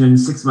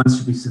lesions, 6 months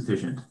should be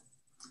sufficient.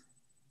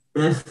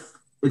 If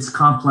it's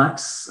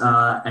complex,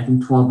 I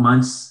think 12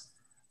 months.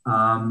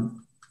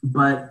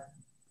 But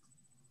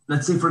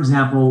let's say, for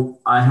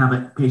example, I have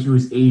a patient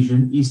who's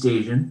Asian, East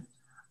Asian.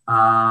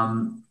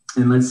 And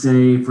let's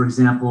say, for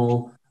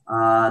example,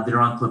 they're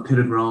on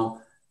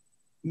clopidogrel.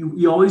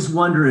 You always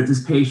wonder if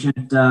this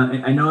patient,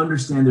 I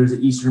understand there's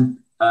an Eastern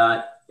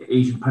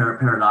Asian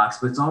paradox,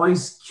 but it's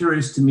always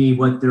curious to me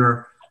what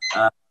their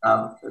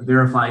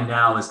verified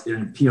now is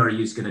their PRU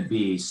is going to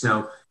be.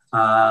 So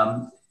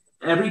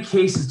every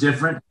case is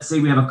different. Let's say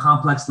we have a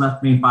complex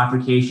left main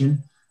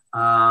bifurcation.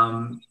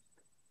 I'd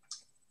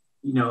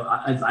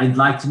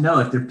like to know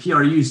if their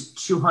PRU is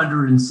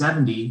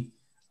 270.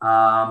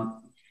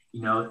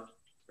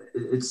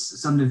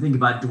 It's something to think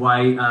about. Do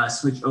I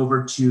switch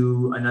over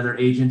to another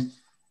agent?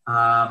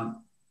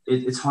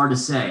 it's hard to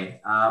say.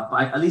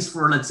 But at least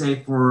for, let's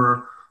say,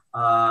 for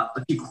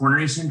acute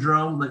coronary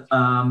syndrome,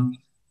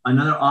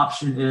 another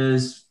option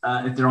is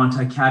if they're on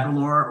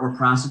ticagrelor or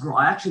prasugrel,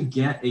 I actually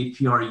get a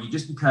PRU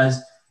just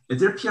because if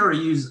their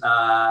PRUs,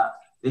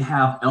 they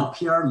have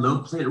LPR, low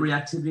platelet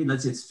reactivity,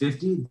 let's say it's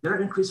 50,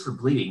 they're increased for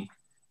bleeding.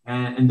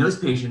 And in those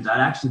patients, I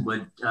actually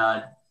would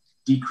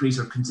decrease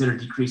or consider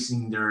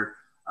decreasing their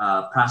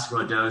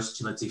prasugrel dose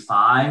to, let's say,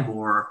 5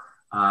 or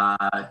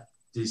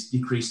just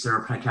decrease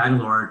their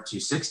ticagrelor to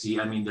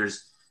 60. I mean,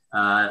 there's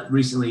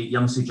recently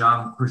Young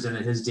Soo-jang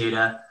presented his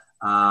data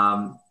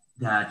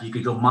that you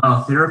could go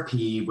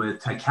monotherapy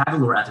with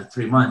ticagrelor after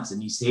 3 months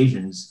in East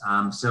Asians.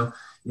 So,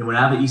 when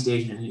I have an East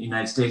Asian in the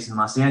United States in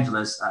Los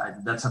Angeles,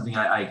 that's something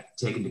I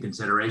take into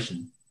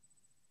consideration.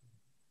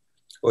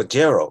 Well,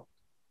 Gerald,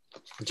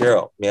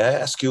 may I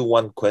ask you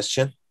one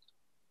question?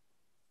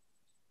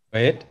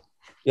 Wait.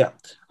 Yeah.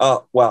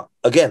 Well,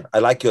 again, I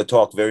like your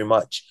talk very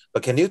much,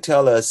 but can you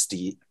tell us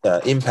the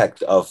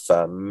impact of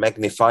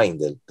magnifying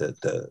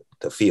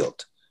the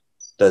field?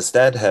 Does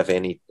that have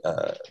any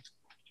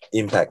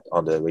impact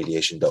on the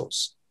radiation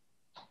dose?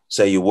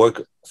 Say you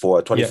work for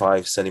a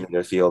 25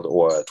 centimeter field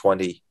or a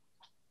 20.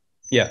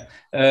 Yeah,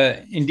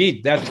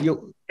 indeed, that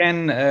you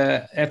can,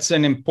 that's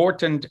an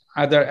important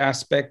other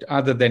aspect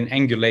other than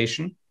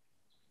angulation.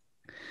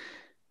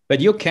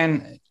 But you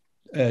can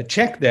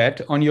check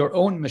that on your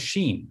own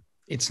machine.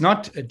 It's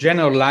not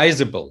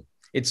generalizable.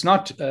 It's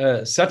not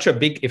such a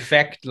big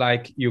effect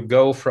like you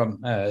go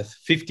from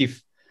 50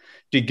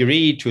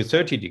 degree to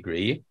 30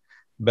 degree,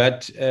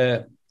 but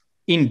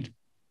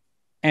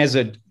as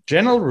a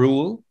general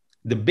rule,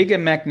 the bigger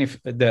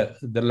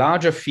the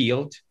larger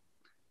field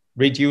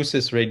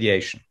reduces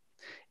radiation.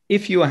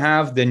 If you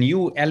have the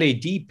new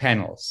LED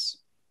panels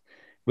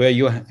where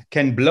you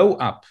can blow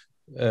up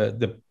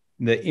the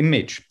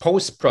image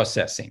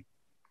post-processing,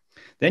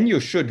 then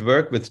you should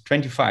work with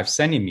 25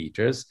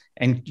 centimeters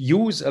and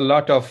use a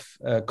lot of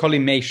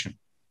collimation.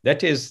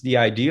 That is the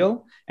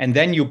ideal. And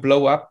then you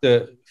blow up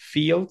the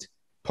field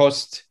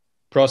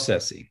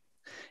post-processing.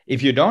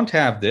 If you don't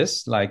have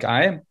this, like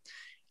I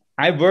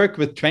work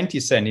with 20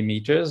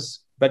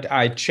 centimeters, but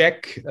I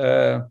check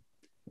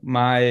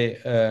my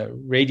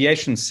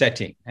radiation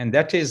setting. And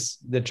that is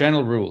the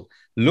general rule.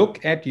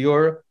 Look at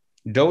your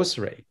dose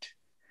rate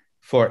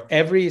for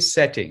every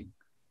setting.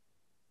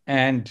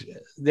 And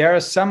there are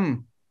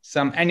some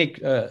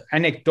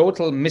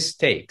anecdotal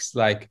mistakes,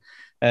 like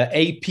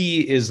AP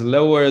is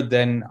lower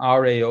than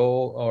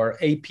RAO or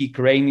AP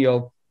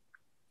cranial.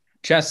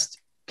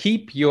 Just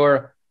keep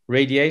your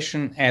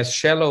radiation as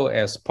shallow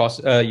as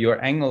possible,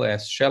 your angle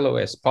as shallow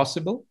as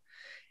possible,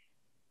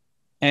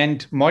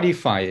 and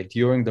modify it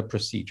during the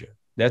procedure.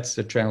 That's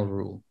the general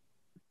rule.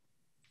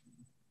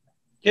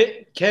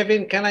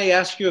 Kevin, can I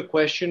ask you a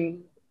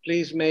question,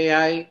 please? May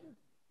I?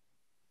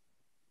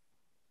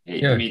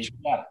 Hey,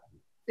 Dimitrios.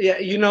 Yeah,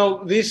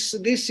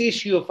 this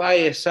issue of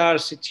ISR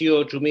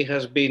CTO to me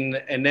has been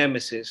a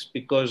nemesis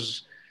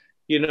because,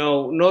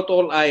 not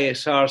all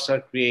ISRs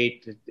are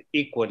created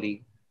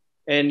equally.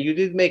 And you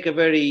did make a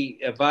very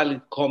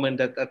valid comment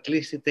that at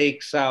least it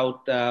takes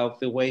out of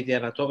the way the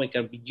anatomic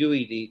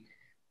ambiguity,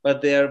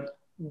 but there are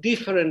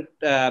different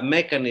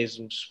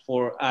mechanisms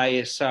for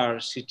ISR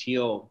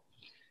CTO.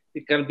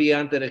 It can be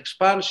under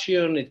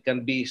expansion, it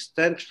can be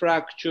stent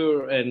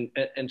fracture,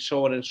 and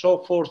so on and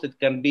so forth. It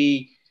can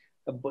be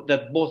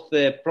that both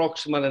the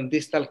proximal and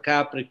distal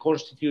cap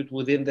reconstitute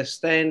within the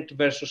stent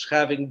versus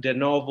having de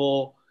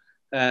novo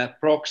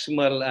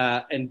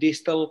proximal and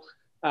distal.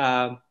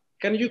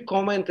 Can you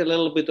comment a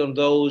little bit on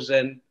those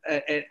and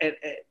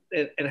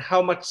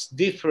how much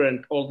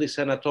different all these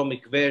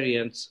anatomic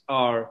variants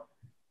are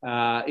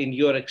in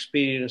your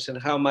experience,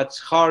 and how much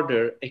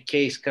harder a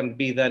case can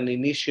be than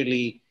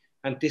initially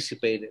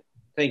anticipated?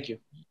 Thank you.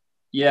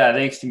 Yeah,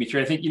 thanks,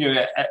 Dimitri. I think,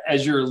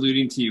 as you're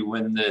alluding to,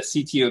 when the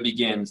CTO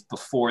begins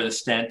before the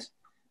stent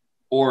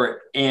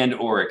or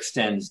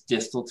extends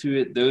distal to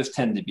it, those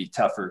tend to be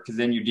tougher because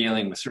then you're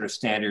dealing with sort of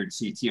standard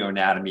CTO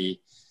anatomy,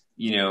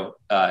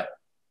 intraplaque,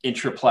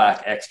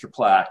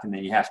 extraplaque, and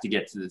then you have to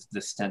get to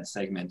the stent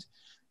segment.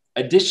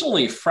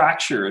 Additionally,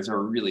 fractures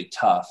are really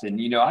tough. And,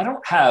 I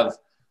don't have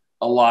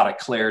a lot of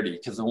clarity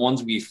because the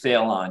ones we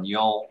fail on, you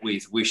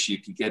always wish you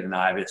could get an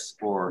IVUS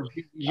or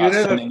you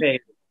never fail.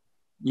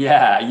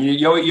 Yeah,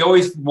 you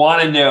always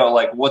want to know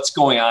like what's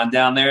going on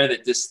down there,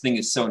 that this thing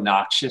is so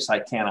noxious I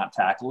cannot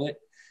tackle it.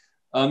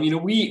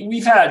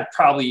 We've had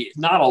probably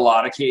not a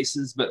lot of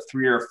cases, but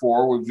 3 or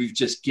 4 where we've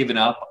just given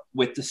up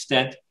with the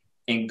stent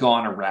and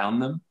gone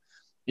around them.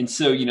 And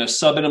so,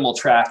 subintimal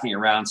tracking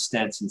around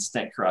stents and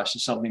stent crush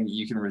is something that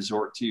you can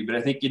resort to. But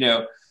I think,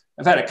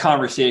 I've had a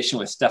conversation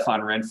with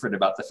Stefan Renfred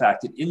about the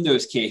fact that in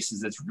those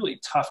cases, it's really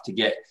tough to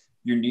get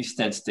your new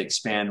stents to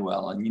expand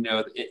well. And,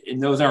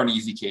 and those aren't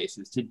easy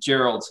cases. To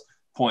Gerald's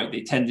point,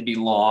 they tend to be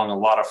long, a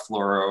lot of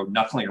fluoro,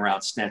 knuckling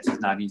around stents is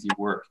not easy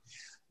work.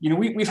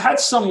 We've had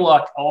some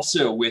luck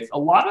also with a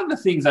lot of the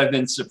things I've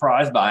been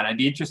surprised by, and I'd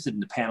be interested in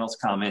the panel's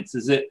comments,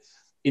 is that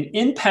an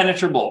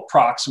impenetrable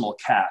proximal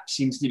cap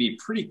seems to be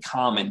pretty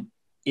common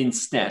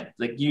in-stent.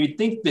 Like you'd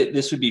think that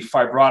this would be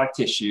fibrotic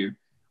tissue,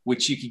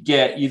 which you could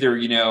get either,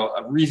 you know,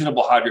 a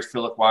reasonable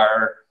hydrophilic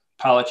wire,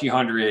 Pilot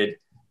 200,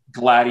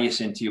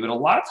 Gladius into, but a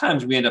lot of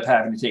times we end up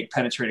having to take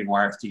penetrating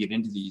wires to get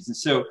into these. And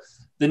so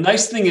the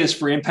nice thing is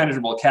for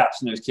impenetrable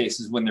caps in those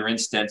cases when they're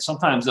in-stent,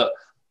 sometimes a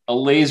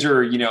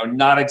laser, you know,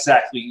 not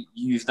exactly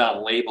used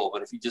on label,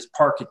 but if you just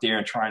park it there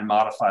and try and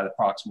modify the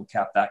proximal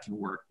cap, that can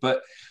work.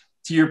 But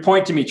to your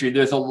point, Dimitri,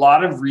 there's a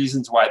lot of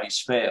reasons why these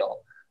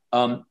fail.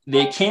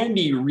 They can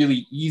be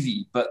really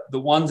easy, but the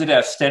ones that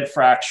have stent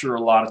fracture,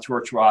 a lot of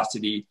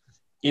tortuosity,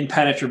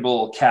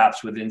 impenetrable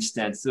caps within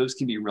stents, those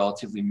can be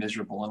relatively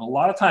miserable. And a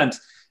lot of times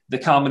the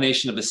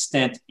combination of a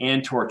stent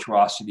and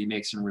tortuosity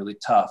makes them really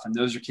tough. And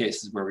those are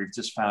cases where we've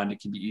just found it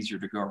can be easier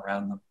to go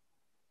around them.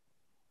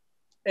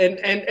 And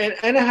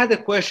I had a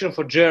question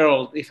for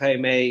Gerald, if I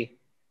may.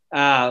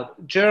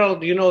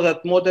 Gerald, you know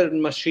that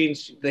modern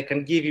machines, they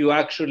can give you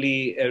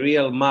actually a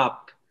real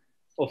map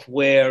of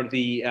where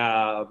the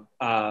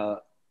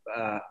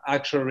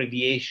actual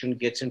radiation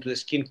gets into the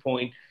skin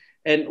point.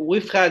 And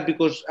we've had,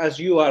 because as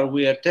you are,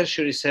 we are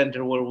tertiary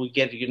center where we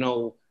get, you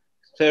know,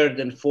 third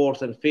and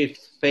fourth and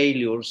fifth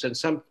failures. And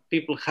some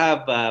people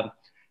have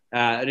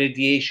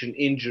radiation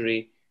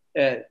injury.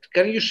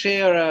 Can you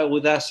share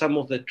with us some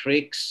of the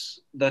tricks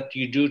that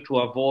you do to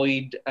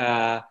avoid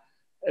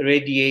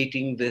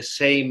radiating the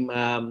same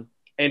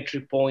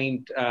entry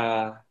point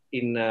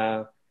in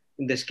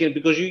the skin?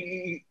 Because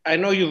I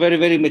know you're very,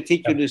 very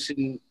meticulous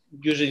in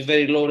using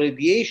very low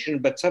radiation,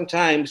 but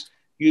sometimes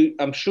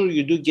I'm sure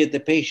you do get the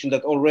patient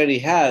that already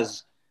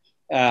has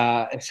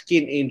a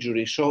skin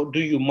injury. So do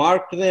you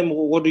mark them?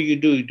 What do you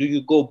do? Do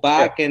you go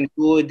back and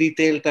do a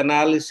detailed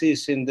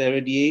analysis in the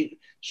radiation?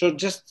 So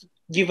just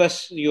give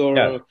us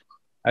your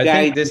I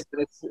think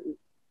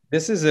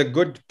this is a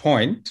good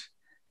point.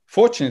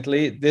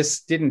 Fortunately,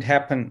 this didn't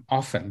happen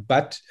often,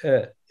 but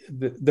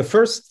the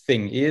first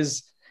thing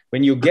is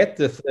when you get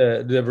the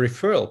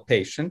referral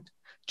patient,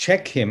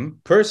 check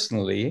him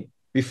personally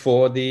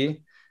before the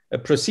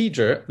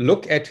procedure,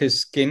 look at his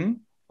skin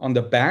on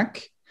the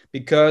back,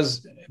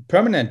 because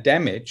permanent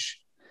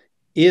damage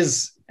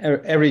is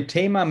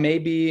erythema,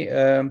 maybe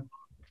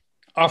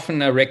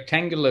often a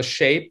rectangular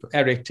shape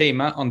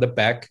erythema on the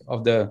back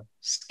of the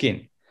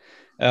skin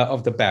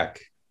of the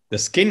back, the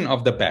skin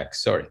of the back,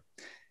 sorry.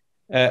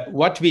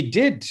 What we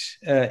did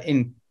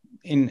in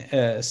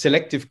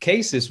selective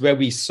cases where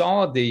we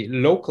saw the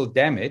local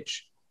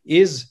damage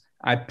is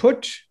I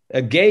put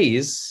a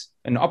gaze,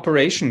 an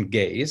operation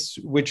gaze,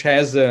 which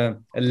has a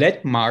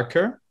lead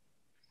marker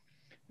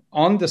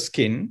on the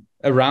skin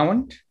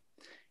around.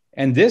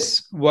 And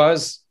this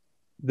was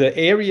the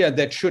area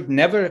that should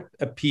never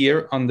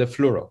appear on the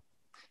fluoro.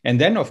 And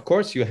then, of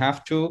course, you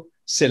have to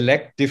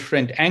select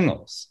different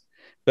angles.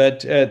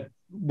 But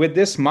with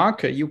this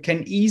marker, you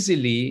can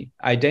easily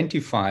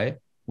identify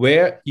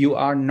where you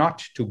are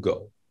not to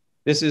go.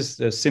 This is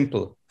the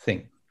simple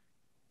thing.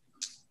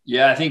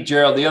 Yeah, I think,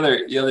 Gerald, the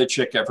other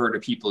trick I've heard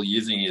of people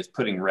using is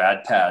putting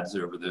rad pads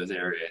over those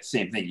areas.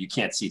 Same thing, you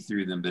can't see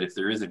through them, but if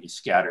there is any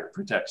scatter, it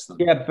protects them.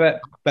 Yeah,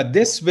 but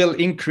this will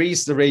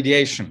increase the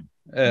radiation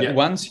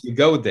once you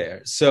go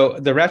there. So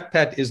the rad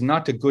pad is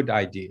not a good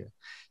idea.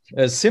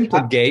 A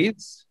simple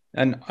gaze,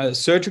 and a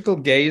surgical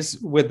gaze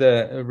with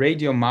a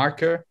radio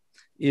marker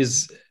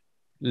is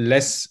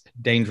less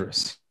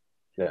dangerous.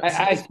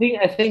 I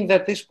think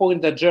that this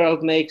point that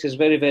Gerald makes is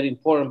very, very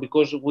important,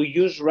 because we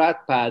use rad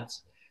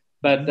pads.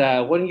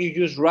 But when you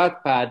use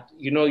rad pad,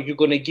 you know, you're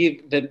going to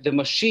give the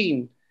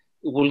machine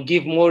will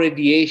give more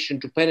radiation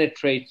to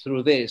penetrate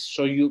through this.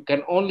 So you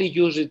can only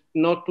use it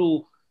not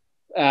to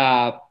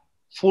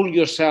fool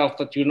yourself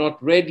that you're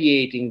not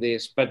radiating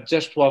this, but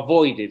just to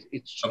avoid it.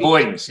 It's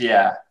avoidance,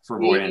 for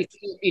avoidance.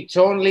 It's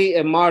only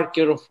a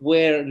marker of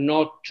where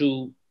not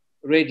to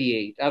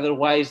radiate.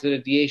 Otherwise, the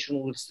radiation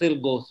will still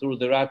go through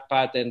the rad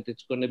pad and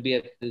it's going to be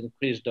at an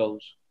increased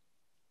dose.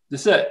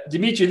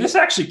 Dimitri, this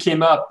actually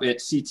came up at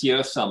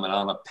CTO Summit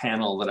on a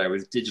panel that I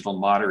was digital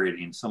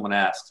moderating. Someone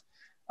asked,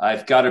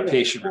 I've got a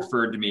patient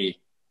referred to me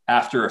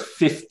after a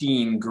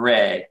 15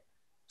 gray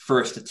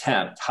first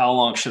attempt. How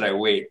long should I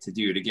wait to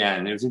do it again?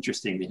 And it was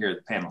interesting to hear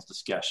the panel's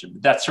discussion.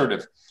 But that's sort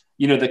of,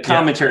 you know, the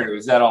commentary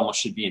was that almost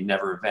should be a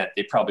never event.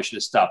 They probably should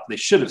have stopped. They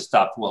should have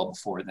stopped well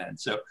before then.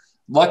 So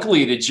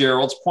luckily, to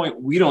Gerald's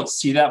point, we don't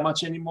see that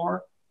much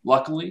anymore,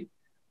 luckily.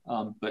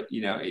 But,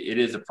 you know, it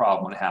is a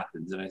problem when it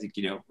happens. And I think,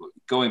 you know,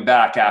 going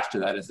back after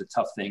that is a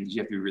tough thing.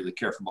 You have to be really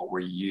careful about where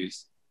you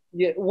use.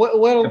 Yeah,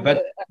 well,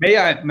 but may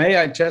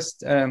I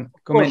just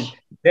comment?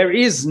 There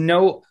is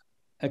no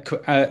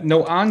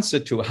answer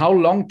to how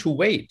long to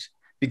wait,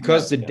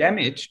 because the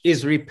damage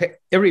is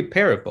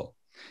irreparable.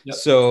 Yep.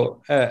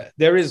 So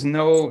there is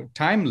no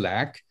time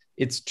lag.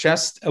 It's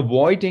just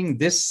avoiding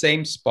this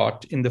same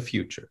spot in the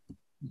future.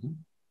 Mm-hmm.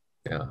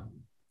 Yeah.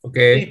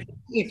 Okay.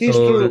 It is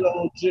true,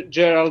 though,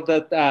 Gerald,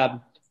 that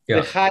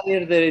the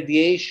higher the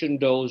radiation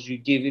dose you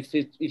give,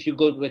 if you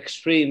go to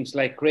extremes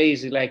like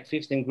crazy, like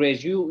 15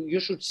 grays, you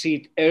should see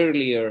it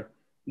earlier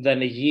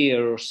than a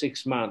year or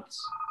 6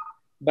 months.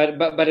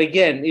 But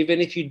again, even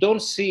if you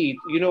don't see it,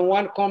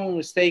 one common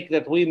mistake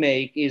that we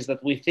make is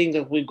that we think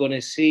that we're going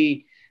to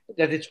see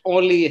that it's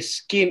only a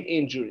skin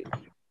injury.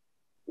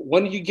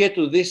 When you get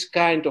to this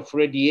kind of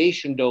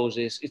radiation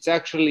doses, it's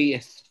actually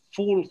a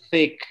full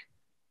thick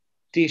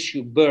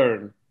tissue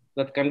burn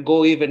that can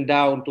go even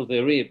down to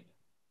the rib.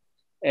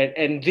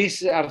 And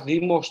these are the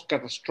most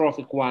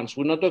catastrophic ones.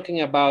 We're not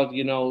talking about,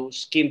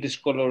 skin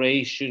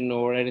discoloration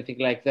or anything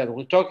like that.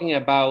 We're talking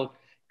about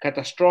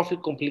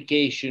catastrophic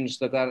complications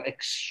that are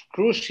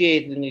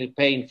excruciatingly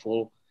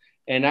painful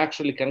and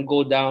actually can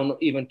go down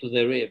even to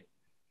the rib.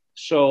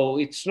 So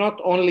it's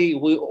not only,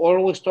 we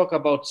always talk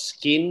about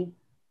skin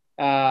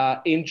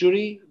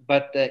injury,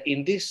 but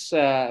in these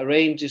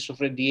ranges of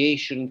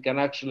radiation, it can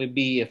actually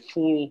be a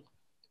full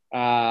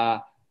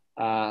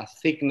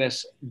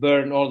thickness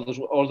burn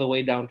all the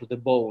way down to the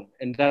bone,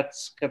 and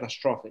that's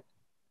catastrophic.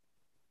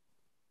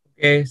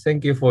 Okay,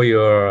 thank you for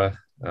your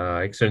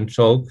excellent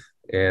talk.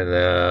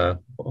 And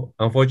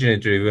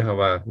unfortunately, we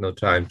have no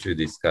time to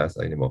discuss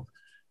anymore.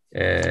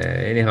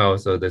 Anyhow,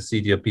 so the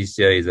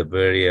CTO-PCI is a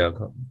very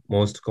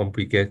most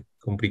complicated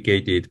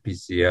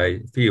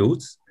PCI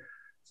fields.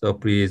 So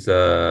please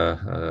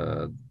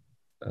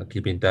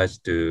keep in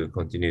touch to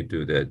continue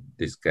to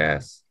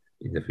discuss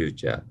in the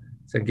future.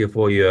 Thank you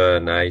for your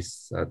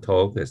nice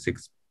talk,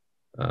 6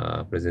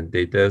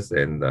 presentators,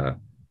 and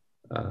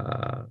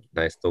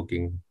nice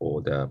talking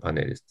for the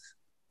panelists.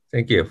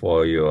 Thank you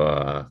for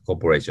your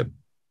cooperation.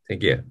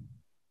 Thank you.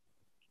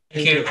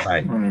 Thank you.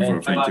 Bye.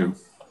 Wonderful. Thank you.